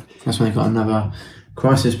 2025. That's when they've got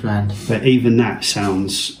crisis plan. But even that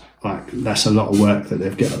sounds like that's a lot of work that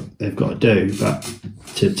they've got to do, but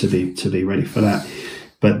to be ready for that.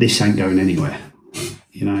 But this ain't going anywhere,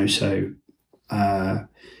 you know. So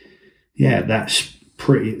that's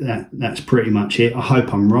pretty much it. I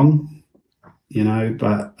hope I'm wrong, you know,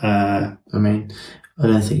 but I mean, I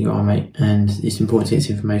don't think you are, mate. And it's important to get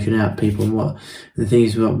this information out, people. And what the thing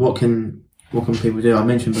is, what can people do? I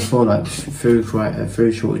mentioned before, like food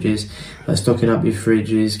shortages, like stocking up your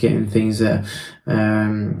fridges, getting things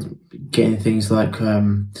like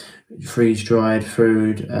freeze dried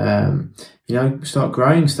food. You know, start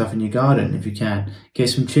growing stuff in your garden if you can. Get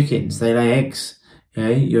some chickens; they lay eggs.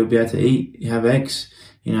 Okay, you'll be able to have eggs.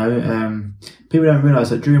 You know, people don't realise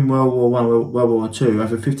that during World War I, World War II,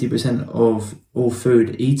 over 50% of all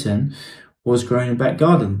food eaten was grown in back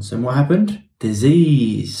gardens. And what happened?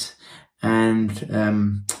 Disease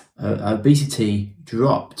and obesity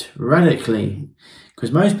dropped radically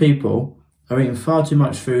because most people are eating far too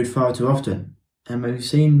much food far too often. And we've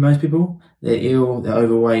seen most people, they're ill, they're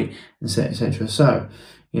overweight, etc. So,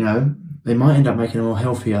 you know, they might end up making a more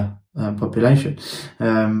healthier population.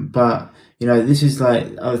 But you know, this is like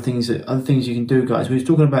other things you can do, guys. We were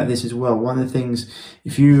talking about this as well. One of the things,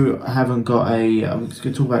 if you haven't got I'm just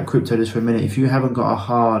going to talk about crypto just for a minute. If you haven't got a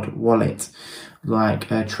hard wallet like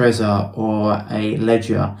a Trezor or a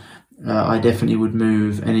Ledger, I definitely would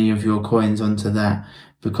move any of your coins onto that.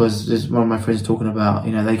 Because there's one of my friends talking about,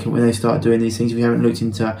 you know, when they start doing these things, if you haven't looked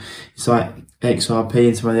into, it's like XRP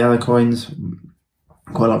and some of the other coins,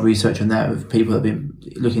 quite a lot of research on that with people that have been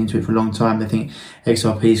looking into it for a long time. They think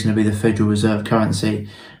XRP is going to be the Federal Reserve currency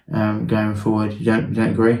going forward. You don't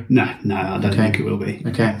agree? No, I don't think it will be.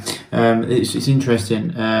 Okay. It's interesting.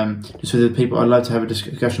 Just for the people, I'd like to have a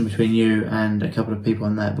discussion between you and a couple of people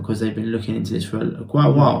on that because they've been looking into this for quite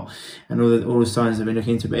a while and all the signs they've been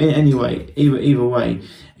looking into. But anyway, either way,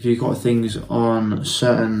 if you've got things on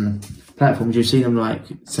certain platforms, you see them like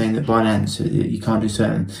saying that Binance, you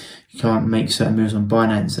can't make certain moves on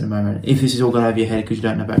Binance at the moment. If this is all going over your head because you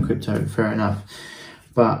don't know about crypto, fair enough.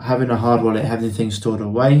 But having a hard wallet, having things stored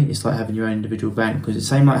away, it's like having your own individual bank because it's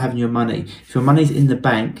the same like having your money. If your money's in the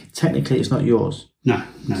bank, technically it's not yours. No,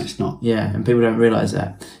 it's not. Yeah, and people don't realise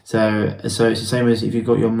that. So it's the same as if you've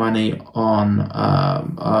got your money on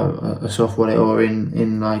a soft wallet or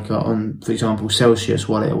on, for example, Celsius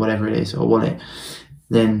wallet or whatever it is, or wallet,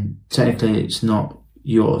 then technically it's not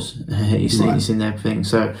yours. It's in their thing.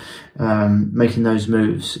 So making those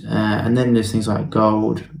moves, and then there's things like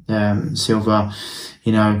gold, silver,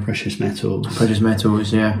 you know, precious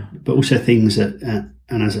metals, yeah. But also things that,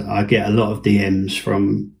 and as I get a lot of DMs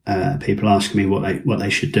from people asking me what they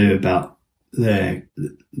should do about their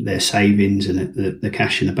savings and the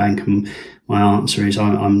cash in the bank, and my answer is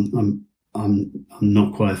I'm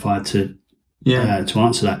not qualified to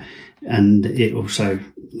answer that, and it also,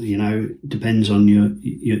 you know, depends on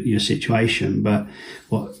your situation. But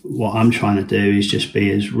what I'm trying to do is just be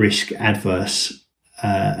as risk adverse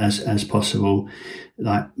as possible.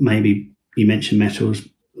 Like maybe you mentioned metals,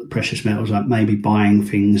 precious metals, like maybe buying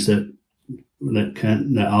things that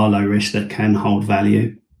are low risk, that can hold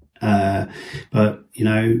value. But you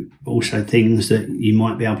know, also things that you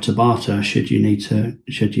might be able to barter should you need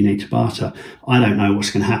to barter. I don't know what's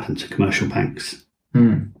going to happen to commercial banks.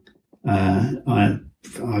 I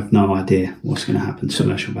have no idea what's going to happen to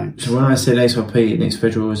commercial banks. So when I said XRP, next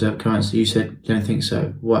Federal Reserve currency, you said you don't think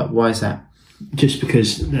so. Why is that? Just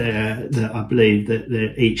because I believe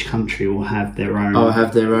that each country will have their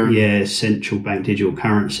own. Central bank digital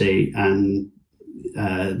currency, and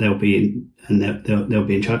they'll be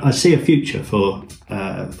in charge. I see a future for.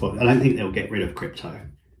 I don't think they'll get rid of crypto.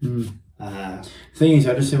 Thing is,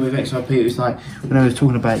 I just said with XRP, it was like when I was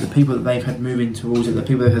talking about it, the people that they've had moving towards it, the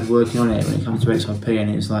people they've had working on it when it comes to XRP,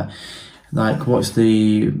 and it's like what's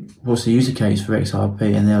the user case for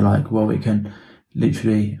XRP? And they're like, well, it can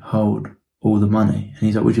literally hold all the money. And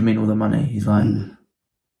he's like, what do you mean all the money? He's like,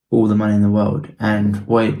 all the money in the world. And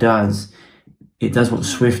what it does what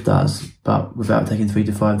Swift does, but without taking 3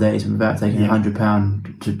 to 5 days and without taking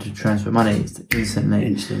 £100 to transfer money. It's instantly.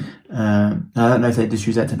 Instant. I don't know if they just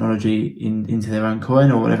use that technology into their own coin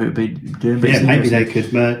or whatever it would be doing. But maybe they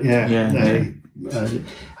could. But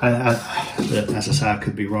as I say, I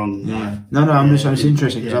could be wrong. Yeah. No, I'm just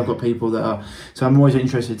interested because I've got people that are. So I'm always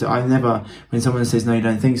interested. When someone says no, you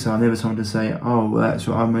don't think so, I'm never someone to say, oh, well, that's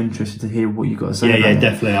what I'm interested to hear what you've got to say. Yeah,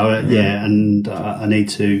 definitely. And I need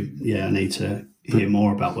to hear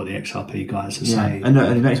more about what the XRP guys are saying. And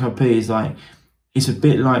the XRP is like, it's a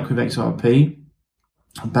bit like with XRP,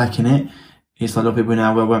 backing it. It's like a lot of people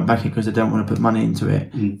now won't back it because they don't want to put money into it.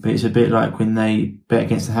 But it's a bit like when they bet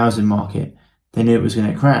against the housing market. they knew it was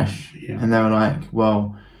going to crash. Yeah. And they were like,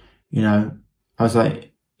 well, you know, I was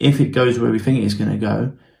like, if it goes where we think it's going to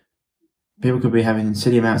go, people could be having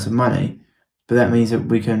silly amounts of money, but that means that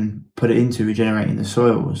we can put it into regenerating the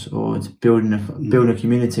soils or to building a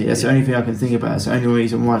community. That's the only thing I can think about. It's the only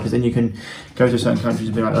reason why, because then you can go to certain countries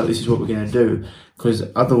and be like, oh, this is what we're going to do. Because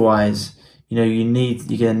otherwise, you know, you're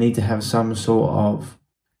going to need to have some sort of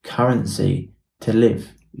currency to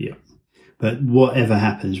live. Yeah. But whatever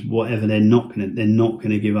happens, they're not going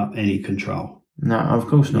to give up any control. No, of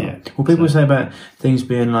course not. Yeah. Well, people say about things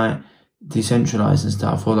being like decentralized and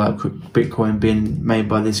stuff, or like Bitcoin being made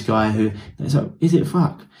by this guy who, it's like, is it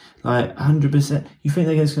fuck? Like 100%. You think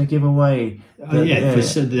they're just going to give away?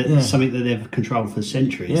 Something that they've controlled for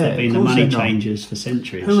centuries. Yeah, they've been the money changers for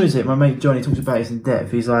centuries. Who is it? My mate Johnny talks about this in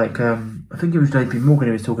depth. He's like, I think it was JP Morgan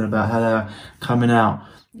who was talking about how they're coming out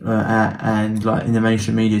and like in the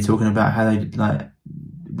mainstream media talking about how they like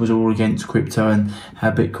was all against crypto and how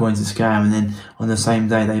Bitcoin's a scam, and then on the same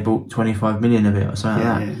day they bought 25 million of it or something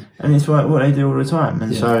like that. Yeah. And it's like what they do all the time.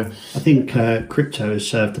 And so I think crypto has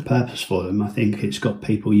served a purpose for them. I think it's got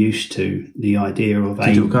people used to the idea of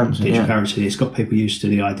digital currency. It's got people used to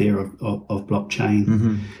the idea of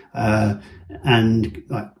blockchain. And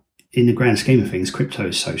like in the grand scheme of things, crypto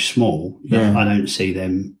is so small that I see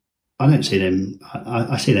them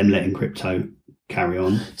letting crypto carry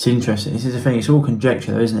on. It's interesting. This is the thing. It's all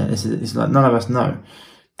conjecture, though, isn't it? It's like none of us know.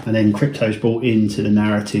 And then crypto's brought into the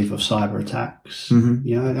narrative of cyber attacks. You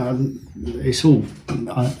know, it's all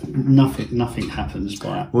nothing happens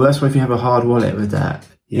by it. Well, that's why if you have a hard wallet with that,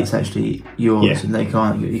 it's actually yours, and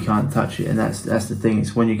you can't touch it. And that's the thing.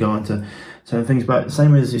 It's when you go onto certain things. But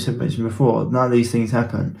same as you mentioned before, none of these things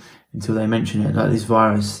happen until they mention it, like this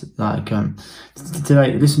virus. Like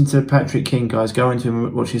today, listen to Patrick King, guys. Go into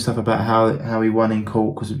him, watch his stuff about how he won in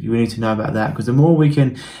court, because we need to know about that. Because the more we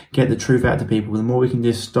can get the truth out to people, the more we can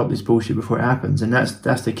just stop this bullshit before it happens. And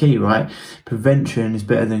that's the key, right? Prevention is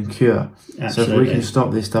better than cure. Absolutely. So if we can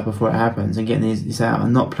stop this stuff before it happens and getting this out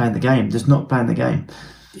and not playing the game, just not playing the game.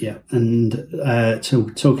 Yeah, and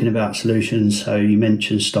talking about solutions, so you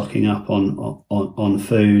mentioned stocking up on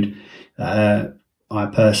food. I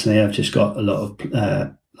personally have just got a lot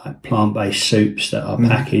of like plant-based soups that are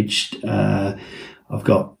packaged. I've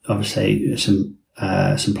got obviously some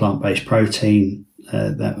plant-based protein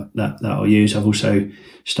that I'll use. I've also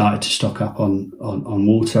started to stock up on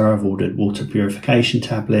water. I've ordered water purification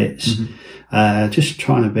tablets. Just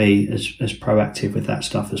trying to be as proactive with that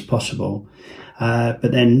stuff as possible. But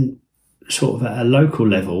then sort of at a local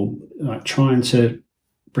level, like trying to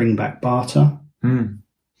bring back barter.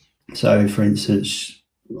 So, for instance,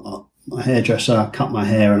 my hairdresser, cut my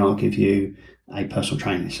hair and I'll give you a personal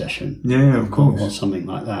training session. Yeah, of course. Or something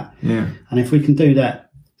like that. Yeah. And if we can do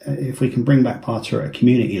that, if we can bring back barter at a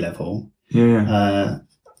community level, I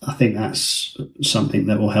think that's something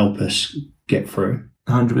that will help us get through.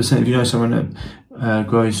 100%. If you know someone that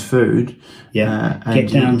grows food, get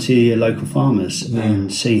down to your local farmers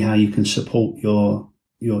and see how you can support your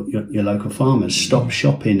local farmers. Stop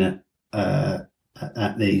shopping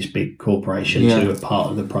at these big corporations who are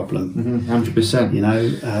part of the problem. 100%. You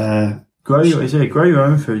know, grow your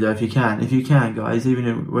own food though if you can, guys.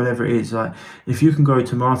 Even whatever it is, like if you can grow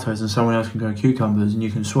tomatoes and someone else can grow cucumbers and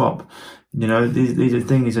you can swap. You know, these are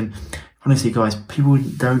things. And honestly, guys, people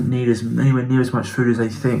don't need anywhere near as much food as they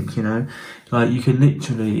think. You know, like you can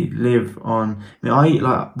literally live on. I eat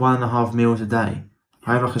like 1.5 meals a day.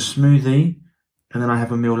 I have like a smoothie, and then I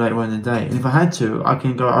have a meal later on in the day. And if I had to, I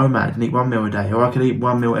can go OMAD and eat 1 meal a day, or I could eat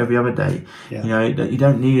 1 meal every other day. You know, you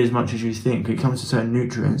don't need as much as you think. It comes to certain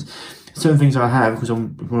nutrients. Certain things I have because I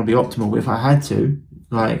want to be optimal. But if I had to,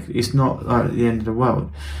 like, it's not like the end of the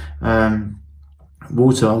world.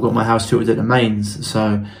 Water, I've got my house tilted at the mains,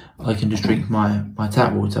 so I can just drink my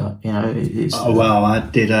tap water. You know, it's. Oh well, I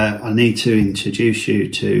need to introduce you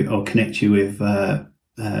to or connect you with a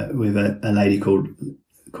lady called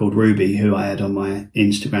Ruby, who I had on my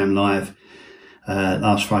Instagram live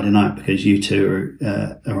last Friday night, because you two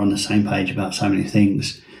are on the same page about so many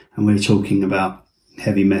things, and we were talking about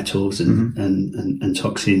heavy metals and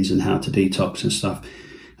toxins and how to detox and stuff.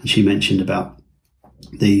 And she mentioned about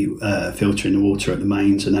the filtering the water at the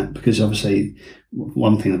mains and that, because obviously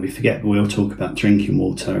one thing that we forget, we all talk about drinking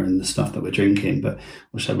water and the stuff that we're drinking, but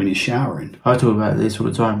also when you're showering. I talk about this all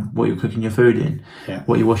the time, what you're cooking your food in,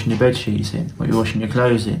 what you're washing your bed sheets in, what you're washing your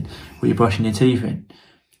clothes in, what you're brushing your teeth in.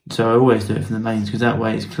 So I always do it from the mains, because that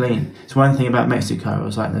way it's clean. It's one thing about Mexico, I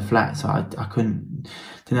was like in the flats, I couldn't,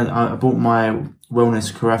 then I bought my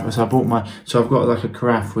wellness carafe. So I've got like a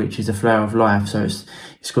carafe which is a flower of life. So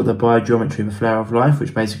it's got the biogeometry of a flower of life,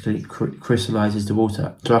 which basically crystallizes the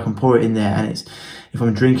water. So I can pour it in there, and if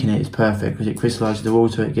I'm drinking it, it's perfect because it crystallizes the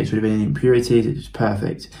water. It gets rid of any impurities. It's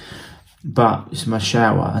perfect. But it's my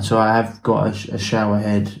shower, and so I have got a shower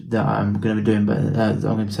head that I'm going to be doing, but that I'm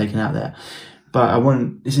going to be taking out there. But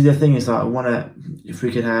this is the thing, is like, I want to, if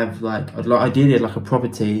we could have ideally like a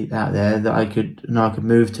property out there that I could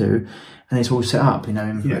move to, and it's all set up,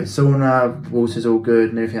 sauna, water's all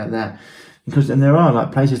good and everything like that. And there are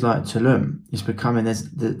like places like Tulum, it's becoming,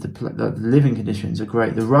 the living conditions are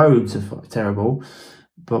great. The roads are terrible,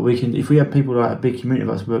 but if we have people like a big community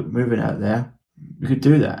of us moving out there, we could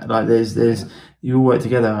do that. Like you all work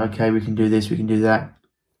together. Okay, we can do this, we can do that.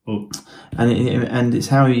 Oh. And it's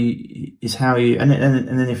how you and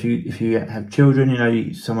then if you have children,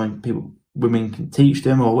 women can teach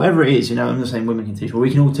them, or whatever it is, I'm not saying women can teach, but we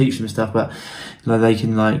can all teach them stuff, but like they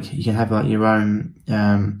can, like, you can have like your own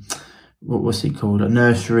what's it called, like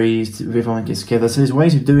nurseries, everyone gets together. So there's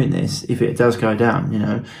ways of doing this if it does go down,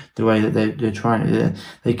 the way that they're trying to.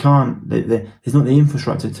 There's not the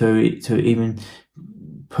infrastructure to even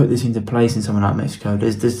put this into place in somewhere like Mexico.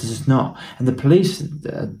 There's just not. And the police,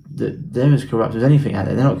 they're as corrupt as anything out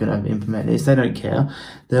there. They're not going to implement this. They don't care.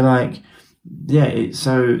 They're like,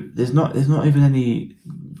 so there's not even any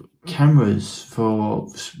cameras for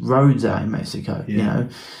roads out in Mexico,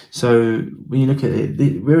 So when you look at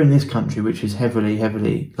it, we're in this country which is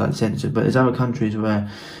heavily like censored, but there's other countries where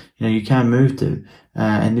you can move to,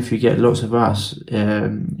 and if you get lots of us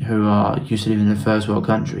who are used to living in a first world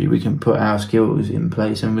country, we can put our skills in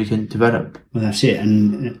place and we can develop. Well, that's it.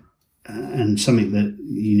 And something that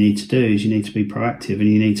you need to do is you need to be proactive, and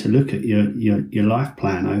you need to look at your life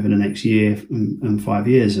plan over the next year and 5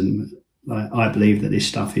 years. And I believe that this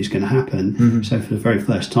stuff is going to happen. Mm-hmm. So for the very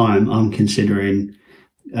first time, I'm considering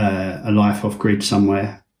a life off grid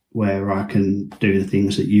somewhere where I can do the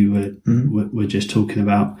things that you were just talking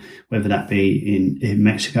about, whether that be in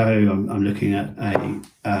Mexico. I'm looking at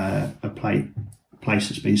a place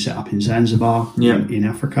that's been set up in Zanzibar, in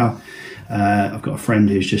Africa. I've got a friend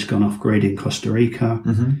who's just gone off grid in Costa Rica.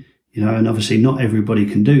 Mm-hmm. And obviously not everybody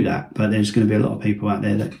can do that, but there's going to be a lot of people out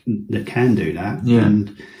there that can do that,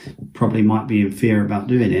 and probably might be in fear about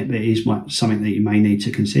doing it, but it is something that you may need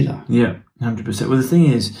to consider. Yeah, 100%. Well, the thing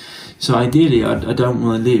is, so ideally, I don't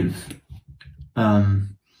want to live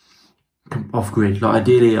off grid. Like,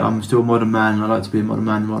 ideally, I'm still a modern man, and I like to be a modern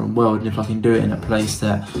man in the modern world. And if I can do it in a place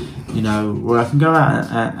that, where I can go out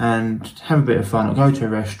and have a bit of fun, or go to a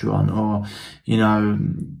restaurant, or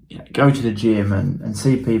go to the gym and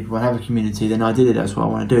see people and have a community, then ideally that's what I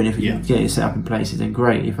want to do. And if we can get it set up in places, then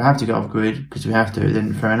great. If I have to go off grid because we have to,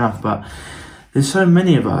 then fair enough. But there's so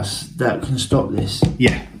many of us that can stop this.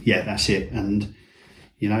 Yeah, that's it. And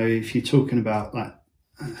if you're talking about like,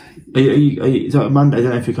 are you so Monday? I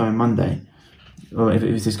don't know if you're coming Monday, or if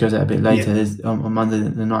this goes out a bit later. There's on Monday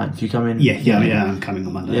the 9th. You come in? Yeah. I'm coming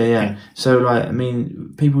on Monday. Yeah. So like, I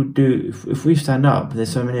mean, people do. If we stand up,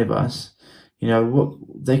 there's so many of us. What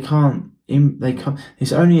they can't.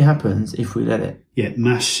 This only happens if we let it. Yeah,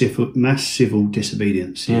 mass civil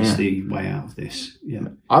disobedience is the way out of this. Yeah,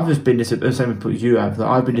 I've just been disobedient. Same with you have.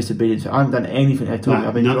 I've been disobedient. I haven't done anything at all.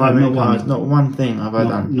 I've been driving cars. Not one thing have I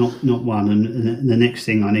done. Not one. And the next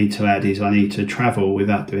thing I need to add is I need to travel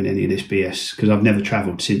without doing any of this BS, because I've never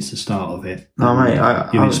travelled since the start of it. No, mate.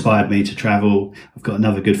 You inspired me to travel. I've got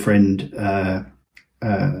another good friend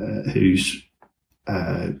who's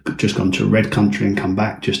just gone to Red Country and come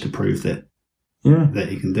back just to prove that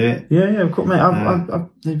he can do it. Yeah, of course, mate.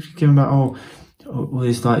 They've given about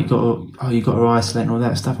it's like you got to isolate and all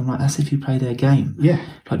that stuff. I'm like, that's if you play their game. Yeah,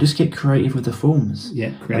 like just get creative with the forms.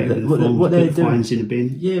 Yeah, creative with the forms. What they're doing, fines in a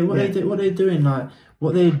bin. Yeah, what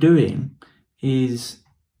they're doing is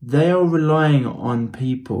they are relying on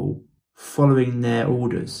people following their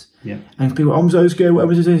orders. Yeah, and people, I'm so scared.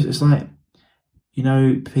 Whatever it is, it's like,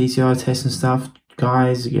 PCR tests and stuff.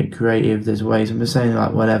 Guys, get creative. There's ways. I'm just saying,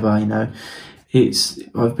 like, whatever.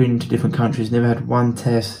 I've been to different countries, never had one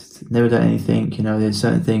test, never done anything. There's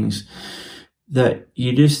certain things that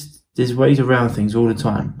there's ways around things all the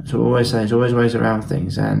time. So I always say, there's always ways around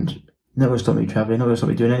things, and not going to stop me travelling, not going to stop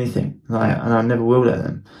me doing anything. And I never will let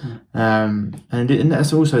them. And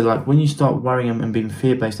that's also like, when you start worrying and being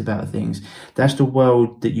fear-based about things, that's the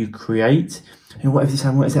world that you create. And what if this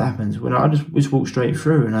happens? What if that happens? When I just walk straight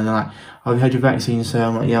through, and I'm like, I've had your vaccine, so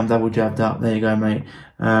I'm like, yeah, I'm double jabbed up. There you go, mate.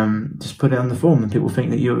 Just put it on the form, and people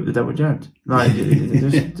think that you're double jabbed. Like,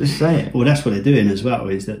 just say it. Well, that's what they're doing as well,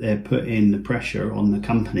 is that they're putting the pressure on the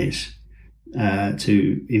companies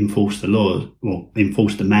to enforce the laws, or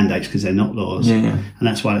enforce the mandates, because they're not laws. Yeah. And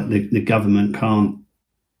that's why the government can't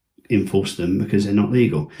enforce them, because they're not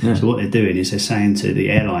legal. Yeah. So what they're doing is they're saying to the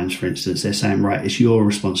airlines, for instance, they're saying, right, it's your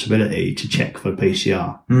responsibility to check for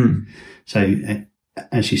PCR. So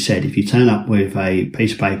as you said, if you turn up with a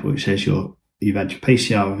piece of paper which says you've had your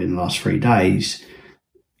PCR within the last 3 days,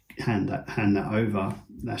 hand that over.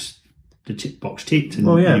 That's the tick box ticked, and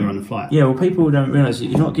you're on the flight. Yeah, well, people don't realise that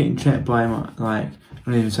you're not getting checked by, like, I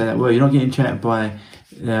don't even say that word, you're not getting checked by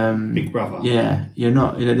Big Brother. Yeah, you're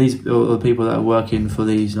not. These are the people that are working for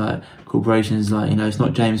these like corporations. Like, it's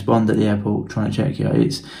not James Bond at the airport trying to check you.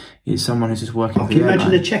 It's someone who's just working. Can you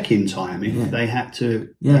imagine the check-in time if they had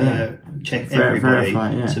to check everybody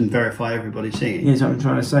and verify everybody's seeing? Yeah, that's what I'm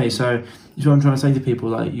trying to say. So it's what I'm trying to say to people.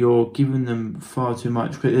 Like, you're giving them far too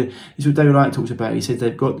much credit. It's what David Light talks about. He said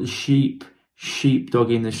they've got the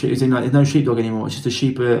sheepdog in the sheep. It's in, like, there's no sheepdog anymore. It's just the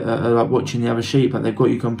sheep are like watching the other sheep. Like, they've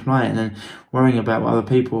got you compliant and worrying about what other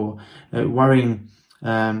people worrying.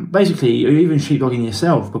 Basically, you're even sheepdogging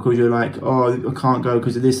yourself, because you're like, oh, I can't go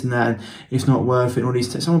because of this and that, and it's not worth it. And all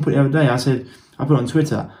these. Someone put it the other day. I put it on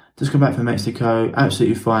Twitter. Just come back from Mexico,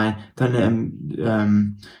 absolutely fine. Don't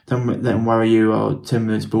let them worry you, or 10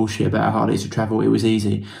 minutes bullshit about how hard it is to travel. It was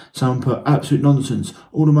easy. Someone put absolute nonsense.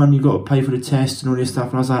 All the money you've got to pay for the test and all this stuff.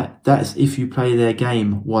 And I was like, that's if you play their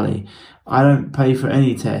game, Wally. I don't pay for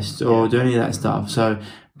any tests or do any of that stuff. So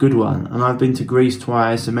good one. And I've been to Greece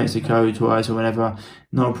twice, to Mexico twice, or whatever.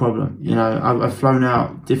 Not a problem. I've flown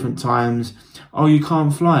out different times. Oh, you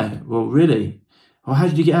can't fly? Well, really? Oh, how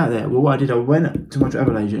did you get out there? Well, what I did, I went to my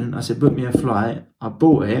travel agent. I said, book me a flight. I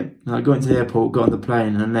bought it, and I got into the airport, got on the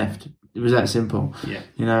plane, and left. It was that simple. Yeah.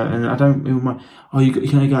 And I don't even mind. Oh, you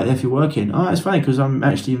can only go out there if you're working. Oh, it's funny, because I'm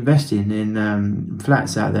actually investing in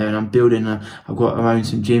flats out there, and I'm building. I own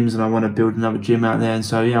some gyms, and I want to build another gym out there. And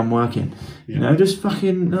so I'm working. Yeah. Just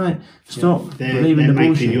fucking stop believing the bullshit.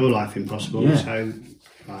 They're making your life impossible. Yeah. So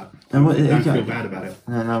don't feel bad about it.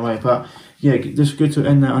 No way. But yeah, just good to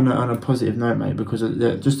end that on a positive note, mate. Because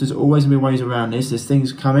there's always gonna be ways around this. There's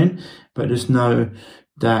things coming, but just know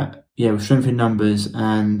that. Yeah, with strength in numbers,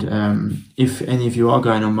 and if any of you are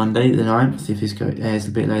going on Monday the 9th, if this airs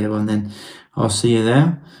a bit later on, then I'll see you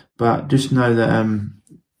there. But just know that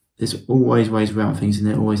there's always ways around things, and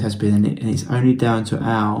there always has been, and it's only down to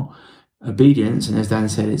our obedience. And as Dan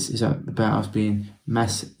said, it's about us being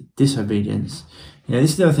mass disobedience.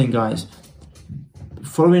 This is the other thing, guys.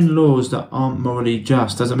 Following laws that aren't morally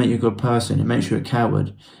just doesn't make you a good person. It makes you a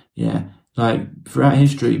coward. Yeah. Like, throughout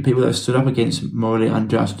history, people that have stood up against morally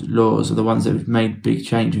unjust laws are the ones that have made big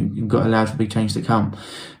change and got allowed for big change to come.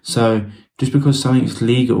 So just because something's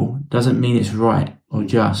legal doesn't mean it's right or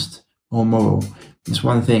just or moral. It's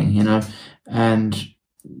one thing, and,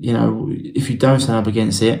 if you don't stand up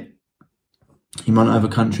against it, you might not have a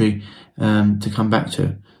country to come back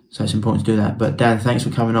to. So it's important to do that. But Dan, thanks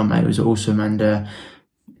for coming on, mate. It was awesome. And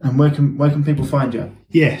where can people find you?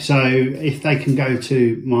 Yeah, so if they can go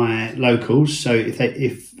to my locals, so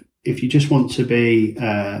if you just want to be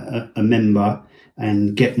a member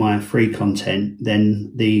and get my free content,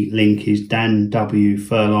 then the link is Dan W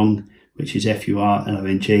Furlong, which is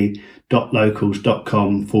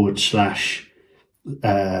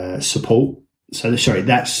FURLONG.com/support. So sorry,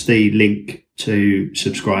 that's the link to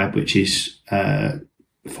subscribe, which is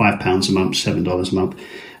 £5 a month, $7 a month.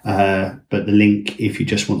 But the link, if you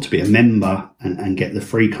just want to be a member and get the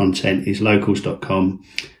free content, is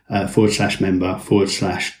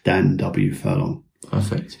locals.com/member/Dan W Furlong.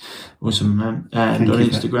 Perfect. Awesome, man. And on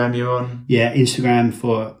Instagram, you're on? Yeah, Instagram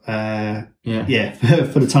for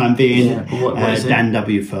for the time being. Yeah, what is Dan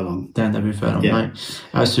W Furlong. Dan W Furlong, mate.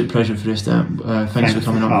 Absolute pleasure for this, Dan. Thanks for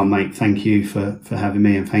coming on. Oh, mate, thank you for having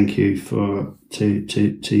me, and thank you to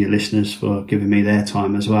your listeners for giving me their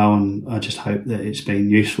time as well. And I just hope that it's been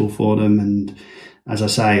useful for them. And as I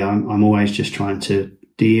say, I'm always just trying to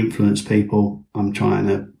de-influence people. I'm trying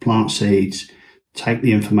to plant seeds, take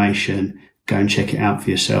the information, go and check it out for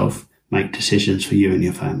yourself, make decisions for you and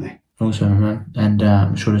your family. Awesome, man. And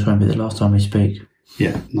I'm sure this won't be the last time we speak.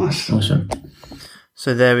 Yeah, nice. Awesome.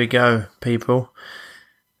 So there we go, people.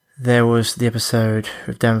 There was the episode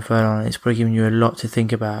with Dan Furlong. It's probably giving you a lot to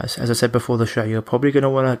think about. As I said before the show, you're probably going to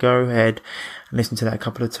want to go ahead and listen to that a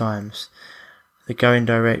couple of times. The Going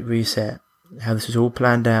Direct reset, how this was all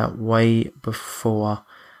planned out way before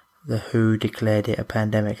the WHO declared it a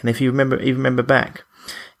pandemic. And if you remember back,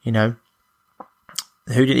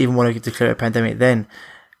 who didn't even want to declare a pandemic then?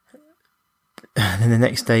 And then the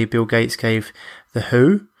next day, Bill Gates gave the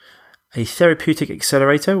WHO a therapeutic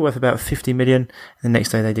accelerator worth about 50 million. And the next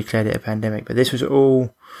day, they declared it a pandemic. But this was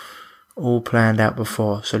all all planned out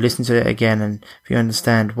before. So listen to it again, and if you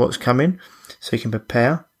understand what's coming, so you can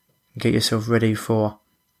prepare and get yourself ready for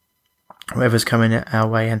whatever's coming our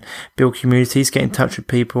way, and build communities, get in touch with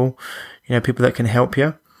people, people that can help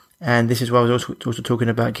you. And this is why I was also talking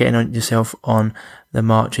about getting on yourself on the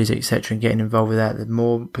marches, etc., and getting involved with that. The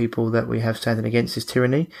more people that we have standing against this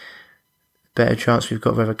tyranny, the better chance we've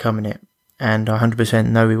got of overcoming it. And I 100%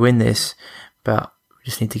 know we win this, but we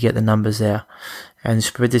just need to get the numbers there. And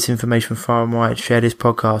spread this information far and wide. Share this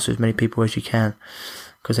podcast with as many people as you can,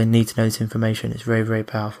 because they need to know this information. It's very, very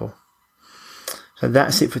powerful. So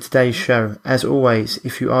that's it for today's show. As always,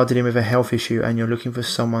 if you are dealing with a health issue and you're looking for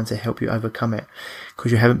someone to help you overcome it,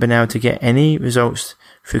 because you haven't been able to get any results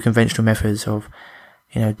through conventional methods of,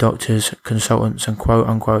 doctors, consultants, and quote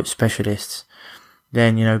unquote specialists,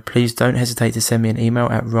 then, please don't hesitate to send me an email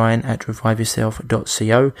at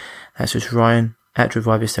ryan@reviveyourself.co. That's just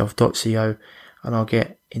ryan@reviveyourself.co, and I'll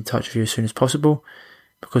get in touch with you as soon as possible,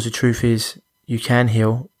 because the truth is, you can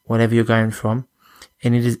heal whatever you're going from.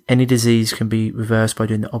 Any disease can be reversed by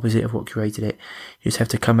doing the opposite of what created it. You just have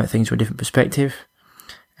to come at things from a different perspective.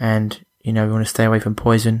 And, we want to stay away from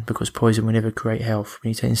poison, because poison will never create health. We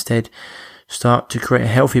need to instead start to create a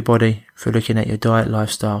healthy body through looking at your diet,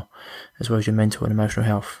 lifestyle, as well as your mental and emotional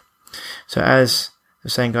health. So as I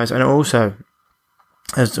was saying, guys, and also,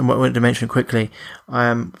 as I wanted to mention quickly,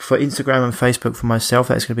 for Instagram and Facebook for myself,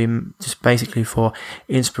 that's going to be just basically for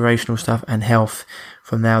inspirational stuff and health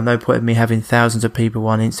from now. No point in me having thousands of people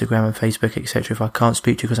on Instagram and Facebook, etc., if I can't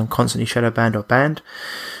speak to you, because I'm constantly shadow banned or banned.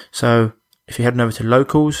 So if you're heading over to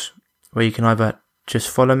Locals, where you can either just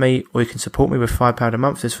follow me, or you can support me with £5 a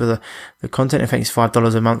month just for the content. I think it's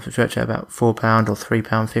 $5 a month, which works out about £4 or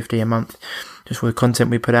 £3.50 a month, just for the content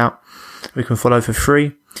we put out. We can follow for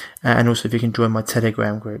free. And also, if you can join my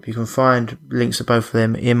Telegram group, you can find links to both of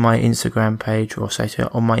them in my Instagram page, or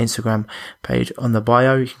on my Instagram page on the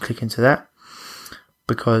bio. You can click into that,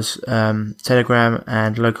 because Telegram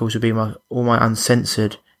and Locals will be all my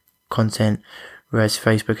uncensored content, whereas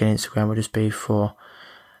Facebook and Instagram will just be for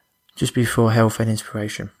health and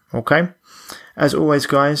inspiration. Okay? As always,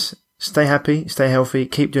 guys, stay happy, stay healthy,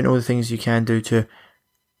 keep doing all the things you can do to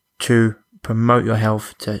promote your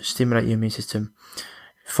health, to stimulate your immune system.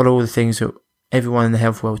 Follow all the things that everyone in the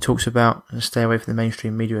health world talks about, and stay away from the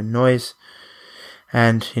mainstream media and noise.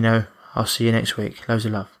 And, I'll see you next week. Loads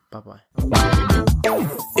of love. Bye-bye.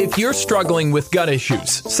 If you're struggling with gut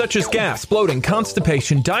issues, such as gas, bloating,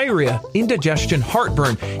 constipation, diarrhea, indigestion,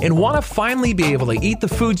 heartburn, and want to finally be able to eat the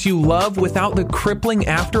foods you love without the crippling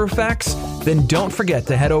after effects, then don't forget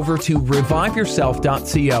to head over to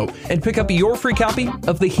reviveyourself.co and pick up your free copy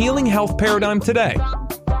of The Healing Health Paradigm today.